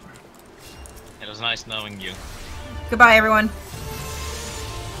do it. It was nice knowing you. Goodbye, everyone.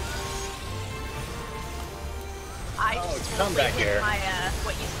 I Oh, just come back hit here. my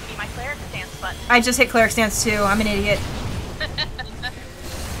what used to be my cleric stance button. I just hit cleric stance too. I'm an idiot. I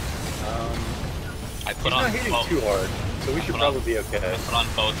He's put not on hitting both. too hard, so we should probably be okay. I put on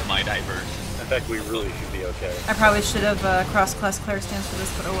both of my divers. In fact, we really should be okay. I probably should have cross-class cleric stance for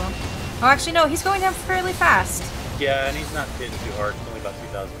this, but oh well. Oh, actually no, he's going down fairly fast. Yeah, and he's not hitting too hard. It's only about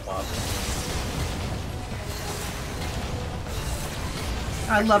 2,000 pop.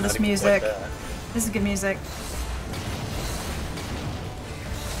 I love this Not even music. quite that. This is good music.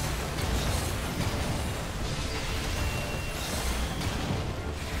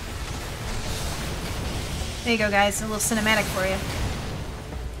 There you go, guys. A little cinematic for you.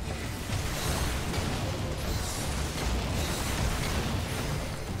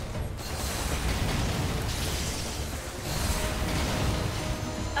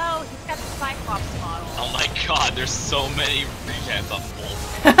 Oh, he's got the Cyclops model. Oh my god, there's so many regens on both.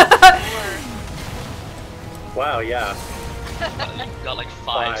 Wow, yeah. You got like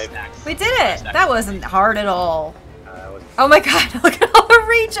five stacks. We did it! That wasn't hard at all. Was Oh my god, look at all the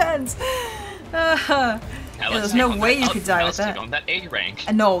regens! Yeah, let's there's take no on way that- you could die with let's take that. on that A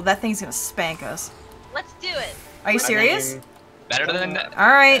rank. No, that thing's gonna spank us. Let's do it. Are you serious? Better than that.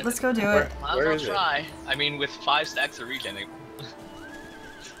 Alright, let's go do it. Might Where as is well it? try. I mean, with 5 stacks of regen,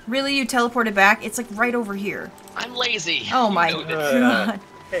 Really, you teleported back? It's like right over here. I'm lazy. Oh my know this. god.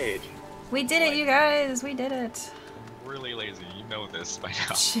 Paige. We did it, you guys. We did it. really lazy. You know this by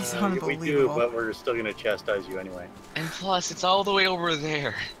now. She's We do, unbelievable. but we're still gonna chastise you anyway. And plus, it's all the way over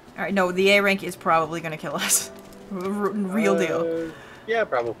there. Alright, no, the A rank is probably gonna kill us. Real deal. Yeah,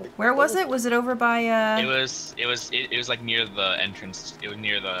 probably. Where was it? Was it over by, It was like near the entrance. It was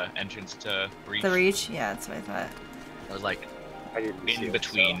near the entrance to Reach. the Reach? Yeah, that's what I thought. It was like I didn't see in it,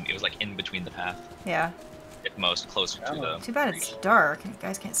 between. so- It was like in between the path. Yeah. At most, closer to the. Too bad it's Reach. dark. You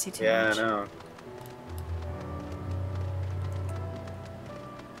guys can't see too Yeah, much. I know.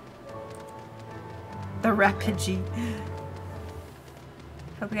 The Rapidgy.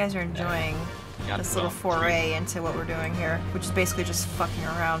 Hope you guys are enjoying Got this it little wrong. foray into what we're doing here, which is basically just fucking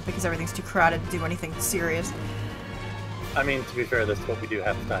around because everything's too crowded to do anything serious. I mean, to be fair, that's what we do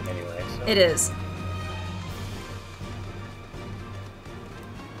half the time anyway. So. It is.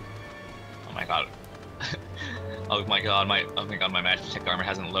 Oh my god. Oh my god, my magic tech armor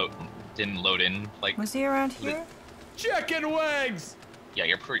didn't load in like. Was he around here? Chicken wings! Yeah,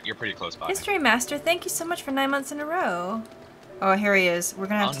 you're pretty close by. History Master, thank you so much for 9 months in a row. Oh, here he is. We're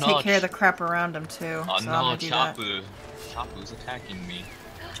gonna have Oh, to no, take care of the crap around him too. Oh so I'm no, gonna do that. Chapu. Chapu's attacking me.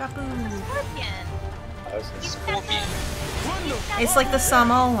 Chapu. Scorpion. I was gonna say- Scorpion. It's like the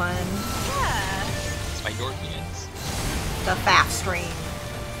Samal one. Yeah. It's my Yorkians. The FAF stream.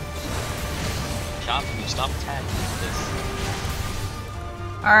 Chapu, stop attacking this.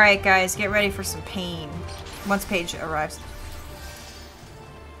 Alright guys, get ready for some pain. Once Paige arrives.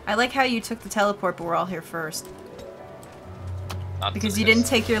 I like how you took the teleport, but we're all here first. Not Because to you this. didn't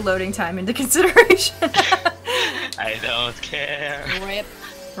take your loading time into consideration. I don't care. Rip.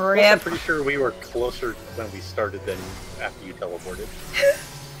 I'm Rip. pretty sure we were closer when we started than after you teleported.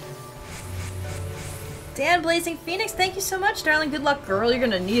 Dan Blazing Phoenix, thank you so much, darling. Good luck, girl. You're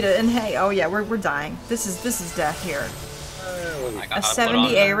gonna need it. And hey, oh yeah, we're dying. This is death here. We'll be, I A gotta put 70 on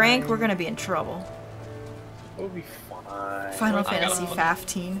A rank, we're gonna be in trouble. we'll be fine. Final I gotta Fantasy put-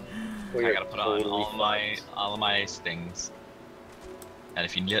 15. We I are gotta put on totally all of my stings. And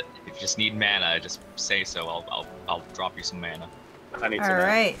if you just need mana, just say so. I'll drop you some mana. I need some.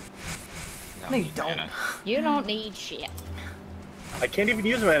 Alright. I No, you need don't. mana. You don't need shit. I can't even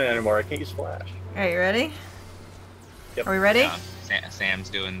use mana anymore. I can't use flash. Alright, you ready? Yep. Are we ready? Sam's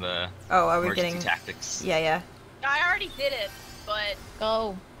doing the Oh, are we emergency getting... tactics. Yeah, yeah. I already did it, but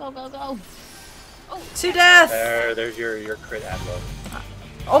Go. Go, go, go. oh. To death! There's your crit ammo.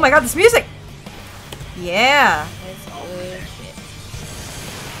 Oh my god, this music! Yeah! That's good shit.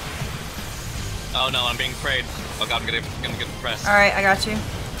 Oh no, I'm being sprayed. Oh god, I'm gonna get pressed. Alright, I got you.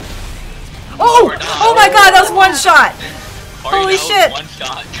 Oh! we're done. Oh my god, that was one shot! Holy Already shit. One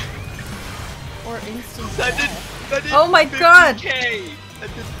shot. Or instant That did, death. that did Oh my god. 50K. That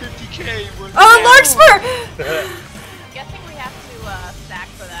did 50k. Oh, Larkspur! I'm guessing we have to stack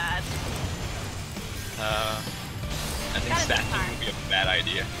for that. I think stacking would be a bad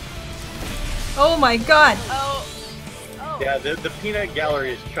idea. Oh my god. Oh. Oh. Yeah, the peanut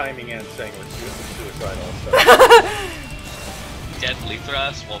gallery is chiming in saying we're suicidal. So. Deadly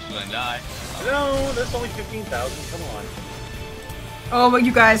thrust, Wolf's gonna die. No, that's only 15,000. Come on. Oh, but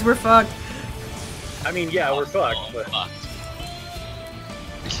you guys, we're fucked. I mean, yeah, we're fucked, but Fucked.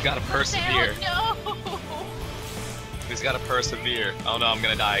 We just gotta persevere. No. We just gotta persevere. Oh no, I'm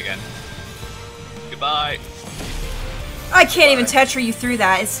gonna die again. Goodbye. I can't even Tetra you through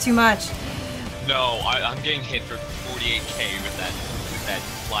that. It's too much. No, I'm getting hit for 48k with that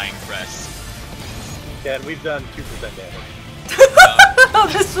flying press. yeah, and we've done 2% damage. Oh,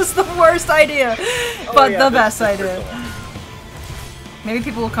 this was the worst idea, Oh, but yeah, the best that's idea. Maybe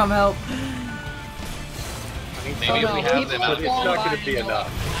people will come help. I mean, Maybe if we have them but out. it's not going to be enough.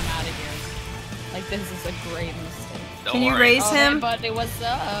 I'm out of here. Like, this is a great mistake. Don't Can you worry. raise Oh, him? hey, buddy, what's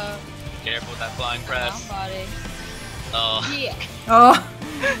up? Careful with that flying Come on, press. buddy. Oh, Yeah. Oh,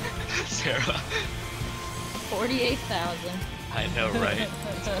 Sarah. 48,000. I know, right?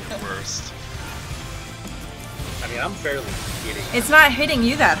 It's the worst. I mean, I'm barely hitting. it's not hitting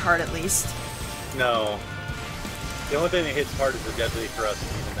you that hard, at least. No. The only thing that hits hard is the deadly thrust,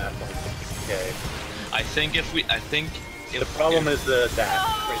 and even that's only 60k. I think if The problem is that No,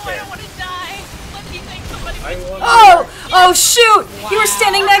 right I there. don't want to die. Let me think somebody. I want Oh! Oh shoot! You were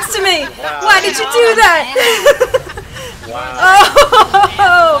standing next to me! Wow. Why did you do that? Wow.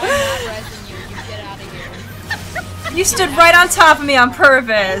 Oh! I'm not resin you. You get out of here. You stood right on top of me on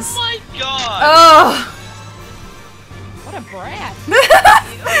purpose. Oh my god! Oh! What a brat.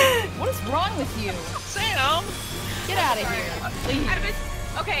 What is wrong with you? Sam! Get out of here. Please. I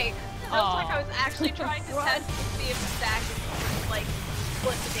was, okay, looks like I was actually trying to test to see if the stack would, like,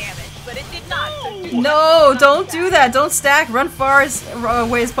 split the damage, but it did not. So do No, not don't stack. do that. Don't stack. Run far as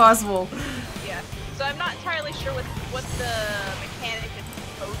away as possible. Yeah. So I'm not entirely sure what the mechanic is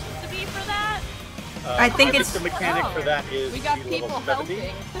supposed to be for that. I think guess it's- the mechanic for that is We got to be people level 70.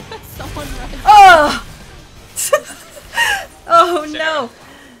 helping. Someone run. Oh! Oh no!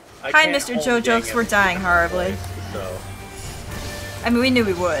 I Hi, can't Mr. hold Joe Jokes. gang We're at dying this horribly. point, So. I mean, we knew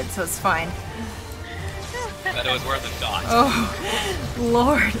we would, so it's fine. But it was worth a shot. Oh,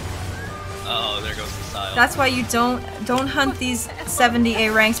 Lord. Oh, there goes the style. That's why you don't hunt these 70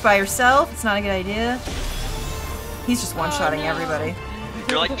 A ranks by yourself. It's not a good idea. He's just one-shotting everybody.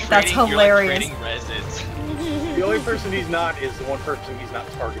 You're like trading, That's hilarious. You're like trading reses. The only person he's not is the one person he's not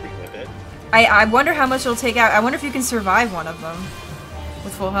targeting with it. I wonder how much it'll take out. I wonder if you can survive one of them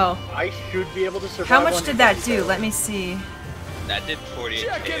with full health. I should be able to survive. How much one did if that I do? fail. Let me see. That did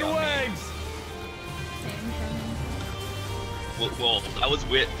 48k Chicken on me. wings! Well, that was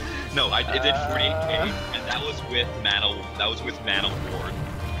with... No, it did 48k, and that was with Mana Ward.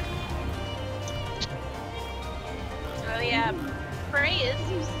 Oh yeah, prey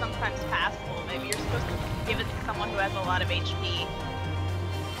is sometimes passable. Maybe you're supposed to give it to someone who has a lot of HP.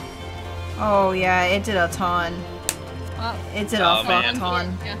 Oh yeah, it did a ton. Well, It did Oh, a fuck man.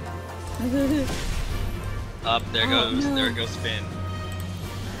 ton. yeah. Up, there goes Finn.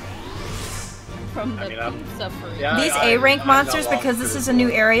 From the I mean, I'm- pizza freak. yeah. These I- A-rank I'm monsters, not because lost this to is the a new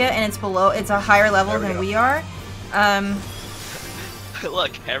board. area and it's a higher level There we than go. we are.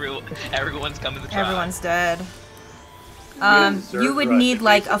 Look, everyone's coming to try. Everyone's dead. deserve You would Russia, need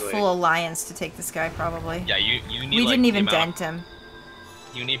like a basically. full alliance to take this guy, probably. Yeah, you need We like, didn't the even amount- dent him.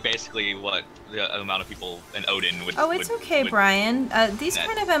 You need basically what the amount of people in Odin would. Oh, it's would- okay, would- Brian. These net.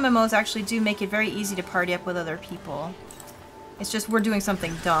 kind of MMOs actually do make it very easy to party up with other people. It's just we're doing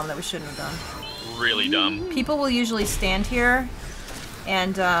something dumb that we shouldn't have done. Really dumb. People will usually stand here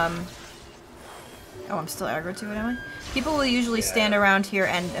and, oh, I'm still aggro to it, am I? People will usually stand around here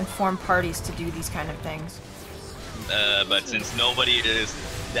and form parties to do these kind of things. But since nobody is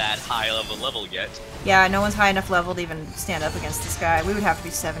that high of a level yet, Yeah, no one's high enough level to even stand up against this guy. We would have to be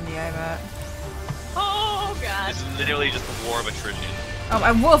 70, I bet. Oh god. it's literally just a war of attrition.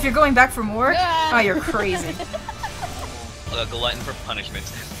 Oh, Wolf, you're going back for more? Ah. Oh, you're crazy. A glutton for punishment.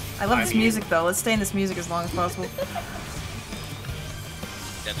 I love I this mean- music, though. Let's stay in this music as long as possible.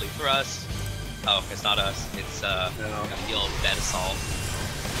 Deadly thrust. Oh, it's not us. It's No. the old bed assault.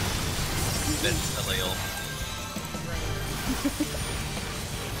 Bed Salil.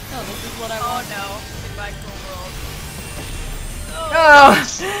 Oh, this is what I Oh want. no. Goodbye, cruel world.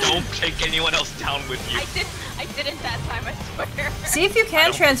 Oh! Don't take anyone else down with you. I didn't that time, I swear. See if you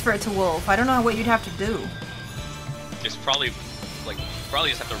can transfer it to Wolf. I don't know what you'd have to do. Just probably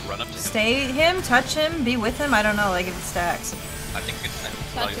just have to run up to him. Stay him, touch him, be with him. I don't know, like if it stacks. I think it's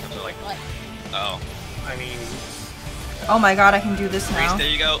Such a something cool like. butt. Oh. I mean, Oh my god, I can do this Reese, now. there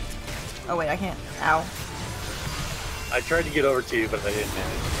you go. Oh wait, I can't. Ow. I tried to get over to you, but I didn't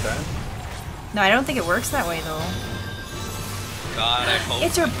manage. Okay? No, I don't think it works that way though. God, I hope.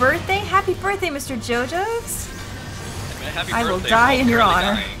 It's your birthday? Happy birthday, Mr. JoJo's! Happy I will birthday, die we're in your currently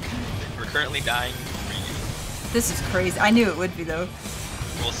honor. dying. We're currently dying for you. This is crazy. I knew it would be though.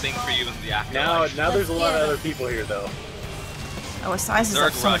 We'll sing for you in the Now afterlife. there's a lot of Yeah. other people here, though. Oh, his size is Zerg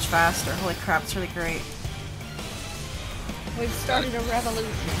up so much rush. faster. Holy crap, it's really great. We've started a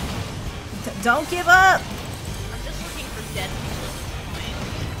revolution. Don't give up! I'm just looking for dead people at this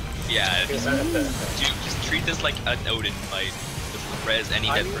point. Yeah, just treat this like an Odin fight. Just res any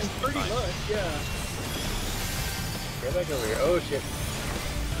I dead mean, person. pretty fine. much, yeah. Get back over here. Oh shit.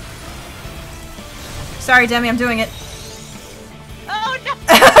 Sorry, Demi, I'm doing it. Oh no!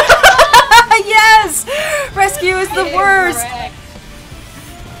 Yes! Rescue is the worst! Correct.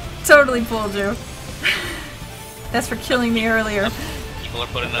 Totally pulled you. That's for killing me earlier. People are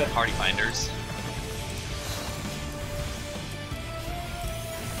putting up party finders.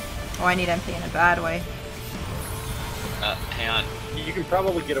 Oh, I need MP in a bad way. Hang on. You can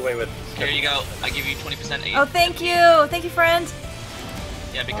probably get away with. Here you go. I give you 20% aid. Oh, thank you! Thank you, friend!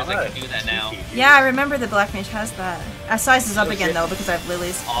 Yeah, because I can do that now. Yeah, I remember the Black Mage has that. Size is up again, though, because I have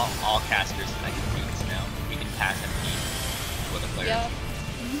lilies. All casters I can do this now. We can pass MP to other players. Yep.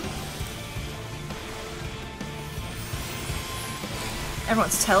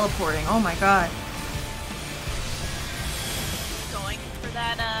 Everyone's teleporting. Oh my god. Going for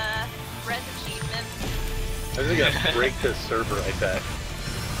that res achievement. I think I gotta break this server like that.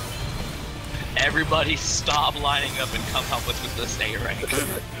 Everybody stop lining up and come help us with this A rank.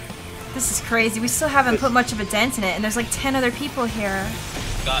 This is crazy. We still haven't put much of a dent in it, and there's like 10 other people here.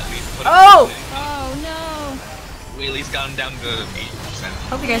 God, we put Oh! Oh no. We at least got him down to 80%.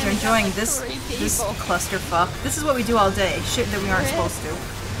 Hope you guys are we got, enjoying like, this 3 this people. clusterfuck. This is what we do all day. Shit that we aren't Chris. supposed to.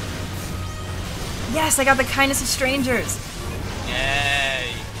 Yes, I got the kindness of strangers.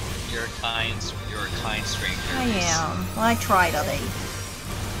 Yay! You're a kind stranger. I am. Well, I tried all day.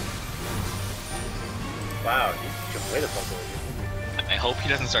 Wow, you can wait a fucking. I hope he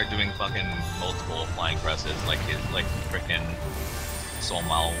doesn't start doing fucking multiple flying presses like frickin' Soul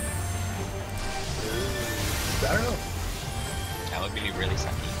Mal. I don't know. That would be really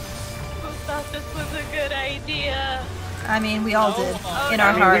sucky. Who thought this was a good idea? I mean, we all did. In I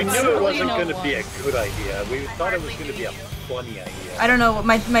our mean, hearts. we knew it wasn't No going to one. be a good idea. We thought it was hardly going to be a knew you. funny idea. I don't know.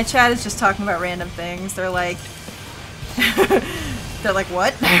 My chat is just talking about random things. They're like... They're like,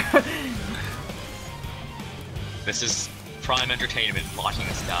 what? This is prime entertainment, watching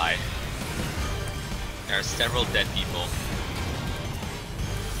us die. There are several dead people.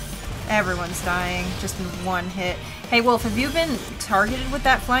 Everyone's dying, just in one hit. Hey, Wolf, have you been targeted with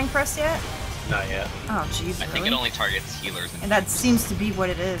that flying press yet? Not yet. Oh, jeez, I think really? it only targets healers And that seems to be what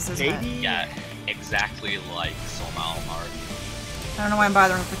it is, isn't it? Maybe. Yeah, exactly like Soul Mal are. I don't know why I'm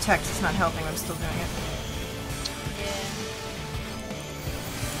bothering with Protect. It's not helping. I'm still doing it. Yeah.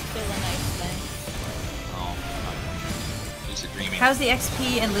 Still a nice thing. Oh, lucid dreaming. How's the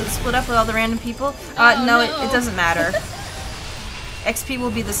XP and loot split up with all the random people? Oh, No, no. it doesn't matter. XP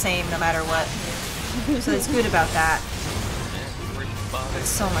will be the same no matter what. So it's good about that. It's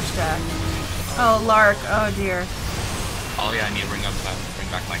so much death. Oh, Lark. Oh, dear. Oh yeah, I need to bring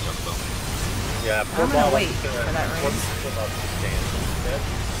back my Chocobo. Yeah, poor I'm gonna Bob wait is gonna- for that raise. what's up to stand instead?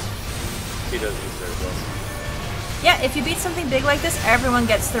 He doesn't deserve this. Yeah, if you beat something big like this, everyone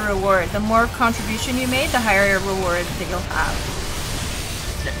gets the reward. The more contribution you made, the higher reward that you'll have.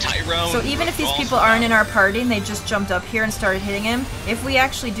 Tyrone. So even if these people aren't in our party and they just jumped up here and started hitting him, if we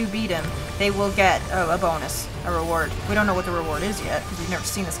actually do beat him, they will get a bonus, a reward. We don't know what the reward is yet because we've never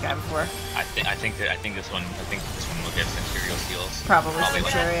seen this guy before. I think this one will get Centurio seals. Probably like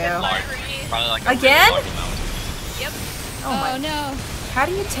Centurio. large, probably like a Again? really large amount. Yep. Oh my! no. How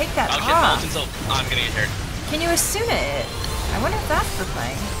do you take that I'll get off? Molten Soul. I'm gonna get hurt. Can you assume it? I wonder if that's the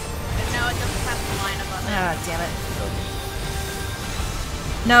thing. No, it doesn't have the line above it. Ah, damn it.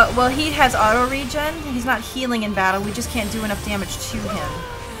 No, well, he has auto regen. He's not healing in battle. We just can't do enough damage to him.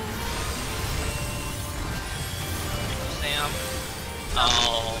 Sam.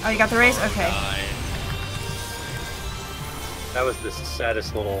 Oh. Oh, you got the raise? Okay. God. That was the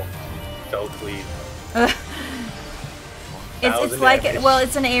saddest little dog lead. It's 1,000 like, damage. well,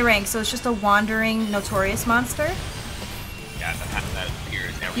 it's an A rank, so it's just a wandering notorious monster. Yeah, that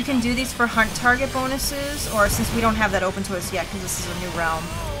appears every You can do these for hunt target bonuses, or since we don't have that open to us yet, because this is a new realm,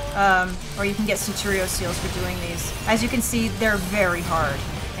 or you can get Centurio seals for doing these. As you can see, they're very hard,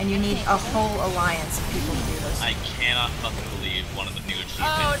 and you need a whole alliance of people to do this. was. I cannot fucking believe one of the new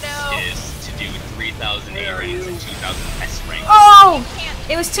achievements Oh, no. is to do 3,000 A ranks and 2,000 S ranks. Oh!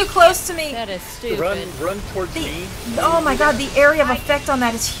 It was too close to me. That is stupid. Run towards me. Oh my god, the area of effect on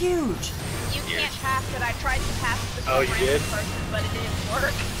that is huge. You can't pass it. I tried to pass it to Oh, a you random did? person, but it didn't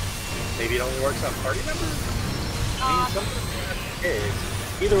work. Maybe it only works on party members? I mean,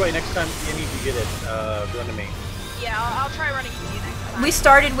 something. Either way, next time any of you get it, run to me. Yeah, I'll try running to you next time. We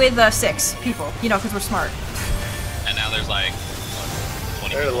started with 6 people, you know, because we're smart. And now there's like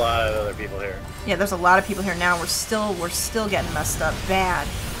 20 There's a people. lot of other people here. Yeah, there's a lot of people here now. We're still getting messed up bad.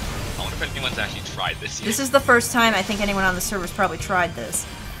 I wonder if anyone's actually tried this yet. This is the first time I think anyone on the server's probably tried this.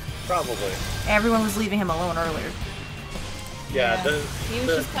 Probably. Everyone was leaving him alone earlier. Yeah, He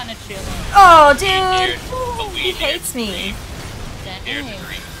was just kind of chilling. Oh, Here, dude! but we He here hates me. Here, Dang.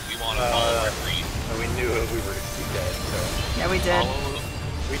 we want to follow our dream. we knew we were going to be dead, so Yeah, we did.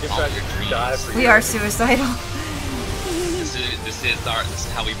 we decided to die for We you. are suicidal. This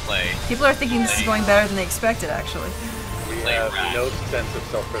is how we play. People are thinking this is going better than they expected, actually. We Play have rat. no sense of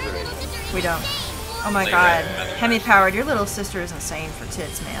self-preservation. We don't. Oh my Play god. rat. Hemi powered, your little sister is insane for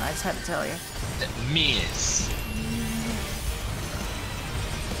tits, man. I just had to tell you. Miss.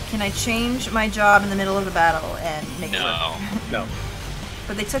 Can I change my job in the middle of the battle and make it No. work? No.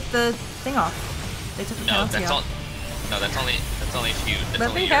 But they took the thing off. They took the No, penalty that's off. all. No, that's only if you. That's Let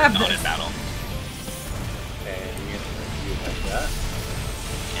only me you're have not this. in battle. And you have that.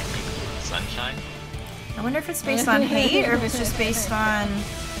 Can't you sunshine? I wonder if it's based on hate or if it's just based on...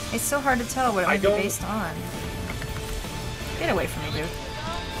 It's so hard to tell what it I might be don't- based on. Get away from me, dude.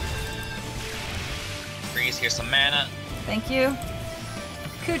 Freeze, here's some mana. Thank you.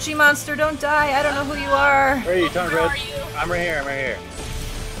 Coochie monster, don't die. I don't know who you are. Where are you, Tongue Where Red? are you? I'm right here, I'm right here.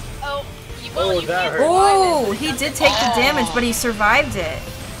 Oh, Oh, you that can't hurt. survive Oh, it. he did take the damage, but he survived it.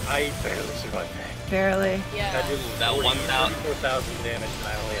 I barely survived that. Barely. That Yeah. did That 44,000 damage and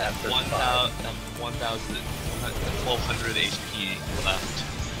I only have 35. 1,200 HP left.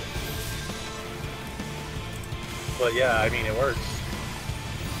 But yeah, I mean, it works.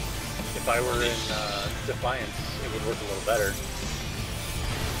 If I were in Defiance, it would work a little better.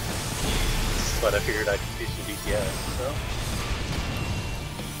 But I figured I'd do some DPS, so.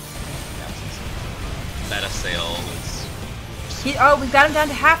 Meta sale was. Oh, we've got him down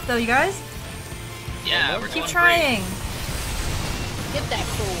to half, though, you guys. Yeah, we're Keep doing trying. Get that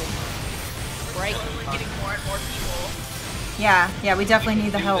cool. Right. We're getting more and more people. Yeah, we definitely Great.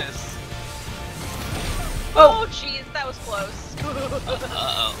 need the Do help. this. Oh, jeez, that was close.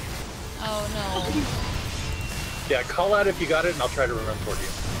 Uh-oh. Oh no. Yeah, call out if you got it and I'll try to run toward you.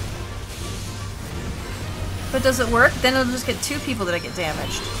 But does it work? Then it'll just get 2 people that get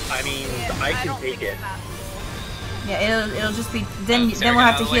damaged. I mean, Yeah, I can don't take think it. it's possible. Yeah, it'll just be... Then Sarah, we'll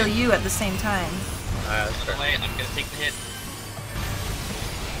have get to out of the heal way. you at the same time. That's fair. Wait, I'm gonna take the hit.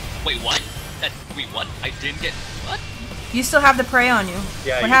 Wait, what? Wait, what? I didn't get. What? You still have the prey on you.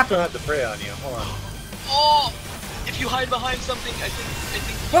 Yeah, What you happened? still have the prey on you. Hold on. Oh! If you hide behind something, I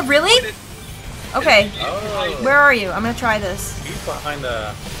think. What, really? Okay, Oh, where are you? I'm gonna try this. he's behind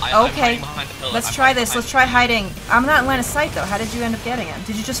the. I'm Okay, hiding behind the pillar. let's I'm try hiding this. behind Let's try hiding. I'm not in line of sight, though. How did you end up getting him?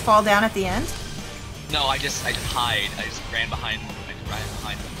 Did you just fall down at the end? No, I just hide. I just ran behind. I ran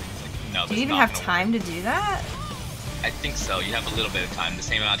behind something. It's like, no, Do you even have time to do that? I think so. You have a little bit of time, the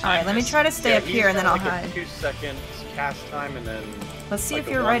same amount of time. Alright, let me try to stay Yeah, up he's here and then got I'll like hide. a 2 second cast time and then. Let's see like if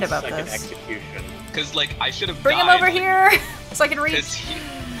a you're 1 right about second this. Execution. Because like I should have Bring him over here so I can reach.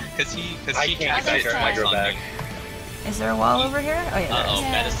 Because I he can't cast it get twice Hydro on back. me. Is there a wall over here? Oh, yeah, there Uh-oh, is.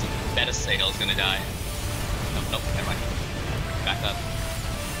 Yeah. Meta Sail's gonna die. Nope, never mind. Back up.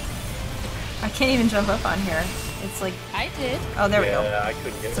 I can't even jump up on here. It's like, I did. oh, there we go. Yeah, I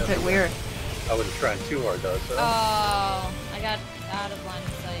couldn't get It's a it. bit weird. I wasn't trying too hard though, so. Oh, I got out of line of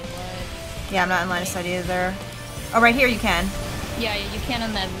sight. What? Yeah, I'm not in line of sight either. Oh, right here you can. Yeah, you can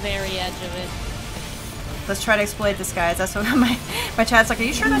on that very edge of it. Let's try to exploit this, guys. That's what my chat's like. Are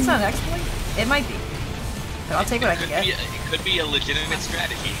you sure that's not an exploit? It might be. But I'll take what I can get. It could be a legitimate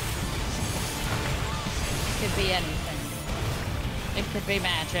strategy. Could be anything. It could be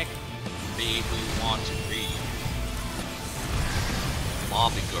magic. Be who you want to be.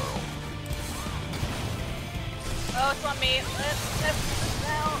 Lobby girl. Oh, it's on me. Let's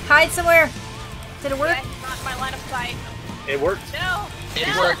now. Hide somewhere. Did it work? Yeah, he's not in my line of sight. It worked. No. It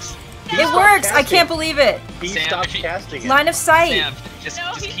no. works. He It stopped works. I casting. can't believe it. He Sam, stopped if he- casting it. Line of sight. Sam, just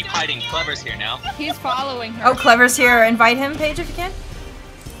No, he's keep doing hiding. it. Clever's here now. He's following her. Oh, Clever's here. Invite him, Paige, if you can.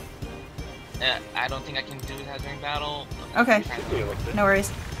 I don't think I can do that during battle. Okay. Deal with it. No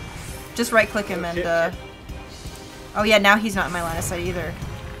worries. Just right click him and, oh yeah, now he's not in my line of sight either.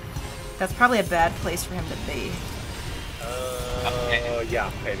 That's probably a bad place for him to be. Yeah,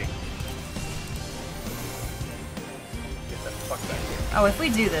 maybe. Get the fuck back here. Oh, if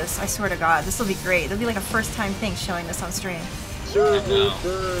we do this, I swear to God, this will be great. It'll be like a first-time thing showing this on stream. Server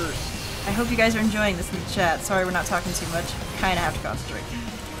first. I hope you guys are enjoying this in the chat. Sorry we're not talking too much. Kind of have to concentrate.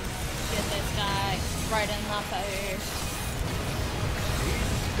 Get this guy right in the face.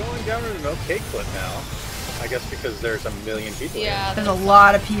 He's going down at an okay clip now. I guess because there's a million people here. There's a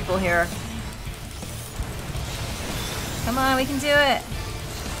lot of people here. Come on, we can do it.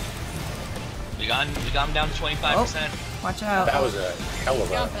 We got him down to 25%. Oh, watch out. That was a hell of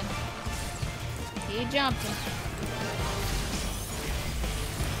a... Jumping. He jumped.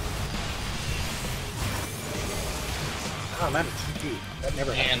 Oh, man, it's TP. That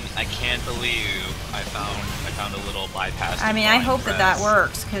never happened. And I can't believe I found a little bypass. I mean, I hope that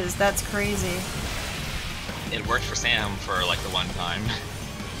works, because that's crazy. It worked for Sam for like the one time. And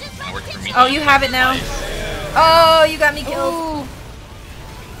it worked for me. Oh, you have it now? Oh, you got me killed.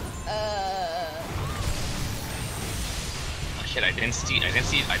 Oh shit! I didn't see the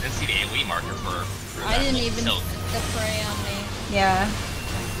AoE marker for I that didn't even silk. the prey on me. Yeah.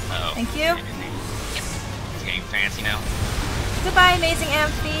 Oh. Thank you. It's getting fancy now. Goodbye, amazing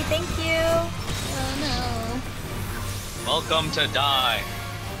Amphi. Thank you. Oh no. Welcome to die.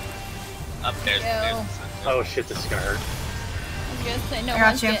 Up there's Oh shit, this is gonna hurt. I was gonna say no I got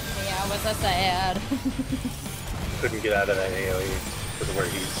one's you. getting me. I was a sad. Couldn't get out of that AoE because of where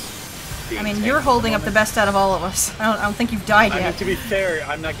he's being I mean, tanked you're at the holding up moment. the best out of all of us. I don't think you've died I mean, yet. to be fair,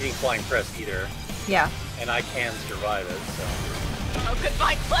 I'm not getting flying press either. Yeah. And I can survive it, so... Oh,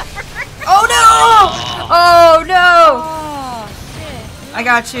 goodbye, Clever. Oh no! Oh no! Oh shit. I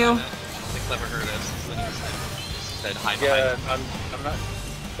got you. The Clever heard us. Said hi. Yeah, I'm not...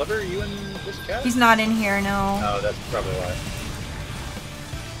 Clever, are you in this chat? He's not in here, no. Oh, that's probably why.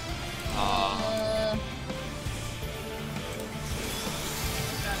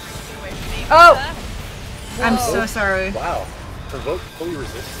 Oh! I'm so sorry. Wow. Provoke fully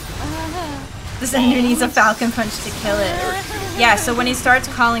resistant. This enemy needs a falcon punch to kill it. Yeah, so when he starts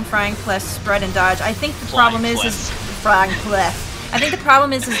calling frying clef, spread and dodge, I think the problem is frying clef. I think the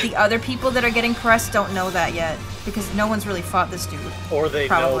problem is the other people that are getting pressed don't know that yet because no one's really fought this dude. Or they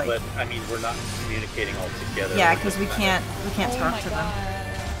probably. know, but I mean, we're not communicating all together. Yeah, because we can't talk to them.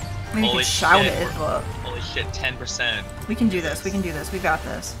 I mean, we can shout it, but Holy shit, 10%. we can do this. We can do this. We got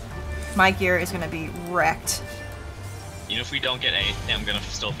this. My gear is gonna be wrecked. Even if we don't get anything, I'm gonna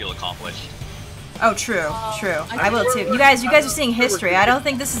still feel accomplished. Oh, true, true. I will too. You guys are seeing history. I don't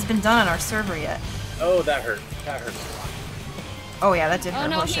think this has been done on our server yet. Oh, that hurt. That hurt. Oh yeah, that did Oh hurt.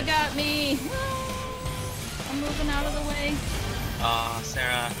 no, Holy he shit. got me. I'm moving out of the way.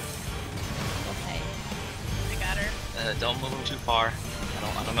 Sarah. Okay. I got her. Don't move him too far.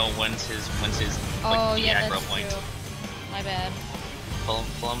 I don't know when's his like Oh key yeah, aggro that's point. true. My bad. Pull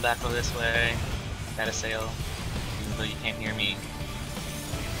him back over this way. Gotta sail. Even though you can't hear me.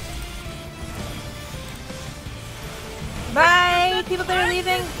 Bye, people that are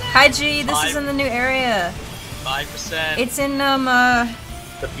leaving. Hi G, this is in the new area. 5%. It's in The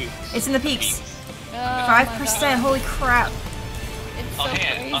peaks. it's in the peaks. Oh, 5%. Holy crap! It's Oh so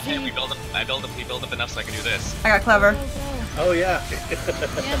hey, crazy. oh hey, we build up enough so I can do this. I got clever. Oh, yeah.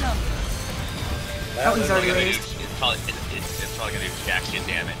 Oh, he's already It's raised. probably gonna do jack shit,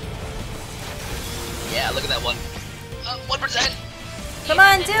 damn it. Yeah, look at that one. 1%. Come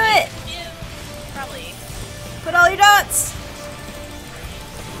on, do it! Probably. Put all your dots.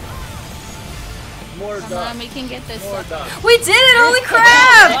 More Come dots. on, we can get this. More dots. We did it! Holy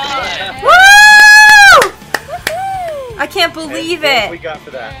crap! Yeah. Woo! I can't believe And what we it. got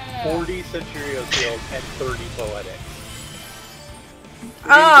for that? 40 Centurio Seals and 30 Poetics.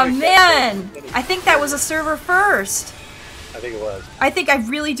 Oh man! I think that was a server first. I think it was. I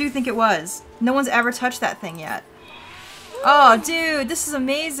really do think it was. No one's ever touched that thing yet. Oh, dude, this is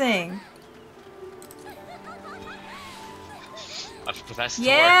amazing. For that to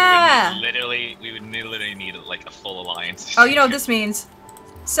Yeah. work, we would literally need like a full alliance. Oh, you know what this means?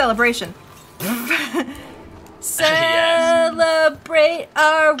 Celebration. Celebrate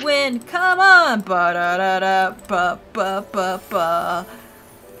our win. Come on. Ba da da da ba ba ba ba.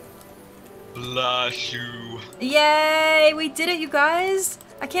 Blush you. Yay! We did it, you guys.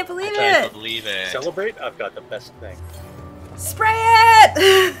 I can't believe I can't it. believe it. Celebrate? I've got the best thing. Spray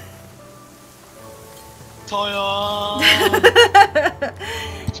it. Toyo.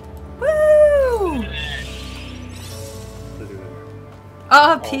 Woo!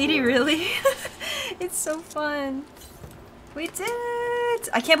 Oh, Petey, really? It's so fun. We did it!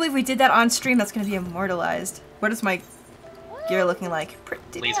 I can't believe we did that on stream. That's gonna be immortalized. Where does my gear looking like? Pretty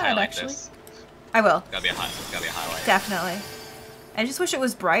Please bad, highlight actually. this. I will. Gotta be a highlight. Definitely. I just wish it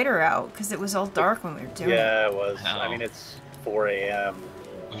was brighter out, because it was all dark when we were doing it. Yeah, it was. No. I mean, it's 4 a.m.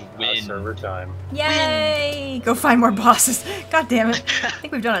 Win. Server time. Yay! Go find more bosses. God damn it. I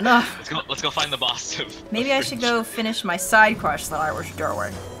think we've done enough. Let's go find the boss of. Maybe I should go finish my side quest though. I wish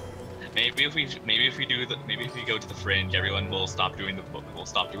doorway. Maybe if we go to the fringe, everyone will stop doing the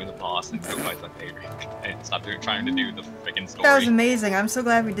boss and go fight the favorite and stop trying to do the freaking story. That was amazing. I'm so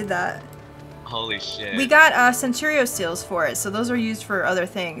glad we did that. Holy shit. We got Centurio seals for it, so those are used for other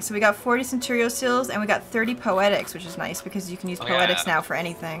things. So we got 40 Centurio seals, and we got 30 poetics, which is nice because you can use poetics now for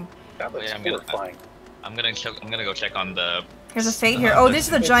anything. That looks I'm horrifying. gonna go check on the. Here's a fate here. Oh, these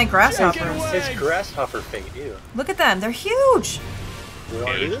are the giant grasshoppers. It's grasshopper fate, ew. Look at them. They're huge. We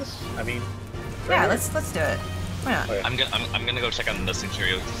want to do this? I mean, Yeah, let's do it. Why not? Okay. I'm gonna go check on the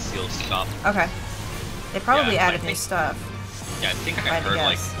Centurio seal stuff. Okay. They probably Yeah, I added new think- stuff. Yeah, I think I If I had to heard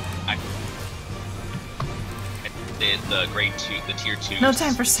like guess. the grade 2, the tier 2. No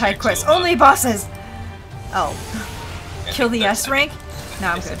time for side tier quests. 2, Only bosses. Oh. I Kill think the that's- S rank? No,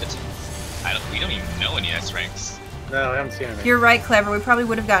 I'm I said good. we don't even know any S ranks. No, I haven't seen it. You're right, Clever. We probably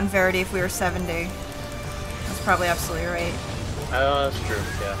would have gotten Verity if we were 70. That's probably absolutely right. That's true,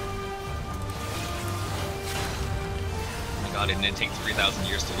 yeah. Oh my god, didn't it take 3,000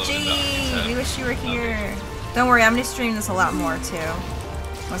 years to load it Gee, up? we wish you were here. Don't worry, I'm gonna stream this a lot more too.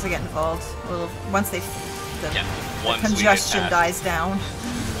 Once I get involved. Once the Once congestion dies down.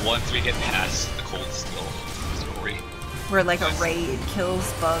 Once we get past the cold steel story. Where like a raid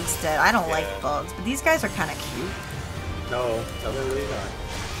kills bugs dead. I don't like Yeah. bugs, but these guys are kind of cute. No, they're really not.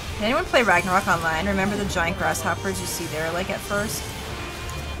 Did anyone play Ragnarok Online? Remember the giant grasshoppers you see there, like, at first?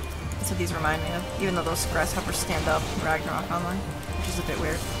 That's what these remind me of, even though those grasshoppers stand up in Ragnarok Online, which is a bit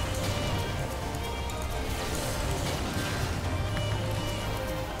weird.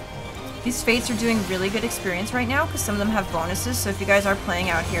 These fates are doing really good experience right now, because some of them have bonuses, so if you guys are playing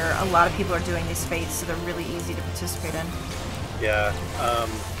out here, a lot of people are doing these fates, so they're really easy to participate in. Yeah,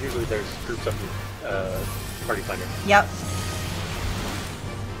 usually there's groups up in Party Finder. Yep.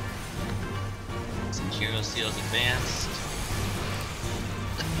 Hero seals advanced.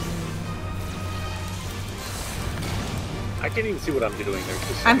 I can't even see what I'm doing. There's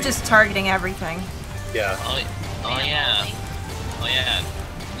just I'm just targeting everything. Yeah. Oh yeah.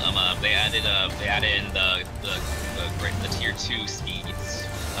 They added in the tier 2 speeds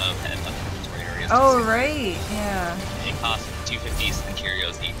of inventory areas. Oh, right, yeah. It costs 250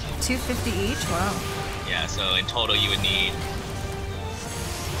 Centurios each. 250 each? Wow. Yeah, so in total you would need.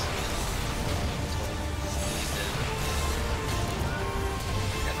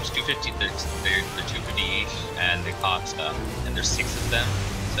 Yeah, there's 250. They're 250 each, and they cost and there's 6 of them.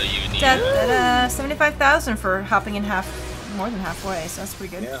 So you would need. 75,000 for hopping in more than halfway, so that's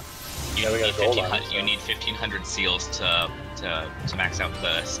pretty good. Yeah. You Yeah, we need got gold on it, 1,500 so. You need 1,500 seals to max out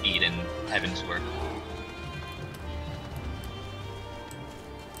the speed in Heaven's Work.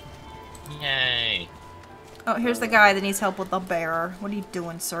 Yay! Oh, here's the guy that needs help with the bear. What are you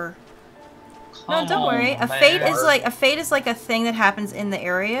doing, sir? No, Come don't worry. on, A fate bear. is like a thing that happens in the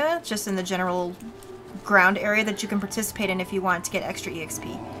area, just in the general ground area that you can participate in if you want to get extra EXP.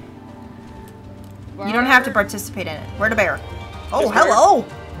 You don't have to participate in it. Where the bear? Oh, Yes, bear. hello!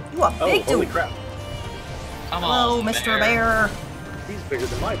 You a Oh, big holy dude. crap. Come Hello, on, Mr. Bear. He's bigger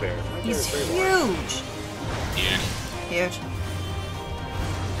than my bear. My He's bear's very large. huge. Dude. Huge.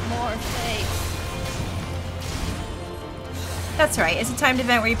 More fakes. That's right. It's a timed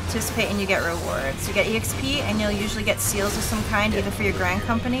event where you participate and you get rewards. You get EXP and you'll usually get seals of some kind, either for your Grand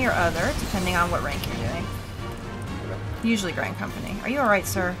Company or other, depending on what rank you're doing. Usually Grand Company. Are you alright,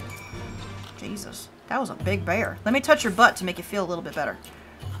 sir? Jesus. That was a big bear. Let me touch your butt to make you feel a little bit better.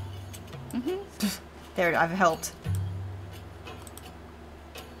 There, I've helped.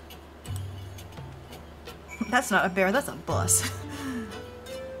 That's not a bear, that's a bus.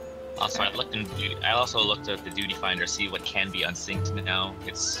 Also, I also looked at the duty finder, see what can be unsynced now.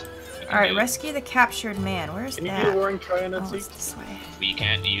 It's. Alright, rescue the captured man. Where's Can you that? do the Warring Triad Oh, unsynced? it's this way. You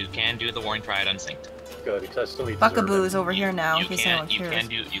can do the Warring Triad unsynced. Good, because I still need Buckaboo is over here now, in You case can anyone cares.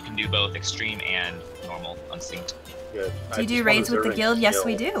 you can do both extreme and normal unsynced. Good. Do you do raids with the guild? Yes,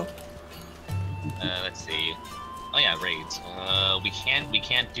 we do. Let's see. Oh yeah, raids. We can't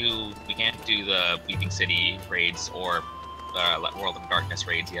do the Weeping City raids or World of Darkness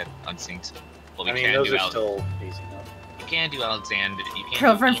raids yet unsynced. But we I mean, can those do are still easy enough. You can do Alexander. You can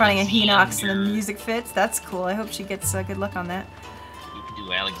Girlfriend do finding a Hinox Alexander. and the music fits. That's cool. I hope she gets good luck on that. You can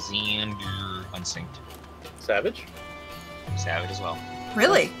do Alexander unsynced. Savage? Savage as well.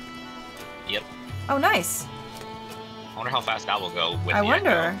 Really? Yep. Oh, nice. I wonder how fast that will go. With I the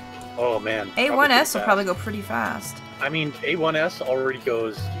wonder. Oh man. A1S will probably go pretty fast. I mean, A1S already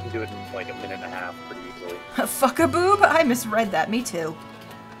goes. You can do it in like a minute and a half pretty easily. Fuck a boob? I misread that. Me too.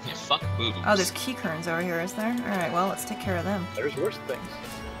 Yeah, fuck boobs. Oh, there's key kerns over here, is there? Alright, well, let's take care of them. There's worse things.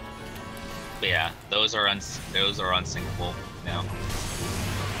 But yeah, those are unsinkable now.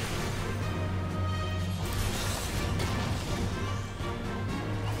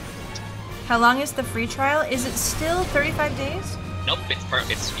 How long is the free trial? Is it still 35 days? Nope,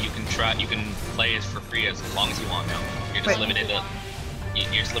 it's you can play it for free as long as you want now. You're just limited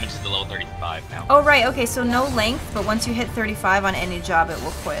to the level 35 now. Oh right, okay, so no length, but once you hit 35 on any job, it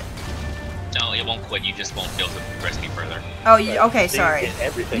will quit. No, it won't quit. You just won't be able to progress any further. Oh, okay, So sorry.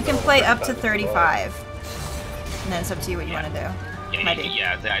 you can play up to 35, and then it's up to you what you want to do.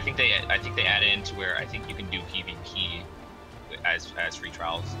 Yeah, I think they added into where I think you can do PvP as free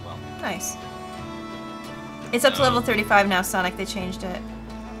trials as well. Nice. It's up to level 35 now, Sonic. They changed it.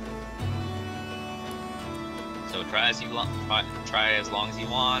 So try as long as you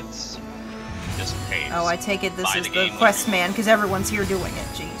want. Just pay. Oh, I take it this is the quest man, because everyone's here doing it.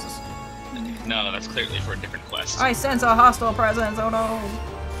 Jesus. No, that's clearly for a different quest. I sense a hostile presence. Oh no.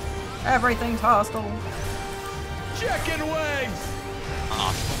 Everything's hostile. Chicken wings!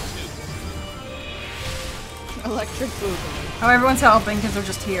 Electric boob. Oh, everyone's helping because they're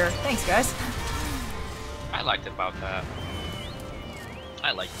just here. Thanks, guys. I liked about that.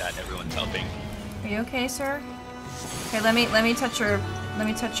 I like that everyone's helping. Are you okay, sir? Okay, let me touch your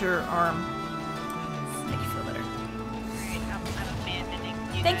arm. Make you feel better. I'm abandoning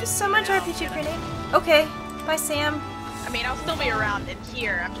you. Thank you guys so for much, now. RPG Grenade. Okay, bye, Sam. I mean, I'll still be around in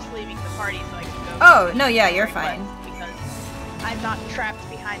here. I'm just leaving the party so I can go. Oh no, yeah, you're fine. Because I'm not trapped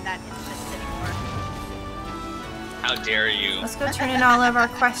behind that instance anymore. How dare you? Let's go turn in all of our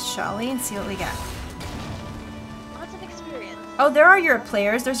quests, shall we, and see what we got. Lots of experience. Oh, there are Europe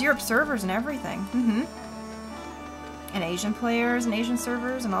players. There's Europe servers and everything. Mm-hmm. And Asian players and Asian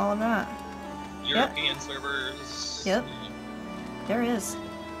servers and all of that. European servers. Yep. There is.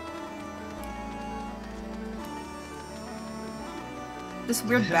 This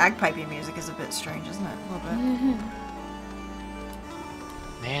weird bagpiping music is a bit strange, isn't it? A little bit.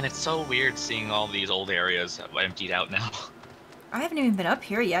 Man, it's so weird seeing all these old areas emptied out now. I haven't even been up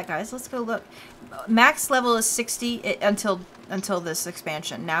here yet, guys. Let's go look. Max level is 60 until this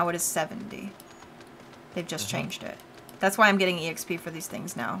expansion. Now it is 70. They've just changed it. That's why I'm getting EXP for these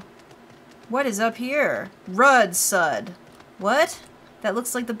things now. What is up here? Rud Sud. What? That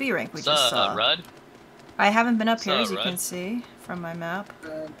looks like the B rank we just saw. Rud? I haven't been up here, as you Rud? can see from my map.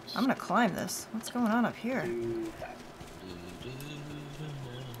 I'm gonna climb this. What's going on up here?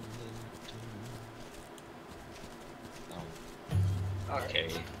 Okay.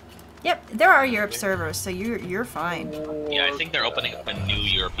 Yep, there are Europe servers, so you're fine. Yeah, I think they're opening up a new Oh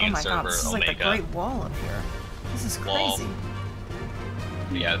European my god, server, this is Omega. like the Great Wall up here. This is Wall. crazy.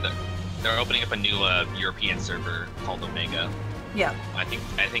 Yeah, they're opening up a new European server called Omega. Yeah. I think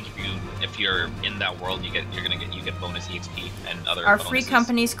if you're in that world, you get bonus EXP and other. Are bonuses. free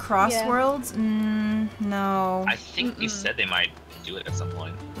companies cross Yeah. worlds? No. I think they said they might do it at some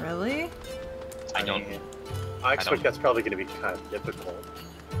point. Really? I don't. I expect that's probably going to be kind of difficult.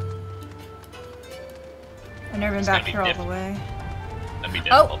 I've never been It's back gonna be here all the way. That'd be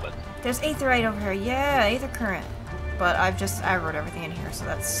difficult, but There's Aetherite over here. Yeah, Aether Current. But I wrote everything in here, so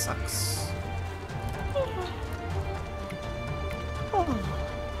that sucks.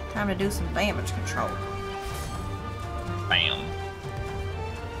 Time to do some damage control. bam.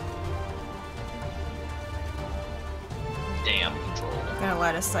 Damn control. Gonna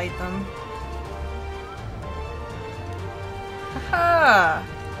let us sight them. Haha!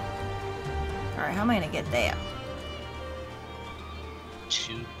 Alright, how am I gonna get there?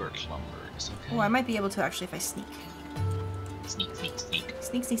 2 birch lumbers. Okay. Oh, I might be able to actually if I sneak. Sneak, sneak, sneak.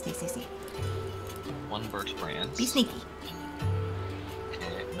 Sneak, sneak, sneak, sneak, sneak. 1 birch branch. Be sneaky.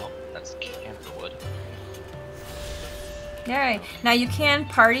 Okay, nope, that's camperwood. Alright, now you can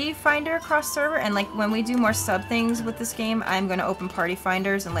party finder across server, and like when we do more sub things with this game, I'm going to open party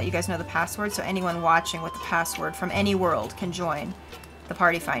finders and let you guys know the password, so anyone watching with the password from any world can join the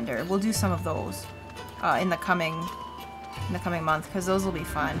party finder. We'll do some of those in the coming month, because those will be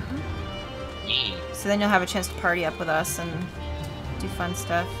fun. Yee. So then you'll have a chance to party up with us and do fun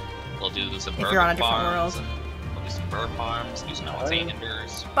stuff. We'll do some If you're on a different farms, world. We'll do some bird farms, do some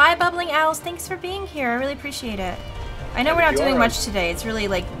Alexanders. Bye, Bubbling Owls. Thanks for being here. I really appreciate it. I know And we're if not you doing are- much today. It's really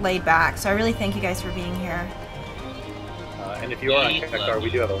like laid back, so I really thank you guys for being here. And if you are on Yeah, Cactar, we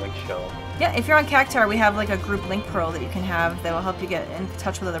do have a link show. Yeah, if you're on Cactar, we have like a group link pearl that you can have that will help you get in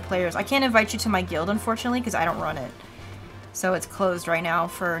touch with other players. I can't invite you to my guild, unfortunately, because I don't run it. So it's closed right now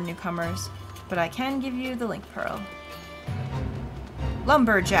for newcomers. But I can give you the link pearl.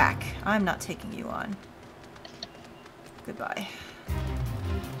 Lumberjack. I'm not taking you on. Goodbye.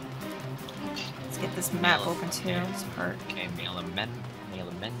 Let's get this map open too. This part. Okay, mail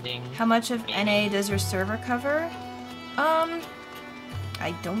amending. How much of NA does your server cover?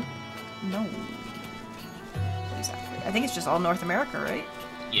 I don't know. Exactly. I think it's just all North America, right?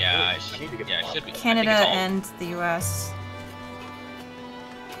 Yeah, it should be. Canada and the US.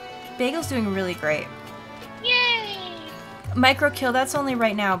 Bagel's doing really great. Yay! Micro kill, that's only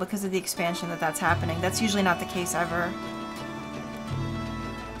right now because of the expansion that's happening. That's usually not the case ever.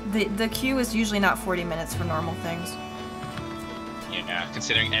 The queue is usually not 40 minutes for normal things. Yeah,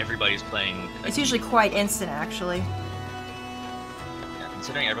 considering everybody's playing... It's usually quite instant, actually. Yeah,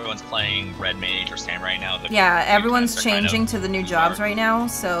 considering everyone's playing Red Mage or Sam right now... Yeah, everyone's changing kind of to the new jobs right now,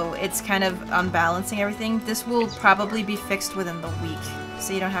 so it's kind of unbalancing everything. This will probably be fixed within the week,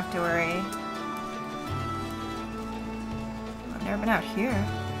 so you don't have to worry. I've never been out here.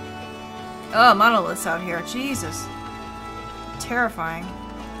 Oh, monoliths out here. Jesus. Terrifying.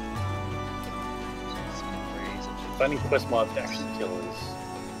 Finding quest mobs to actually kill is...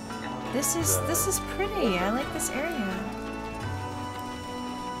 This is pretty. I like this area.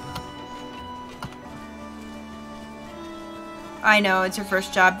 I know, it's your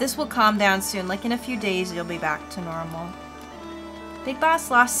first job. This will calm down soon. Like in a few days, you'll be back to normal. Big Boss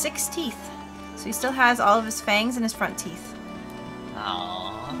lost 6 teeth. So he still has all of his fangs and his front teeth.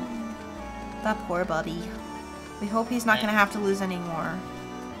 Aww. That poor buddy. We hope he's not going to have to lose any more.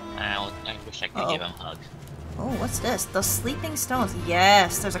 I wish I could give him a hug. Oh, what's this? The Sleeping Stones.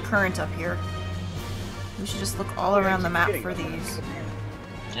 Yes, there's a current up here. We should just look all around the map for these.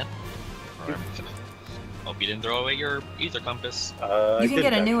 Yep. Hope you didn't throw away your ether compass. You can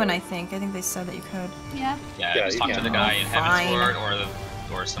get a new one, I think. I think they said that you could. Yeah. Yeah, just talk to the guy in Heaven's Word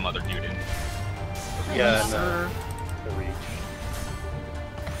or some other dude in... Yeah, no. The Reach.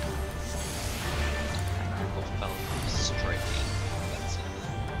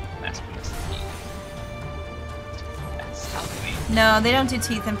 No, they don't do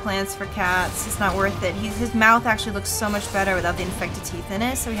teeth implants for cats. It's not worth it. His mouth actually looks so much better without the infected teeth in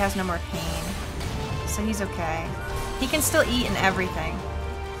it, so he has no more pain. So he's okay. He can still eat and everything.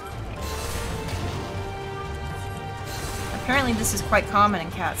 Apparently this is quite common in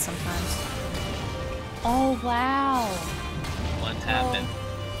cats sometimes. Oh, wow. What happened?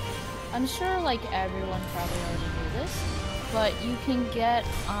 I'm sure, like, everyone probably already knew this, but you can get,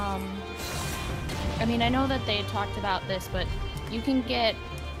 I mean, I know that they talked about this, but you can get,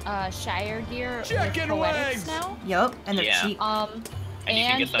 Shire gear with Poetics now. Yup, and they're cheap. And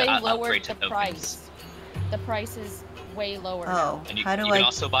they lowered the price. The price is way lower now. And you can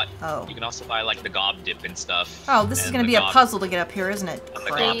also buy like the gob dip and stuff. Oh, this is gonna be a puzzle to get up here, isn't it? And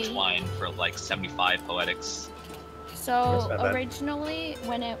the gob twine for like 75 poetics. So originally,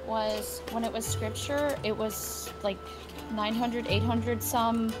 when it was scripture, it was like 900, 800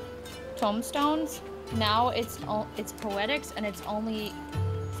 some tomestones. Now it's poetics, and it's only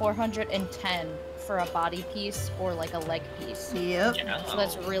 410 for a body piece or like a leg piece. Yep. Yeah. So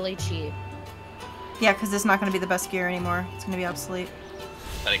that's really cheap. Yeah, because it's not going to be the best gear anymore. It's going to be obsolete.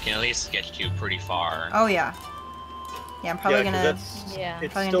 But it can at least get you pretty far. Oh yeah. Yeah, I'm probably gonna. It's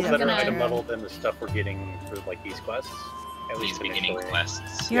still better item level than the stuff we're getting for like these quests. At least beginning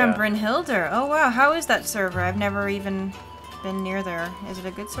quests. You're on Brynhildr. Oh wow, how is that server? I've never even been near there. Is it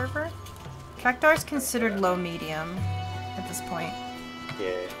a good server? Cactar's considered low medium at this point.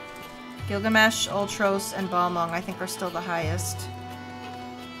 Yeah. Gilgamesh, Ultros, and Balmung I think are still the highest.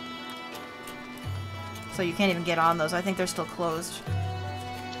 So you can't even get on those. I think they're still closed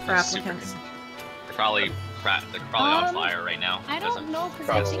for applicants. They're probably on fire right now. I don't know, because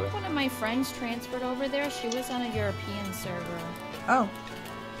I think one of my friends transferred over there. She was on a European server. Oh.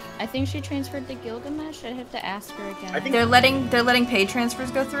 I think she transferred to Gilgamesh. I'd have to ask her again. I think they're letting paid transfers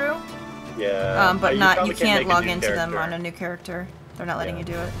go through. Yeah. But you can't log into them on a new character. They're not letting you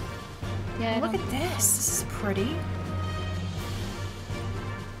do it. Yeah. Look at this. This is pretty.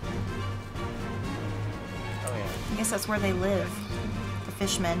 Oh yeah. I guess that's where they live. The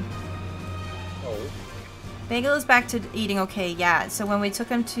fishmen. Oh. Bagel is back to eating okay, yeah. So when we took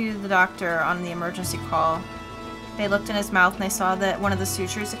him to the doctor on the emergency call, they looked in his mouth and they saw that one of the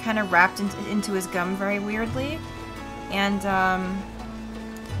sutures had kind of wrapped into his gum very weirdly. And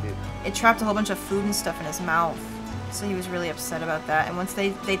it trapped a whole bunch of food and stuff in his mouth. So he was really upset about that. And once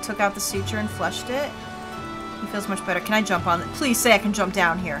they took out the suture and flushed it, he feels much better. Can I jump on it? Please say I can jump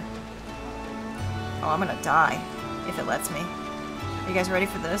down here. Oh, I'm gonna die if it lets me. Are you guys ready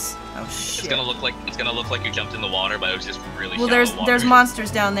for this? Oh shit. It's gonna look like you jumped in the water, but it was just really well, shallow water. there's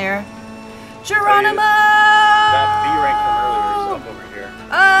monsters down there. Geronimo! That B rank from earlier is up over here.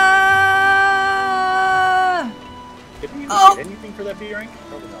 Did we even get anything for that B rank?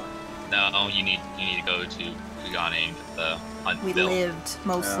 Probably not. No, you need to go to Lucahjin and get the hunt We bill. lived,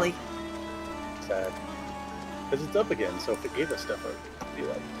 mostly. Yeah. Sad. Because it's up again, so if it gave us stuff, I'd be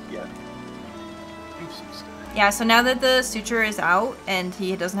like, yeah. Do some stuff. Yeah, so now that the suture is out and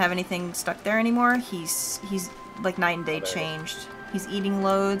he doesn't have anything stuck there anymore, he's like night and day changed. He's eating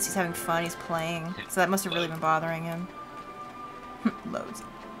loads, he's having fun, he's playing. So that must have really been bothering him. Loads.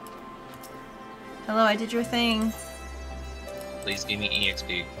 Hello, I did your thing. Please give me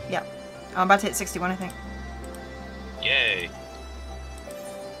EXP. Yeah. I'm about to hit 61, I think. Yay!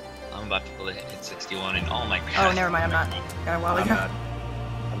 I'm about to hit 61 and oh my god. Oh, never mind, I'm not. Got a while ago.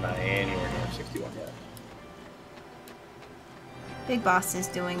 I'm not anywhere near 61 yet. Big Boss is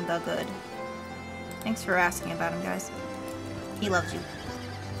doing the good. Thanks for asking about him, guys. He loves you.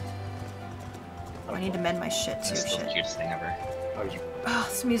 Oh, I need to mend my shit too. That's the Shit. cutest thing ever. Oh,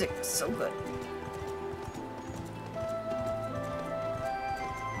 this music is so good.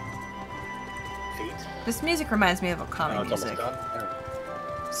 This music reminds me of Okami music.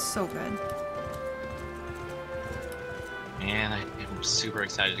 So good. Man, I'm super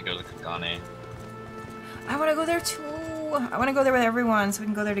excited to go to Kagane. I want to go there too. I want to go there with everyone so we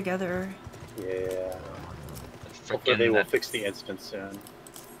can go there together. Yeah. Hopefully they will fix the instance soon.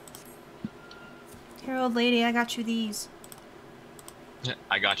 Here, old lady, I got you these.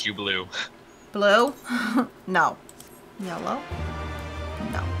 I got you blue. Blue? No. Yellow?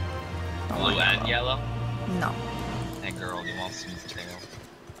 No. Blue and yellow? No. Hey girl, you want some tail?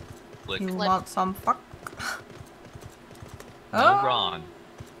 Flick. You want some fuck? No wrong.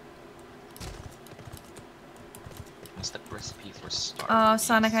 What's the recipe for Star? Oh,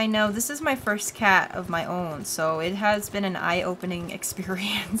 Sonic, I know. This is my first cat of my own, so it has been an eye-opening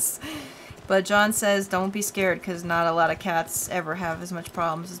experience. But John says don't be scared, because not a lot of cats ever have as much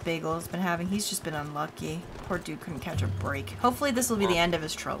problems as Bagel has been having. He's just been unlucky. Poor dude couldn't catch a break. Hopefully this will be the end of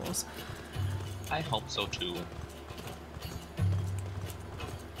his troubles. I hope so too.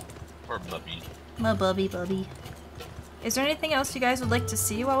 Poor Bubby. My bubby. Is there anything else you guys would like to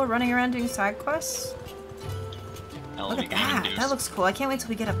see while we're running around doing side quests? Look at that. That looks cool. I can't wait till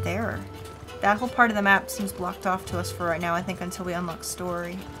we get up there. That whole part of the map seems blocked off to us for right now, I think, until we unlock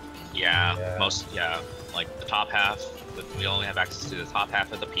story. Yeah, like the top half, we only have access to the top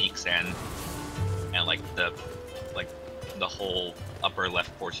half of the peaks and like the whole upper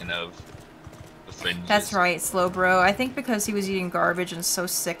left portion of the fringes. That's right, Slowbro. I think because he was eating garbage and so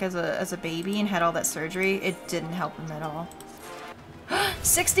sick as a baby and had all that surgery, it didn't help him at all.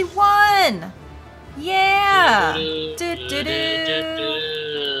 61! Yeah!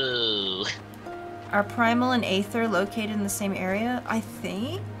 Are Primal and Aether located in the same area? I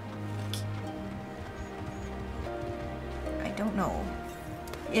think? I don't know.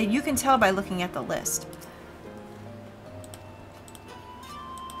 Yeah, you can tell by looking at the list.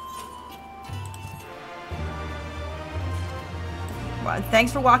 Well,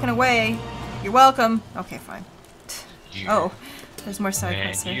 thanks for walking away. You're welcome. Okay, fine. Oh, there's more side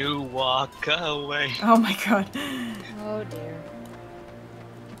quests here. You walk away. Oh my god. Oh dear.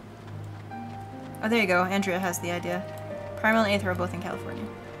 Oh, there you go. Andrea has the idea. Primal and Aether are both in California.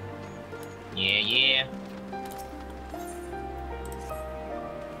 Yeah.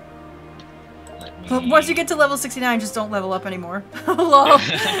 But once you get to level 69, just don't level up anymore. Lol.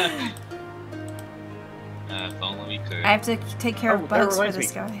 If only we could. I have to take care of bugs for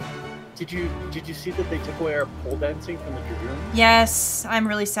this guy. Did you see that they took away our pole dancing from the Dragoon? Yes, I'm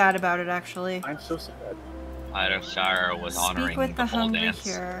really sad about it actually. I'm so sad. Shire was honoring Speak with the pole hungry dance.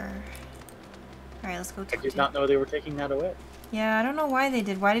 here. Alright, let's go I talk did to not know they were taking that away. Yeah, I don't know why they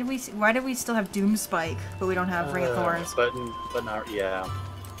did. Why did we still have Doom Spike, but we don't have Ring of Thorns? But not, yeah.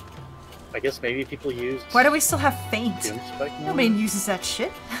 I guess maybe people used. Why do we still have Faint? Doom Spike more? Nobody uses that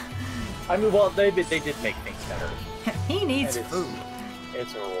shit. I mean, well, they did make things better. He needs And food.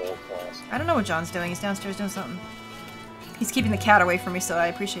 It's a roll class. I don't know what John's doing. He's downstairs doing something. He's keeping the cat away from me, so I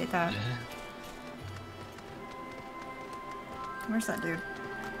appreciate that. Where's that dude?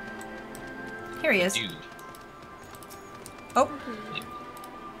 Here he is. Dude. Oh.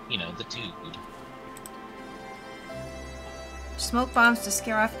 You know, the dude. Smoke bombs to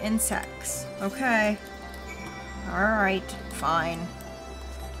scare off insects. Okay. Alright. Fine.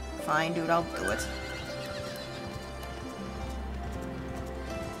 Fine, dude. I'll do it.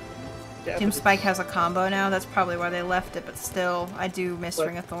 Yeah, Doom Spike has a combo now. That's probably why they left it, but still, I do miss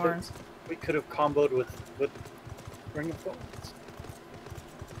Ring of Thorns. We could have comboed with Ring of Thorns.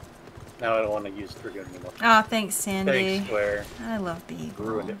 Now I don't want to use Dragoon anymore. Oh, thanks, Sandy. Thanks, Square. I love Beagle.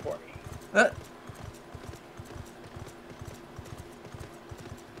 Ruined it for me.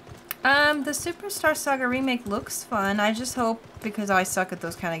 The Superstar Saga remake looks fun. I just hope, because I suck at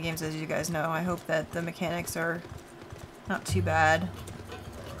those kind of games, as you guys know, I hope that the mechanics are not too bad.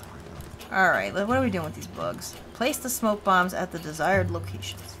 Alright, what are we doing with these bugs? Place the smoke bombs at the desired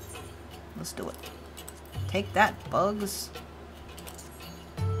locations. Let's do it. Take that, bugs.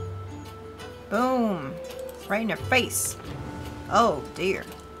 Boom. Right in your face. Oh, dear.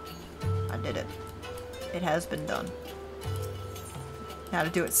 I did it. It has been done. Now to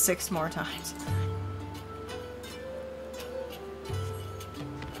do it 6 more times.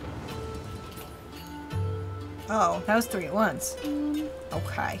 Oh, that was 3 at once.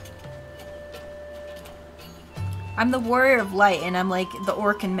 Okay. I'm the warrior of light, and I'm like the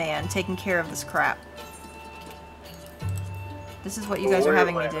Orkin man taking care of this crap. This is what you guys are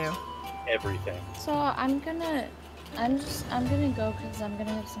having me do. Everything. So I'm gonna go because I'm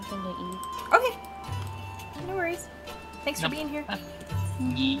gonna have something to eat. Okay. No worries. Thanks for being here.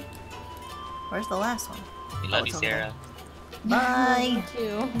 Where's the last one? We love you, it's over Sarah. Bye. You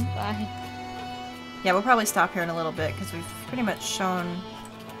too. Bye. Yeah, we'll probably stop here in a little bit because we've pretty much shown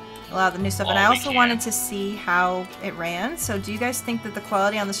a lot of the new stuff. And All I we also can. wanted to see how it ran. So do you guys think that the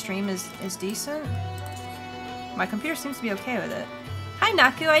quality on the stream is decent? My computer seems to be okay with it. Hi,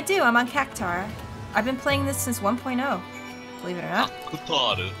 Naku. I do. I'm on Cactar. I've been playing this since 1.0. Believe it or not.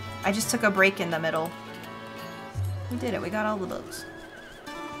 Potato. I just took a break in the middle. We did it. We got all the bugs.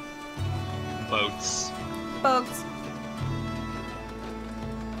 Boats. Bugs.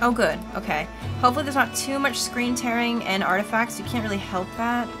 Oh, good. Okay. Hopefully there's not too much screen tearing and artifacts. You can't really help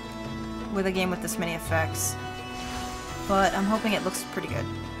that with a game with this many effects. But I'm hoping it looks pretty good.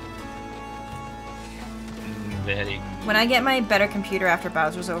 Very. When I get my better computer after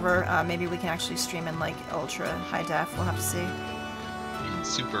Bowser's over, maybe we can actually stream in like ultra high def. We'll have to see.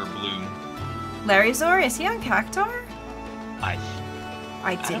 Super blue. Larry Zor, is he on Cactar?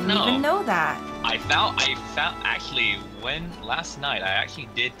 I didn't know. even know that. I found actually last night I actually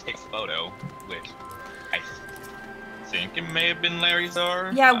did take a photo, which I think it may have been Larry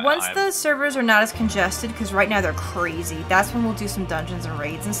Zar. Yeah, once the servers are not as congested, because right now they're crazy, that's when we'll do some dungeons and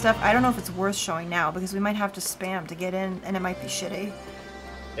raids and stuff. I don't know if it's worth showing now, because we might have to spam to get in, and it might be shitty.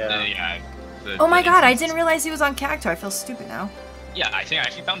 Yeah. Oh my god, I didn't realize he was on Cactar. I feel stupid now. Yeah, I think I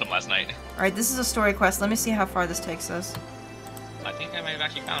actually found him last night. Alright, this is a story quest. Let me see how far this takes us. I think I might have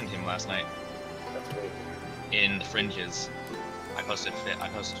actually found him last night. That's great. In the fringes. I posted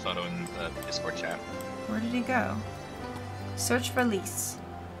a photo in the Discord chat. Where did he go? Search for Lise.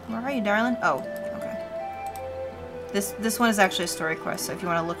 Where are you, darling? Oh, okay. This one is actually a story quest, so if you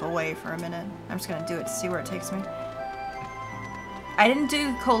want to look away for a minute, I'm just gonna do it to see where it takes me. I didn't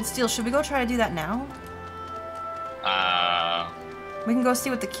do Cold Steel. Should we go try to do that now? We can go see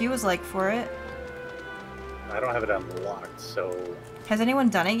what the queue is like for it. I don't have it unlocked, so... Has anyone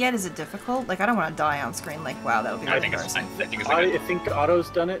done it yet? Is it difficult? Like, I don't want to die on screen. Like, wow, that would be I really think embarrassing. I think Otto's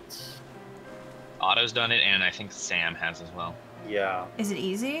done it. Otto's done it, and I think Sam has as well. Yeah. Is it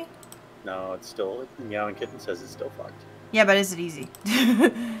easy? No, it's still... Meowing Kitten says it's still fucked. Yeah, but is it easy?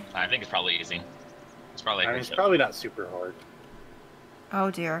 I think it's probably easy. It's probably. I mean, it's probably not super hard.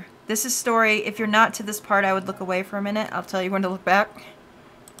 Oh dear. This is story. If you're not to this part, I would look away for a minute. I'll tell you when to look back.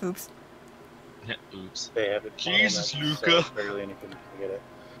 Oops. Oops. They have it. Jesus, So Luca. barely anything to get it.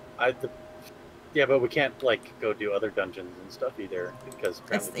 Yeah, but we can't like go do other dungeons and stuff either because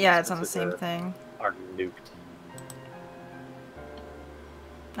It's on the same thing. Are nuked.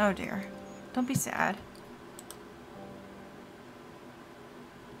 Oh dear. Don't be sad.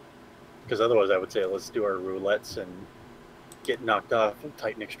 Because otherwise, I would say let's do our roulettes and get knocked off of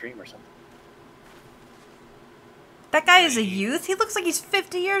Titan Extreme or something. That guy is a youth? He looks like he's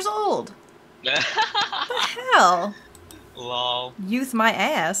 50 years old. What the hell? Lol. Youth my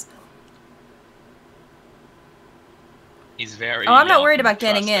ass. He's very. Oh, I'm not young. worried about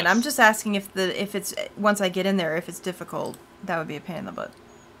getting Trust in. us. I'm just asking if it's once I get in there, if it's difficult. That would be a pain in the butt.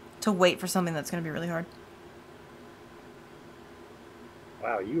 To wait for something that's going to be really hard.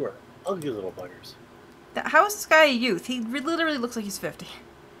 Wow, you are ugly little buggers. How is this guy a youth? He literally looks like he's 50.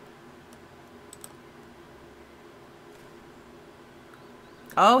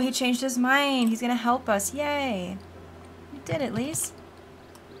 Oh, he changed his mind. He's gonna help us. Yay. You did it, Lise.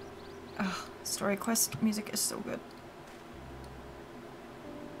 Oh, story quest music is so good.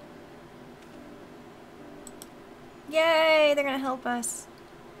 Yay, they're gonna help us.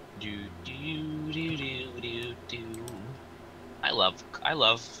 Do do do do do do. I love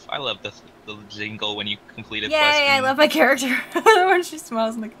the jingle when you complete a Yay! quest. I love my character when she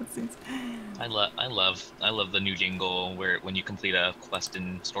smiles in the cutscenes. I love the new jingle when you complete a quest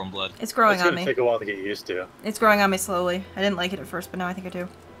in Stormblood. It's growing It's on gonna me. take a while to get used to. It's growing on me slowly. I didn't like it at first, but now I think I do.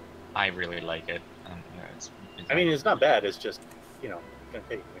 I really like it. Yeah, I mean, it's not bad. It's just, you know, it's gonna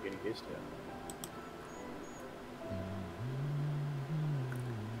take getting used to it.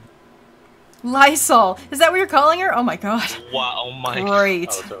 Lysol! Is that what you're calling her? Oh my god. Wow! Oh my! Great.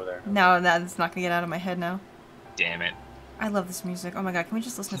 Oh, it's over there. No, that's not gonna get out of my head now. Damn it! I love this music. Oh my god, can we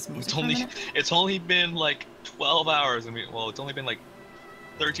just listen to some music for a minute? It's only been like 12 hours, and it's only been like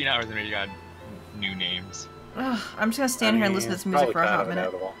 13 hours, and we got new names. Ugh, I'm just gonna stand here and listen to this music for a hot minute.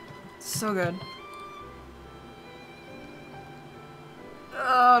 Inevitable. So good.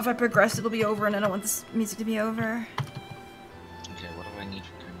 Oh, if I progress, it'll be over, and I don't want this music to be over. Okay, what do I need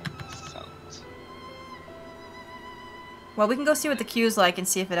for turning this out? Well, we can go see what the queue's like and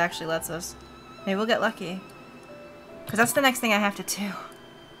see if it actually lets us. Maybe we'll get lucky. Because that's the next thing I have to do.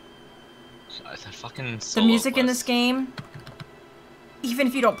 That fucking The music in this game, even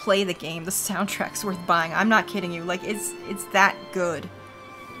if you don't play the game, the soundtrack's worth buying. I'm not kidding you. Like, it's that good.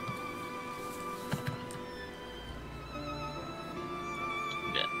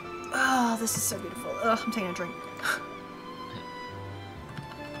 Yeah. Oh, this is so beautiful. Ugh, I'm taking a drink.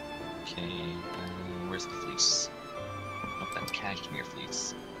 Okay, where's the fleece? Oh, that's cashmere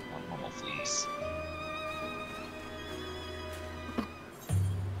fleece, not normal fleece.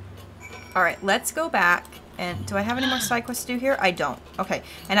 Alright, let's go back. And do I have any more side quests to do here? I don't. Okay,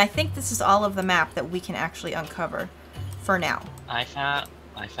 and I think this is all of the map that we can actually uncover for now. I found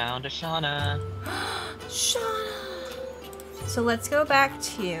a Shauna. Shauna! So let's go back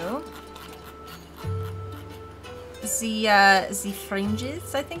to the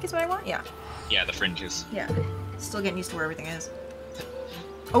fringes, I think is what I want. Yeah. Yeah, the fringes. Yeah. Still getting used to where everything is.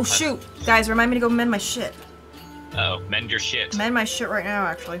 Oh shoot! Guys, remind me to go mend my shit. Oh, mend your shit. Mend my shit right now,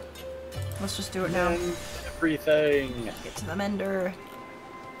 actually. Let's just do it now. Everything. Get to the mender.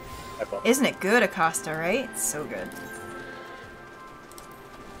 Isn't it good, Acosta, right? It's so good.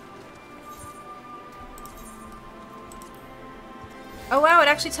 Oh wow, it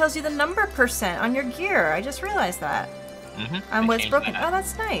actually tells you the number % on your gear. I just realized that. And what's broken. That. Oh,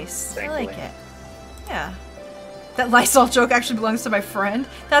 that's nice. Thankfully. I like it. Yeah. That Lysol joke actually belongs to my friend.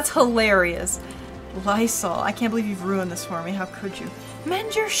 That's hilarious. Lysol. I can't believe you've ruined this for me. How could you?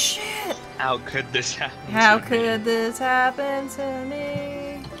 Mend your shit! How could this happen? How could this happen to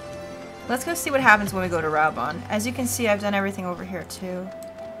me? Let's go see what happens when we go to Raubon. As you can see, I've done everything over here too.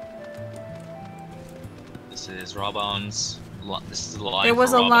 This is Raubon's. This is the line. There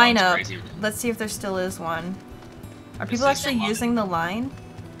was for a Raubon's lineup. crazy. Let's see if there still is one. Are This people is actually the line. using the line?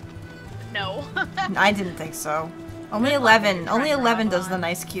 No. I didn't think so. Only Good luck 11. with Only trying 11 does Raubon. the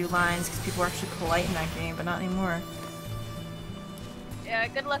nice queue lines because people are actually polite in that game, but not anymore. Yeah,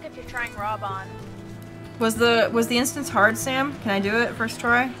 good luck if you're trying Raubon. Was the instance hard, Sam? Can I do it first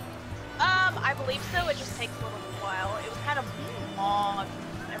try? I believe so. It just takes a little while. It was kind of long.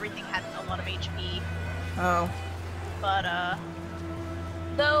 Everything had a lot of HP. Oh. But,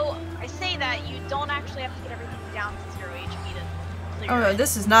 though, I say that, you don't actually have to get everything down to 0 HP to clear Oh no, it.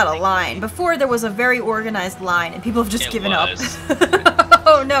 this is not a line. Before there was a very organized line, and people have just It given was. up.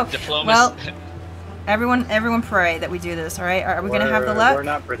 Oh no. Diplomacy. Well, everyone pray that we do this. All right? Are we gonna have the luck? We're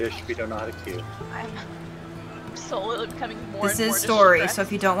not British. We don't know how to queue. I'm slowly becoming more This and is more story, distressed. so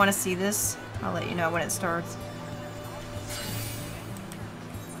if you don't want to see this, I'll let you know when it starts.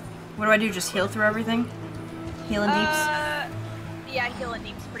 What do I do? Just heal through everything? Heal and deeps? Yeah, heal and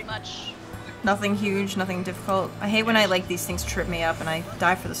deeps pretty much. Nothing huge, nothing difficult. I hate when these things trip me up and I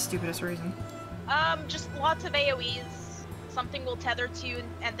die for the stupidest reason. Just lots of AoEs. Something will tether to you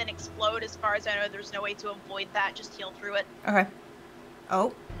and then explode. As far as I know, there's no way to avoid that. Just heal through it. Okay.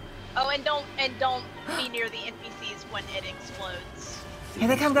 Oh. Oh, and don't be near the NPCs when it explodes. Here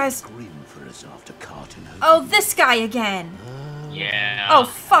they come, guys. Grim for us after Carton Hope. Oh, this guy again. Yeah. Oh,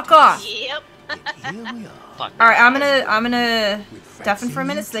 fuck off. Yep. Here we are. Fuck. All right, I'm gonna deafen for a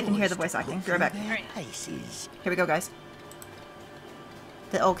minute so they can hear the voice acting. Be right back. Their paces. Here we go, guys.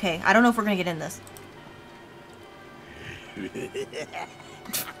 Okay, I don't know if we're gonna get in this. Look at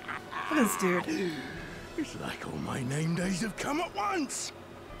this dude. It's like all my name days have come at once.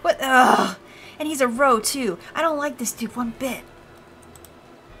 What? Ugh. And he's a row too. I don't like this dude one bit.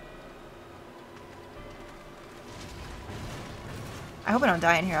 I hope I don't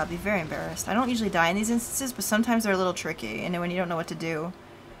die in here. I'll be very embarrassed. I don't usually die in these instances, but sometimes they're a little tricky, and when you don't know what to do.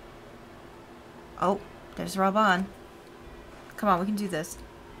 Oh, there's Raubon. Come on, we can do this.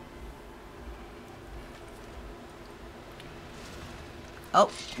 Oh.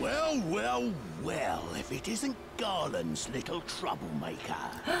 Well, well, well, if it isn't Garland's little troublemaker.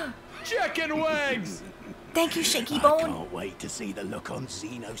 Chicken wings! Thank you, Shaky I Bone. can't wait to see the look on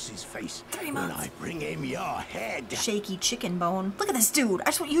Xenos' face 3 when months. I bring him your head. Shaky Chicken Bone. Look at this dude.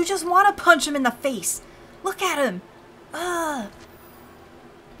 You just want to punch him in the face. Look at him. Yeah,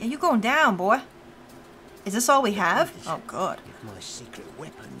 you going down, boy. Is this all we have? Oh, God. If my secret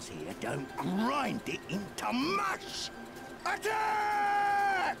weapons here don't grind it into mush.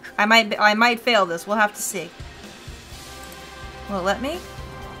 Attack! I might fail this. We'll have to see. Will it let me?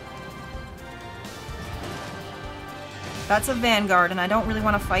 That's a Vanguard, and I don't really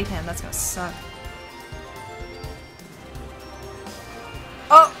want to fight him. That's gonna suck.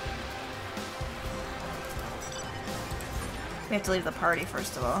 Oh! We have to leave the party,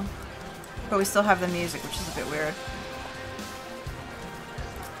 first of all. But we still have the music, which is a bit weird.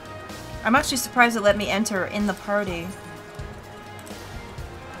 I'm actually surprised it let me enter in the party.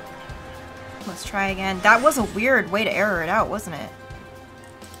 Let's try again. That was a weird way to error it out, wasn't it?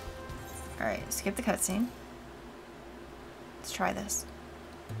 Alright, skip the cutscene. Let's try this.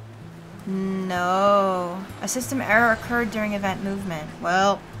 No. A system error occurred during event movement.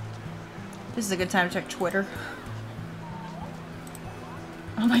 Well, this is a good time to check Twitter.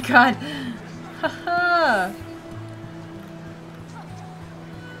 Oh my god. Haha.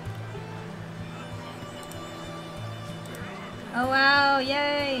 Oh wow,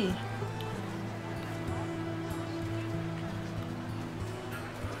 yay.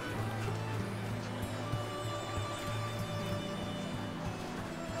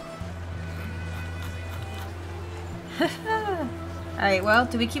 Alright, well,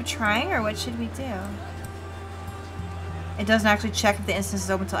 do we keep trying or what should we do? It doesn't actually check if the instance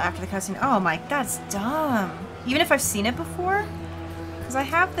is open until after the cutscene. Oh my, that's dumb. Even if I've seen it before? Because I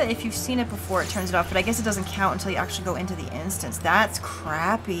have the if you've seen it before, it turns it off, but I guess it doesn't count until you actually go into the instance. That's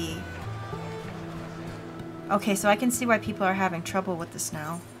crappy. Okay, so I can see why people are having trouble with this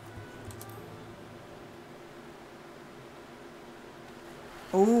now.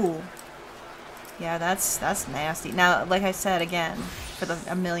 Ooh. Yeah, that's nasty. Now, like I said again, for the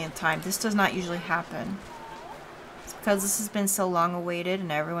 1,000,000th time, this does not usually happen. It's because this has been so long awaited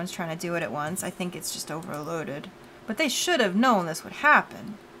and everyone's trying to do it at once. I think it's just overloaded. But they should have known this would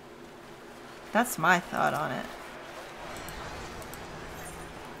happen. That's my thought on it.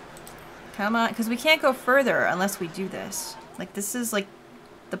 Come on, because we can't go further unless we do this. Like, this is like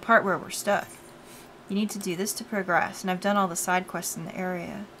the part where we're stuck. You need to do this to progress, and I've done all the side quests in the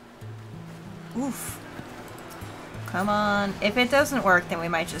area. Oof. Come on. If it doesn't work, then we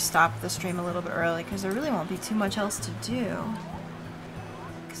might just stop the stream a little bit early, because there really won't be too much else to do.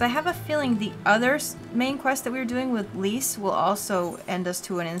 Because I have a feeling the other main quest that we were doing with Lise will also end us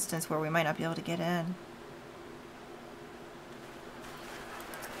to an instance where we might not be able to get in.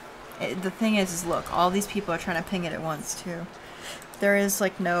 The thing is look, all these people are trying to ping it at once, too. There is,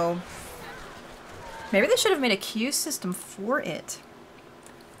 like, no... Maybe they should have made a queue system for it.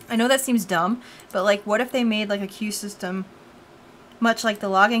 I know that seems dumb, but like what if they made like a queue system much like the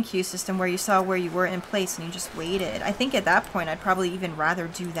login queue system where you saw where you were in place and you just waited? I think at that point I'd probably even rather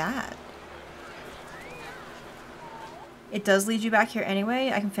do that. It does lead you back here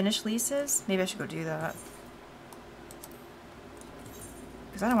anyway. I can finish Lisa's. Maybe I should go do that.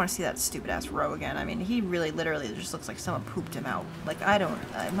 Because I don't want to see that stupid ass row again. I mean, he really literally just looks like someone pooped him out. Like I'm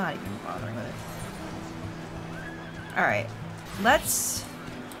not even bothering with it. Alright,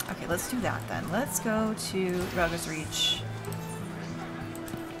 okay, let's do that then. Let's go to Rugga's Reach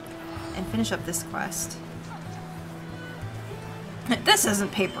and finish up this quest. This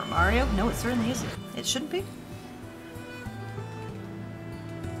isn't Paper Mario. No, it certainly isn't. It shouldn't be.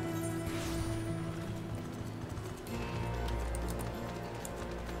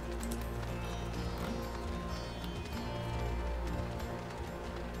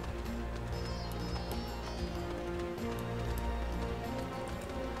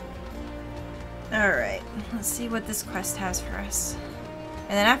 Alright, let's see what this quest has for us.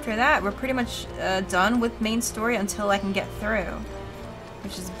 And then after that, we're pretty much done with main story until I can get through.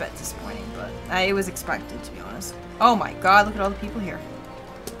 Which is a bit disappointing, but it was expected, to be honest. Oh my god, look at all the people here.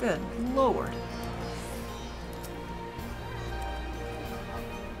 Good lord.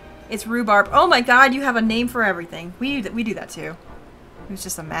 It's Rhubarb. Oh my god, you have a name for everything. We do that too. It was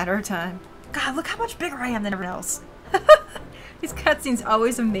just a matter of time. God, look how much bigger I am than everyone else. These cutscenes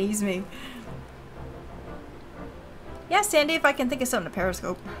always amaze me. Yeah, Sandy, if I can think of something to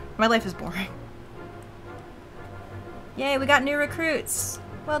Periscope. My life is boring. Yay, we got new recruits.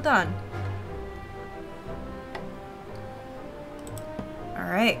 Well done.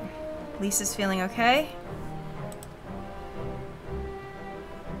 Alright. Lisa's feeling okay.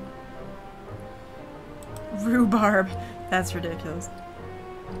 Rhubarb. That's ridiculous.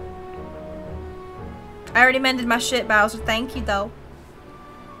 I already mended my shit, Bowser. Thank you, though.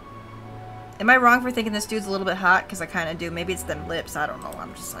 Am I wrong for thinking this dude's a little bit hot? Because I kind of do. Maybe it's them lips. I don't know.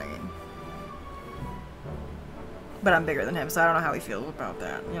 I'm just saying. But I'm bigger than him, so I don't know how he feels about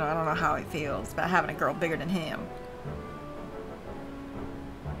that. You know, I don't know how he feels about having a girl bigger than him.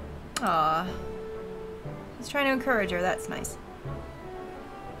 Aw. He's trying to encourage her. That's nice.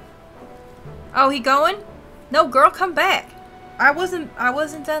 Oh, he going? No, girl, come back. I wasn't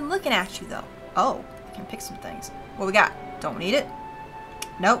done looking at you, though. Oh, I can pick some things. What we got? Don't need it.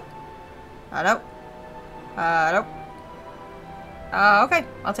 Nope. Nope. Nope. Okay,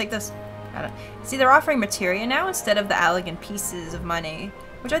 I'll take this. See, they're offering materia now instead of the elegant pieces of money,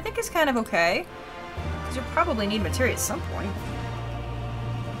 which I think is kind of okay. Because you'll probably need materia at some point.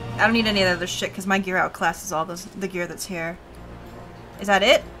 I don't need any other shit because my gear outclasses all the gear that's here. Is that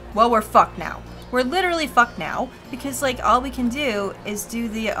it? Well, we're fucked now. We're literally fucked now because, like, all we can do is do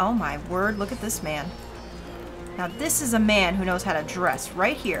the... Oh my word, look at this man. Now, this is a man who knows how to dress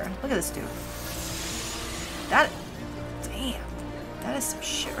right here. Look at this dude. That... Damn. That is some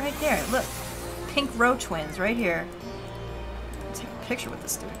shit right there. Look. Pink row twins right here. I'll take a picture with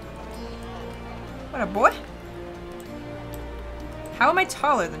this dude. What a boy. How am I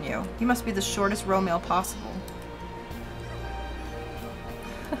taller than you? You must be the shortest row male possible.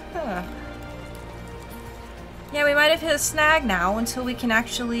 Yeah, we might have hit a snag now until we can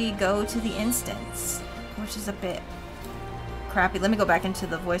actually go to the instance, which is a bit crappy. Let me go back into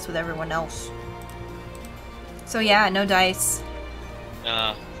the voice with everyone else. So yeah, no dice.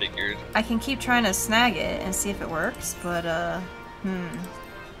 Figured. I can keep trying to snag it and see if it works, but I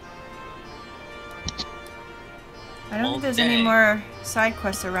don't think there's any more side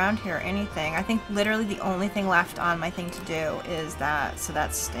quests around here or anything. I think literally the only thing left on my thing to do is that, so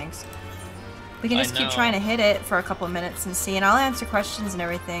that stinks. We can just keep trying to hit it for a couple of minutes and see, and I'll answer questions and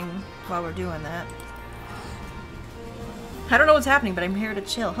everything while we're doing that. I don't know what's happening, but I'm here to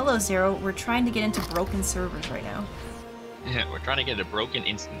chill. Hello, Zero. We're trying to get into broken servers right now. Yeah, we're trying to get into broken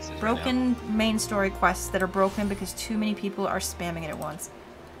instances. Broken main story quests that are broken because too many people are spamming it at once.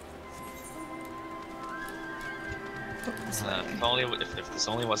 If this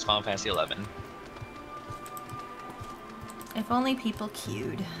only was Final Fantasy XI. If only people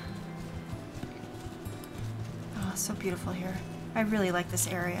queued. Oh, it's so beautiful here. I really like this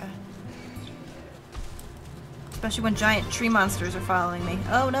area. Especially when giant tree monsters are following me.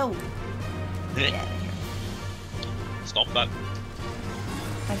 Oh no! Get out of here. Stop that.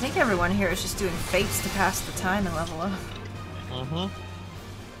 I think everyone here is just doing fates to pass the time and level up.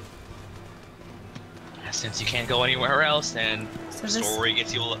 Since you can't go anywhere else, and story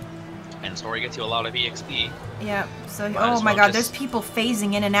gets you a lot of EXP. Yeah. So oh my god, there's people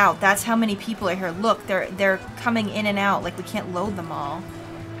phasing in and out. That's how many people are here. Look, they're coming in and out. Like we can't load them all.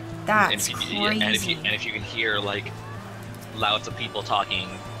 That's crazy. And if you can hear like louds of people talking,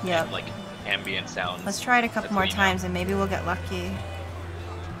 and, like ambient sounds. Let's try it a couple more times and maybe we'll get lucky.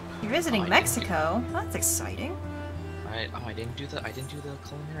 You're visiting Mexico? That's exciting. I didn't do the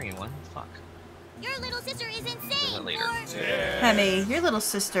culinary one. Fuck. Your little sister is insane. Later. Hemi, your little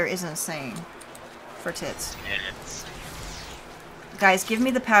sister is insane. For tits. Yes. Guys, give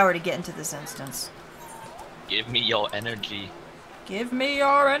me the power to get into this instance. Give me your energy. Give me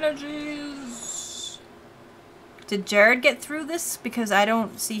your energies. Did Jared get through this? Because I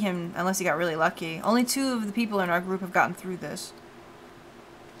don't see him unless he got really lucky. Only 2 of the people in our group have gotten through this.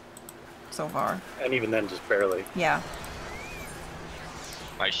 So far. And even then, just barely. Yeah.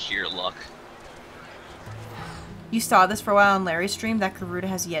 By sheer luck. You saw this for a while on Larry's stream. That Garuda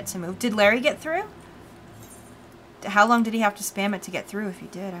has yet to move. Did Larry get through? How long did he have to spam it to get through if he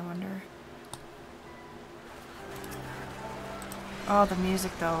did, I wonder? Oh, the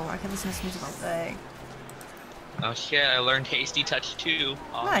music though. I could listen to this music all day. Oh shit, I learned Hasty Touch too.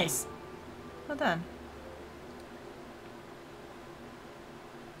 Awesome. Nice. Well done.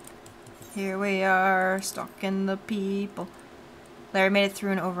 Here we are, stalking the people. Larry made it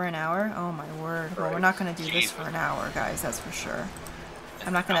through in over an hour. Oh my word. Well, we're not gonna do this for an hour, guys. That's for sure.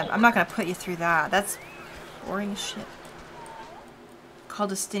 I'm not gonna put you through that. That's boring as shit. Called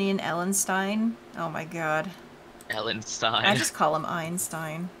Justinian Ellenstein. Oh my god. Ellenstein. I just call him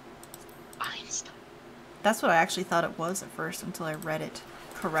Einstein. Einstein. That's what I actually thought it was at first until I read it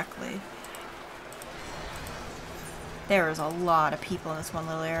correctly. There is a lot of people in this one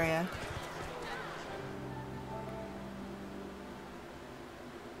little area.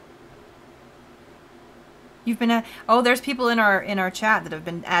 You've been at... Oh, there's people in our chat that have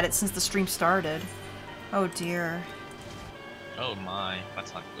been at it since the stream started. Oh dear. Oh my,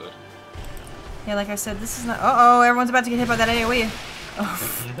 that's not good. Yeah, like I said, this is not. Uh-oh, everyone's about to get hit by that AoE.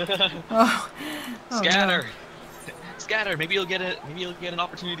 Oh. Oh, Scatter. no. Scatter. Maybe you'll get it. Maybe you'll get an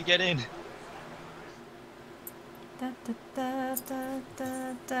opportunity to get in. Da, da, da, da,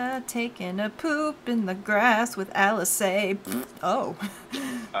 da, da, taking a poop in the grass with Alice. Oh.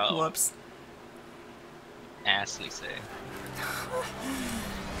 Oh. Whoops. Ashley say.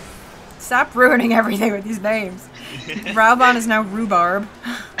 Stop ruining everything with these names. Raubon is now Rhubarb.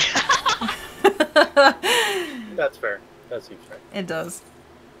 That's fair. That seems fair. It does.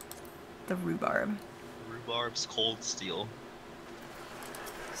 The Rhubarb. Rhubarb's cold steel.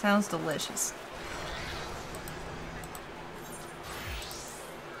 Sounds delicious.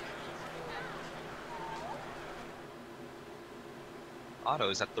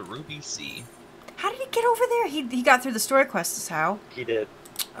 Otto's at the Ruby Sea. How did he get over there? He got through the story quest is how. He did.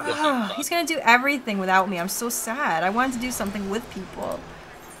 Oh, he's gonna do everything without me. I'm so sad. I wanted to do something with people.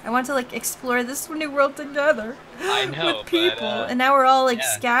 I want to like explore this new world together. I know, with people, but, and now we're all like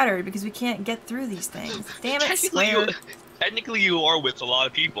yeah. scattered because we can't get through these things. Damn it, Square. Technically, you are with a lot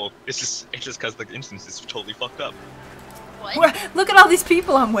of people. It's just because the instance is totally fucked up. What? Look at all these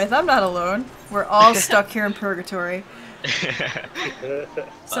people I'm with. I'm not alone. We're all stuck here in purgatory.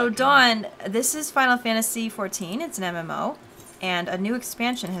 So Dawn, this is Final Fantasy XIV. It's an MMO, and a new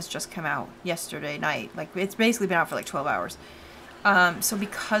expansion has just come out yesterday night. Like it's basically been out for like 12 hours. So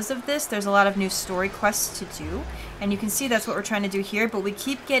because of this, there's a lot of new story quests to do, and you can see that's what we're trying to do here, but we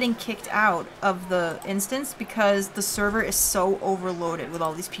keep getting kicked out of the instance because the server is so overloaded with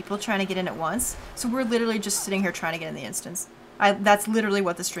all these people trying to get in at once. So we're literally just sitting here trying to get in the instance. That's literally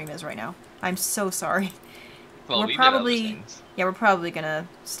what the stream is right now. I'm so sorry. Well, we're probably gonna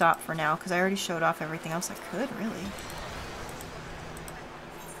stop for now because I already showed off everything else I could, really.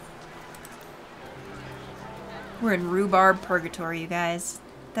 We're in Rhubarb Purgatory, you guys.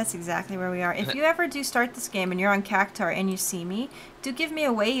 That's exactly where we are. If you ever do start this game and you're on Cactar and you see me, do give me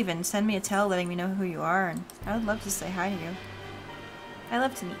a wave and send me a tell letting me know who you are, and I would love to say hi to you. I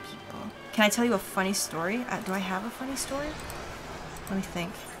love to meet people. Can I tell you a funny story? Do I have a funny story? Let me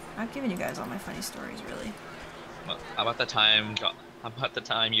think. I've given you guys all my funny stories, really. Well, how about the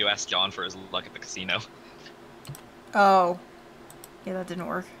time you asked John for his luck at the casino? Oh. Yeah, that didn't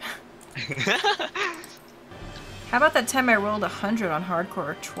work. How about that time I rolled 100 on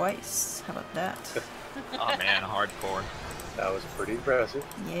hardcore twice? How about that? Oh man, hardcore. That was pretty impressive.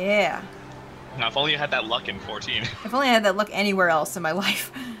 Yeah. Now, if only you had that luck in 14. If only I had that luck anywhere else in my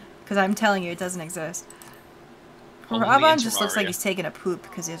life. Because I'm telling you, it doesn't exist. Raubon just looks like he's taking a poop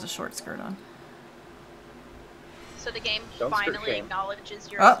because he has a short skirt on. So the game Don't finally scream.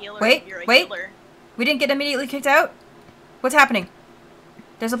 acknowledges you're a healer. Wait, you're a wait. healer. We didn't get immediately kicked out? What's happening?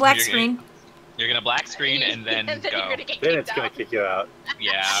 There's a black screen. You're gonna black screen and then and then go. you're gonna get Then kicked it's gonna out. kick you out.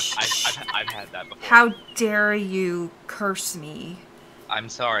 Yeah, I've had that before. How dare you curse me? I'm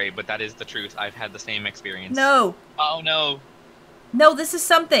sorry, but that is the truth. I've had the same experience. No. Oh no. No, this is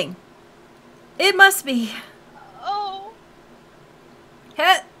something. It must be. Oh.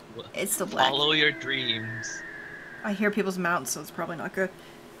 Heh. It's the black. Follow your dreams. I hear people's mouths, so it's probably not good.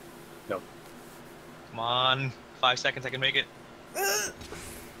 No. Come on. 5 seconds, I can make it.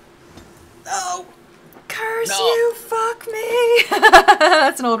 Oh. Curse No. you, fuck me.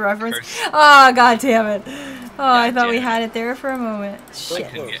 That's an old reference. Oh, god damn it. Oh, I thought we had it there for a moment. I Shit.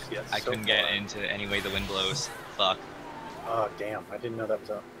 couldn't get, Yes, I so couldn't get far. into any way the wind blows. Fuck. Oh damn! I didn't know that was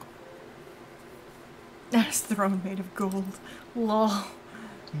up. That's throne made of gold. Lol. I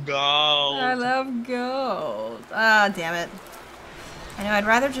No. love gold. Ah, damn it. I know, I'd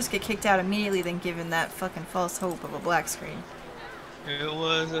rather just get kicked out immediately than given that fucking false hope of a black screen. It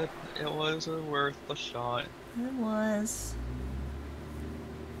was a worth a shot. It was.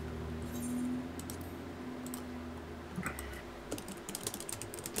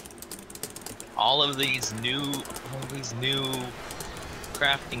 All of these new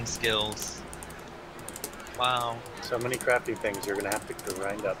crafting skills. Wow. So many crafting things you're gonna have to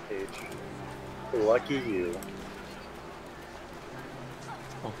grind up, Paige. Lucky you.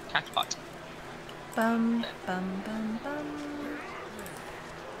 Oh, catchpot. Bum, bum, bum, bum.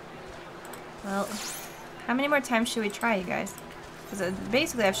 Well, how many more times should we try, you guys? Because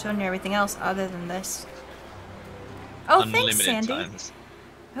basically I've shown you everything else other than this. Oh, Unlimited thanks, Sandy. times.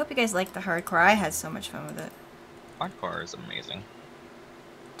 I hope you guys liked the hardcore. I had so much fun with it. Hardcore is amazing.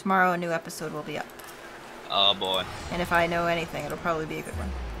 Tomorrow a new episode will be up. Oh boy. And if I know anything, it'll probably be a good one.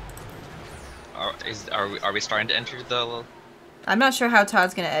 Are we starting to enter the? I'm not sure how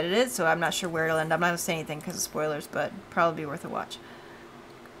Todd's going to edit it, so I'm not sure where it'll end. I'm not going to say anything because of spoilers, but probably be worth a watch.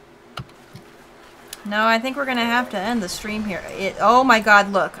 No, I think we're going to have to end the stream here. Oh my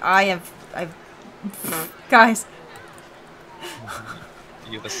god, look. I've Guys.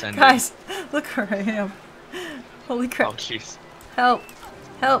 You've ascended. Guys, look where I am. Holy crap. Oh, jeez. Help.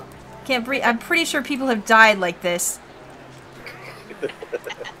 Help. Can't breathe. I'm pretty sure people have died like this.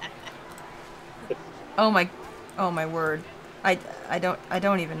 Oh my word. I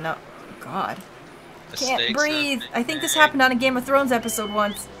don't even know. God. Can't breathe. I think this happened on a Game of Thrones episode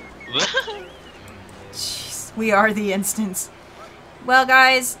once. Jeez. We are the instance. Well,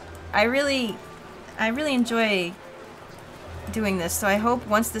 guys, I really enjoy doing this, so I hope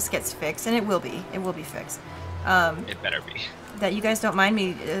once this gets fixed, and it will be fixed. It better be. That you guys don't mind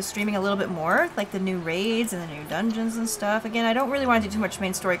me streaming a little bit more, like the new raids and the new dungeons and stuff. Again, I don't really want to do too much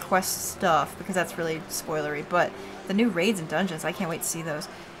main story quest stuff because that's really spoilery, but the new raids and dungeons, I can't wait to see those.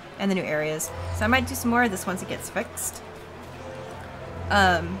 And the new areas. So I might do some more of this once it gets fixed.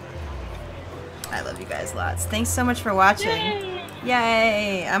 I love you guys lots. Thanks so much for watching. Yay!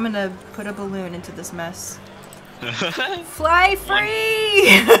 Yay! I'm gonna put a balloon into this mess. Fly free!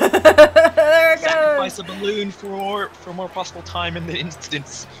 There it goes! Sacrifice a balloon for more possible time in the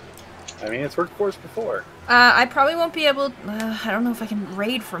instance. I mean, it's worked for us before. I probably won't be able... I don't know if I can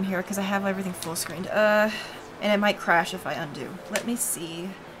raid from here because I have everything full screened. And it might crash if I undo. Let me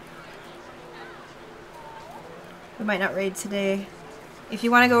see. We might not raid today. If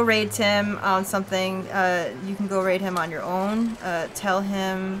you want to go raid Tim on something, you can go raid him on your own. Tell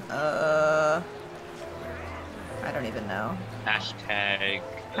him... I don't even know. Hashtag.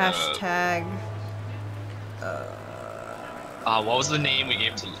 What was the name we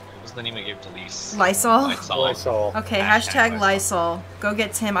gave to? What was the name we gave to Lise? Lysol. Lysol. Okay. Hashtag Lysol. Go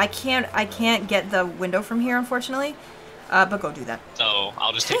get Tim. I can't get the window from here, unfortunately. But go do that. So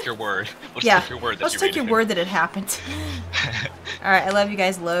I'll just take your word. Take your word that let's take your word that it happened. All right. I love you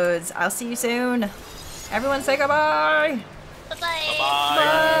guys loads. I'll see you soon. Everyone say goodbye. Bye-bye.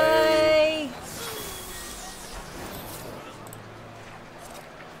 Bye.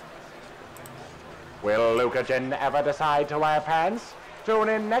 Will Lucahjin ever decide to wear pants? Tune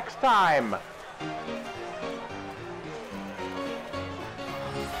in next time.